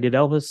accompanied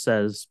Elvis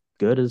as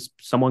good as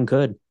someone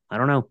could. I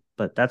don't know,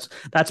 but that's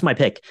my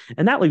pick,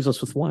 and that leaves us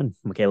with one,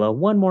 Michaela.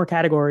 One more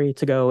category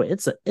to go.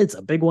 It's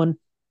a big one.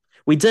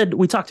 We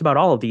talked about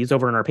all of these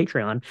over on our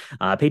Patreon,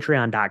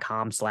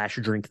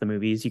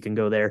 patreon.com/drinkthemovies. You can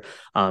go there,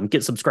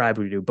 get subscribed.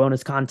 We do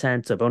bonus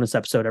content, a bonus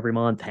episode every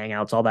month,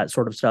 hangouts, all that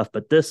sort of stuff.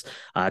 But this,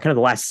 kind of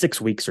the last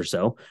 6 weeks or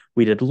so,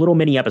 we did little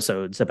mini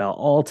episodes about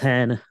all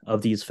 10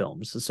 of these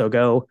films. So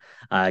go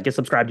get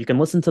subscribed. You can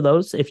listen to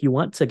those if you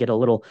want to get a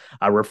little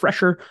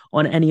refresher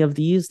on any of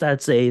these.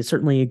 That's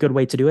certainly a good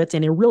way to do it,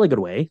 and a really good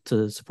way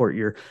to support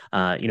your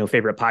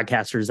favorite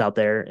podcasters out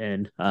there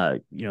and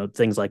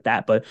things like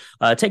that. But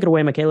take it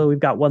away, Michaela. We've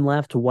got one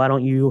left. Why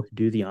don't you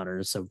do the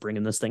honors of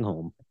bringing this thing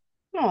home?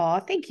 Oh,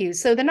 thank you.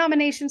 So the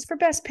nominations for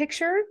Best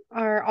Picture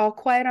are All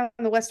Quiet on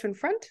the Western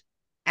Front,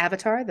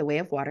 Avatar: The Way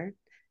of Water,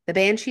 The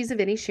Banshees of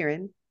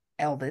Inisherin,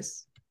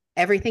 Elvis,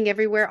 Everything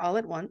Everywhere All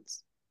at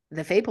Once,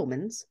 The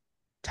Fabelmans,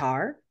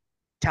 Tar,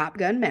 Top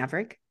Gun: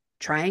 Maverick,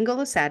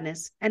 Triangle of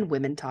Sadness, and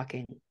Women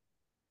Talking.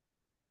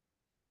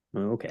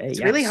 Okay,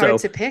 it's really hard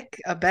to pick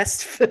a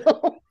best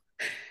film.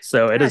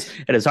 So it is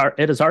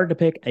hard to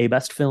pick a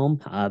best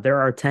film.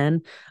 There are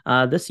 10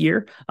 this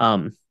year.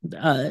 I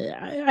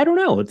don't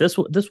know. This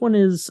one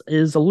is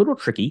a little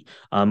tricky.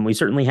 We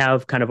certainly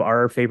have kind of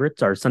our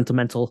favorites, our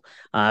sentimental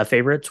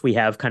favorites. We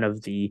have kind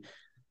of the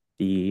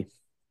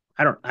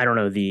I don't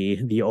know,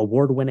 the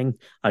award-winning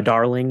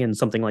darling and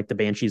something like The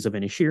Banshees of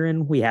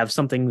Inisherin. We have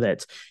something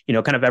that,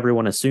 kind of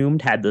everyone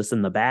assumed had this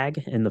in the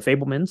bag in The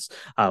Fabelmans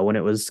when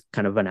it was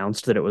kind of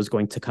announced that it was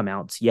going to come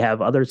out. You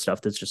have other stuff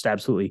that's just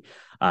absolutely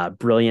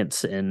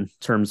brilliant in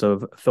terms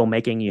of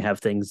filmmaking. You have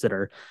things that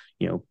are,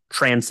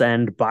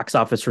 transcend box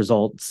office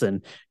results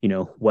and,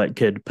 what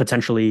could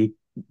potentially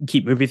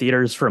keep movie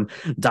theaters from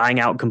dying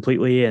out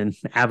completely, and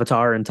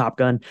Avatar and Top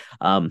Gun.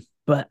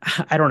 But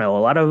I don't know,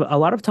 a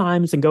lot of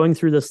times in going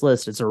through this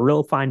list, it's a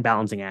real fine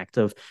balancing act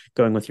of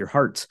going with your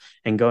heart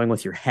and going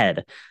with your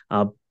head.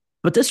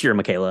 But this year,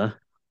 Michaela,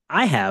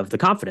 I have the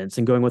confidence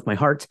in going with my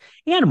heart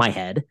and my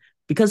head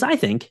because I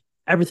think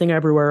Everything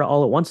Everywhere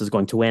All at Once is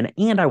going to win,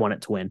 and I want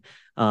it to win.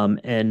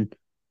 And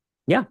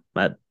yeah,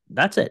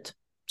 that's it.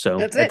 So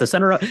at the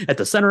center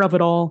of it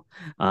all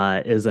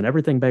is an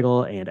everything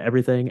bagel and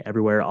Everything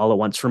Everywhere All at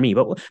Once for me.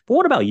 But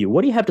what about you?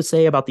 What do you have to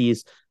say about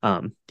these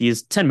 10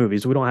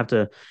 movies? We don't have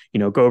to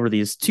go over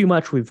these too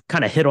much. We've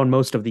kind of hit on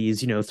most of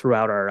these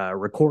throughout our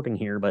recording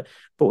here. But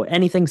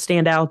anything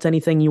stand out?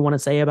 Anything you want to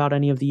say about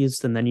any of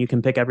these? And then you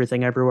can pick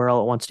Everything Everywhere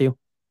All at Once too.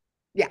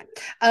 Yeah.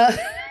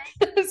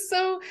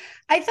 So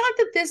I thought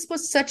that this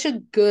was such a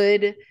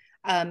good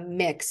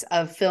mix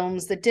of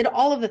films that did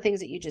all of the things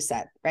that you just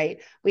said.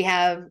 Right? We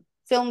have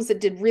films that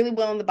did really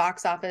well in the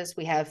box office.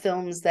 We have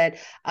films that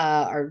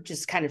are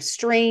just kind of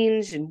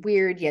strange and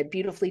weird, yet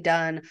beautifully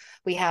done.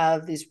 We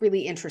have these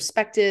really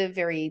introspective,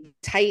 very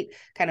tight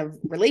kind of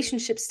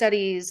relationship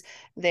studies.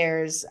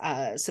 There's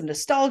some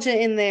nostalgia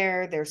in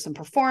there. There's some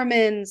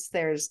performance.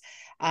 There's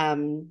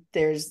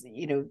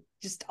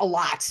just a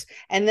lot.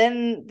 And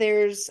then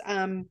there's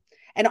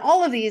and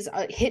all of these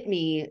hit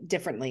me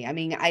differently. I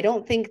mean, I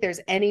don't think there's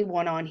any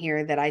one on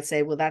here that I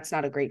say, well, that's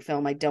not a great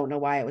film. I don't know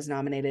why it was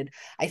nominated.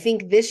 I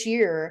think this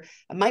year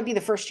might be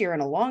the first year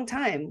in a long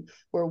time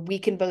where we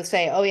can both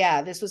say, oh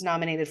yeah, this was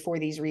nominated for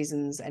these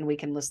reasons, and we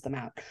can list them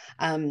out.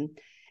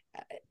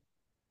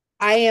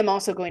 I am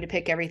also going to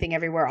pick Everything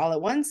Everywhere All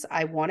at Once.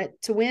 I want it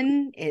to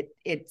win.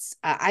 It's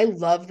I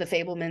love The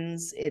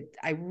Fabelmans.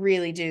 I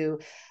really do.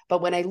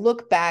 But when I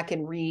look back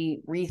and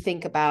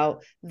rethink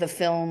about the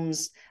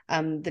films,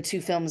 the two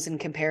films in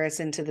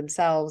comparison to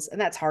themselves, and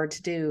that's hard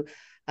to do.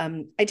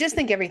 I just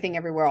think Everything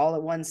Everywhere All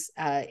at Once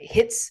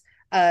hits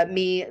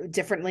me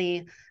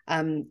differently.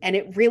 And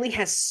it really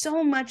has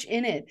so much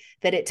in it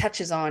that it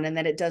touches on and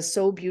that it does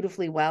so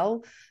beautifully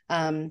well.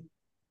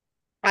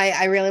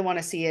 I really want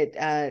to see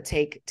it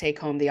take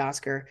home the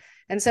Oscar.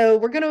 And so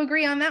we're going to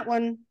agree on that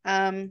one,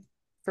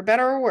 for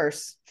better or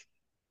worse.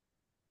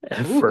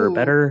 For Ooh.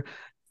 better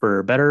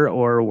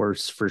or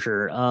worse, for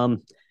sure.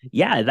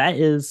 Yeah, that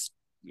is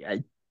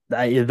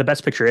the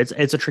best picture.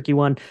 It's a tricky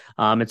one.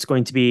 It's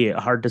going to be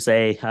hard to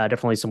say.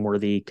 Definitely some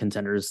worthy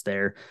contenders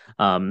there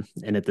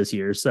in it this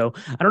year. So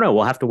I don't know.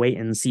 We'll have to wait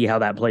and see how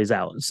that plays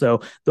out.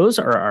 So those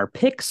are our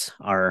picks,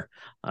 our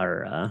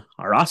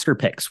Oscar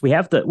picks. We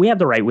have the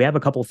right. We have a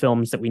couple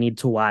films that we need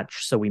to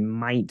watch, so we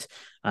might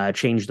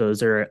change those.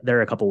 There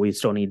are a couple we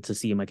still need to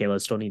see. Michaela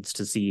still needs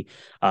to see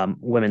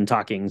Women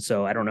Talking.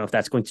 So I don't know if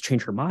that's going to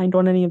change her mind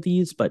on any of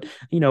these, but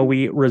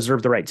we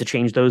reserve the right to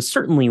change those.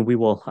 Certainly, we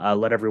will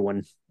let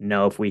everyone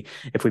know if we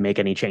make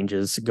any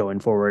changes going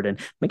forward. And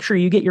make sure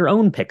you get your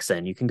own picks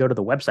in. You can go to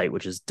the website,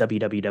 which is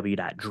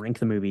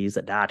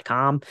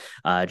www.drinkthemovies.com.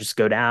 Just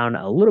go down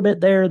a little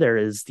bit there. There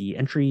is the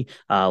entry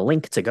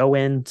link to go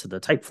in to the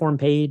Typeform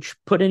page,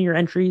 put in your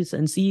entries,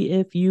 and see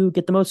if you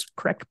get the most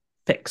correct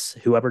picks.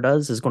 Whoever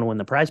does is going to win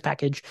the prize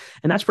package,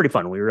 and that's pretty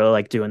fun. We really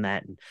like doing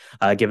that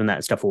and giving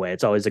that stuff away.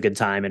 It's always a good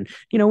time, and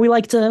we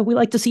like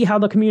to see how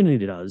the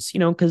community does.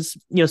 Because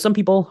some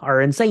people are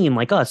insane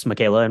like us,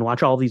 Michaela, and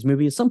watch all these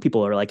movies. Some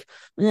people are like,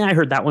 I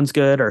heard that one's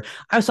good, or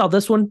I saw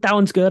this one, that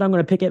one's good, I'm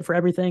going to pick it for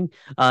everything.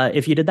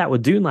 If you did that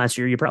with Dune last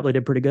year, you probably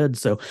did pretty good.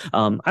 So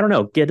I don't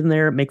know, get in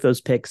there, make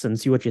those picks, and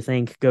see what you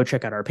think. Go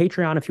check out our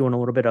Patreon if you want a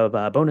little bit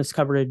of bonus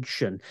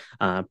coverage, and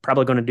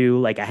probably going to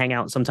do like a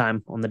hangout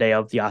sometime on the day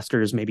of the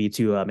Oscars, maybe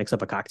to mix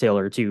up a cocktail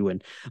or two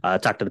and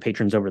talk to the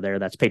patrons over there.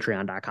 That's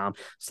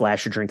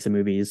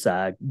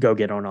patreon.com/drinkthemovies. Go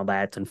get on all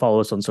that and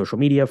follow us on social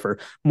media for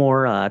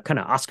more kind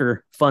of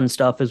Oscar fun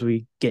stuff as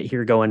we get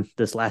here going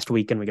this last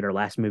week and we get our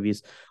last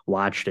movies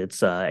watched.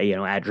 It's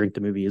at Drink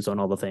the Movies on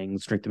all the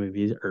things, Drink the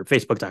Movies, or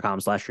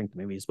facebook.com/Drink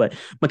the Movies. But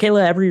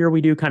Michaela, every year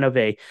we do kind of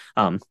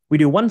we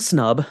do one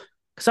snub,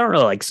 because I don't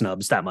really like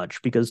snubs that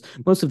much, because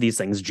most of these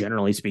things,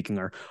 generally speaking,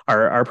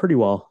 are pretty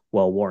well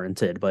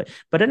warranted. But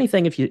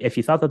anything, if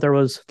you thought that there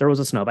was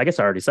a snub, I guess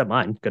I already said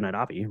mine. Good night,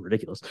 Avi.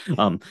 Ridiculous.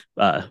 So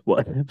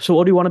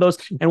we'll do one of those,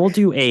 and we'll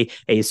do a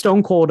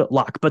stone cold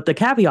lock. But the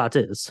caveat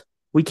is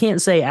we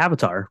can't say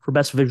Avatar for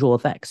best visual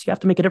effects. You have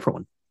to make a different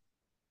one.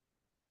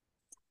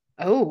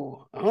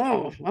 Oh,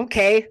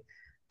 okay.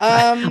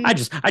 I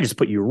just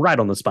put you right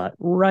on the spot.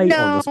 On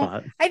the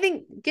spot. I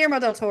think Guillermo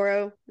del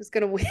Toro is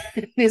going to win.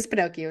 His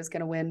Pinocchio is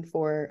going to win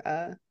for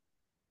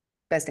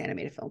best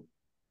animated film.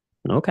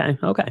 Okay.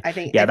 I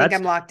think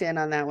I'm locked in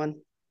on that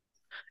one.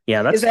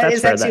 Yeah, is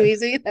that too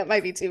easy? That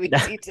might be too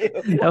easy too.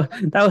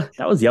 that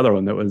was the other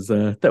one that was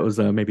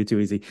maybe too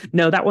easy.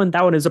 No, that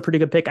one is a pretty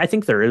good pick. I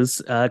think there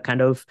is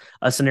kind of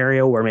a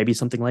scenario where maybe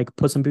something like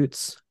Puss in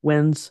Boots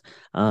wins,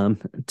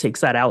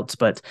 takes that out,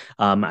 but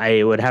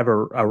I would have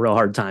a real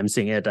hard time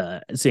seeing it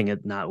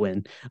not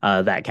win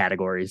that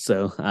category.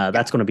 So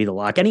that's going to be the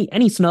lock.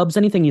 Any snubs?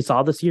 Anything you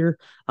saw this year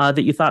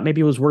that you thought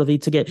maybe was worthy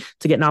to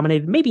get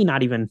nominated? Maybe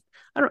not even.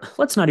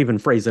 Let's not even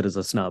phrase it as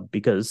a snub,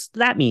 because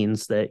that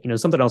means that,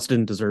 something else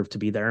didn't deserve to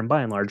be there. And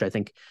by and large, I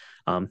think,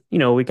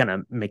 we kind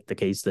of make the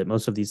case that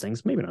most of these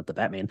things, maybe not the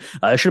Batman,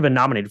 should have been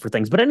nominated for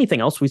things. But anything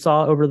else we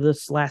saw over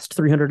this last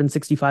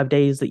 365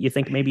 days that you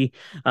think maybe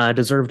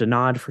deserved a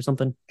nod for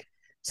something?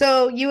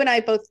 So you and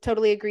I both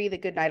totally agree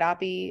that Goodnight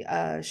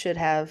Oppie should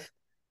have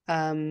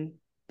been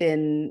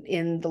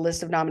in the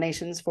list of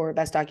nominations for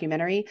Best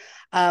Documentary.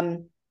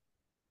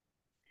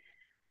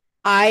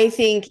 I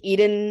think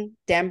Eden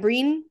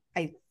Dambrien,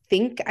 I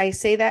think I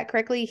say that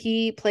correctly,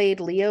 he played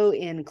Leo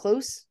in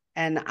Close,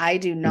 and I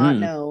do not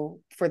know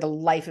for the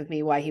life of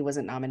me why he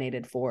wasn't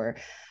nominated for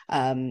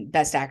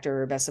Best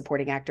Actor or Best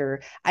Supporting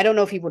Actor. I don't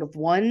know if he would have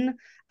won,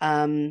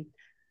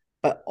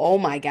 but oh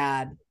my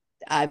God.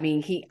 I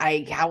mean,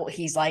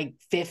 he's like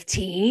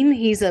 15.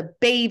 He's a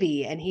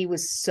baby, and he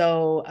was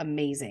so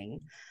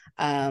amazing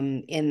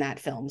in that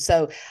film.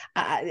 So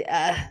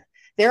there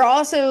are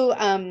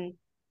also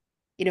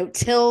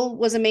Till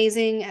was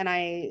amazing, and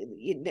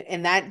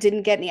that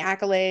didn't get any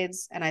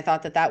accolades, and I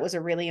thought that was a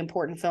really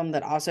important film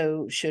that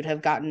also should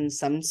have gotten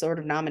some sort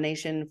of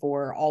nomination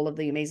for all of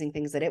the amazing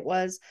things that it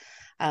was.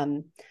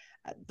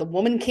 The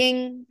Woman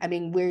King, I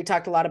mean, we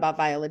talked a lot about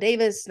Viola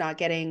Davis not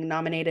getting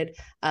nominated.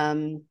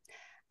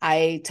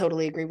 I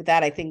totally agree with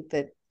that. I think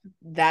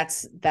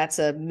that's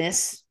a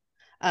miss.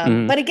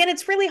 But again,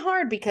 it's really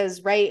hard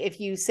because, right, if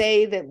you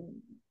say that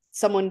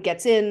someone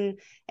gets in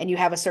and you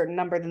have a certain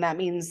number, then that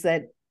means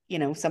that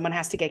someone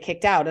has to get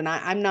kicked out. And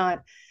I'm not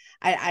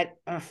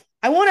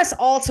I want us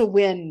all to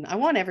win. I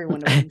want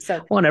everyone to win. So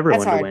I want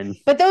everyone to win.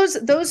 But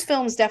those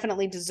films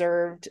definitely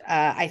deserved,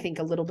 I think,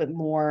 a little bit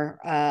more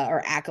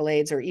or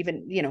accolades, or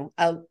even,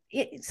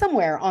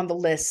 somewhere on the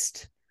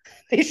list.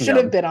 They should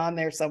have been on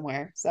there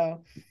somewhere.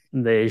 So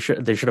they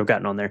should have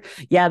gotten on there.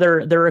 Yeah,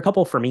 there are a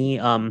couple for me.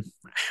 I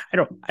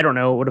don't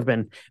know. It would have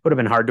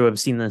been hard to have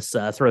seen this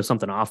throw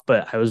something off,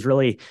 but I was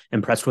really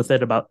impressed with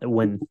it about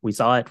when we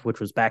saw it, which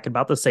was back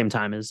about the same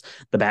time as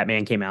the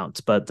Batman came out.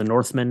 But the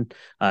Northman,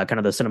 kind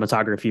of the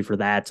cinematography for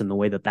that and the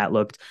way that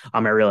looked, I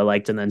really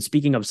liked. And then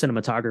speaking of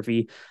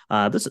cinematography,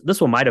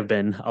 this one might have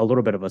been a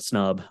little bit of a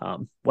snub.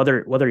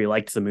 Whether you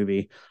liked the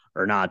movie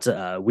or not,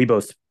 we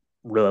both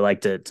really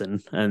liked it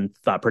and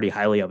thought pretty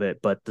highly of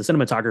it, but the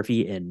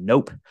cinematography in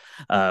Nope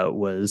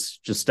was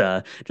just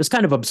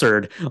kind of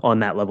absurd on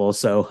that level.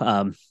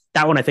 So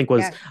that one I think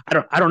was,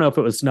 I don't know if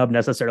it was snubbed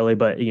necessarily,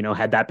 but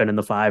had that been in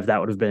the 5, that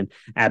would have been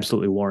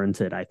absolutely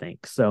warranted, I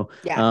think. So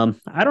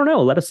I don't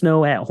know. Let us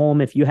know at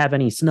home if you have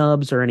any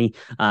snubs or any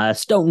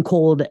stone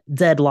cold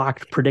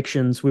deadlocked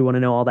predictions. We want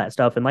to know all that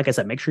stuff. And like I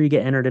said, make sure you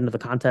get entered into the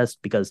contest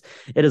because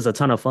it is a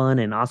ton of fun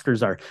and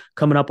Oscars are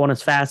coming up on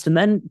us fast. And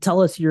then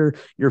tell us your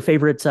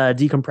favorite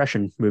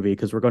decompression movie,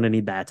 because we're going to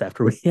need that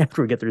after we get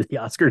through the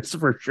Oscars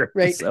for sure.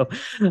 Right.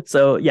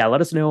 So yeah,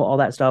 let us know all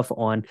that stuff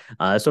on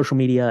social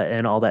media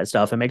and all that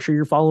stuff, and make sure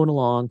you're following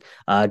along.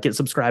 Get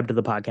subscribed to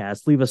the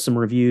podcast, leave us some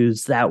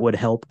reviews. That would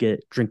help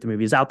get Drink the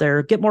Movies out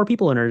there, get more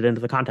people entered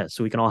into the contest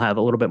so we can all have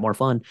a little bit more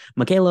fun.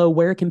 Michaela,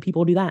 where can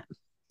people do that?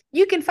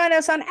 You can find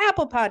us on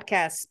Apple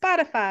Podcasts,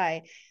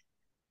 Spotify,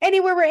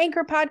 anywhere where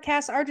Anchor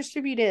podcasts are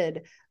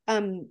distributed.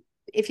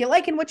 If you're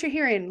liking what you're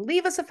hearing,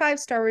 leave us a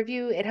 5-star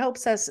review. It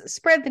helps us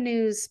spread the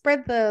news,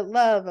 spread the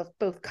love of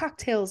both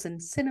cocktails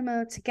and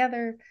cinema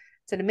together.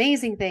 It's an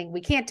amazing thing.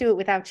 We can't do it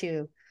without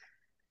you.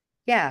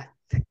 Yeah.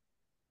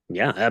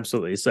 Yeah,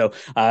 absolutely. So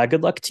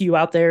good luck to you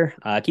out there,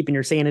 keeping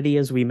your sanity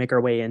as we make our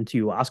way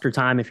into Oscar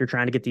time if you're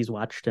trying to get these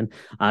watched. And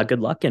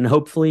good luck. And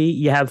hopefully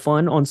you have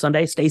fun on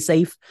Sunday. Stay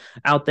safe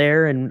out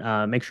there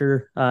and make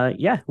sure,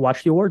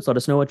 watch the awards. Let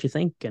us know what you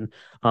think and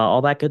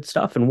all that good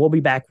stuff. And we'll be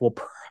back. We'll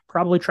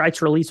probably try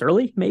to release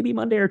early, maybe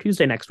Monday or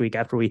Tuesday next week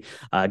after we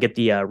get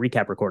the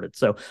recap recorded.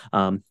 So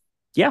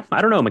yeah,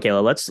 I don't know, Michaela.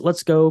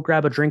 Let's go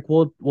grab a drink.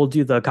 We'll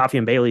do the coffee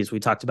and Bailey's we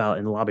talked about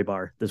in the lobby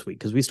bar this week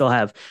because we still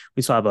have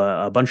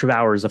a bunch of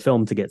hours of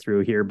film to get through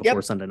here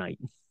before Sunday night.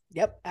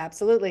 Yep,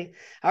 absolutely.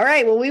 All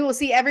right. Well, we will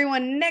see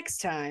everyone next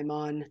time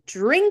on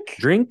Drink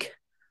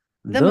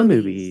the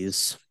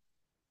Movies.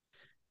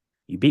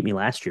 You beat me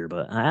last year,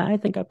 but I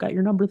think I've got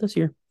your number this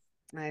year.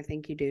 I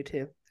think you do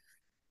too.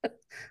 But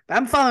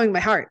I'm following my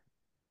heart.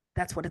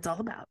 That's what it's all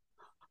about.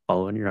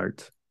 Following your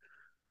heart.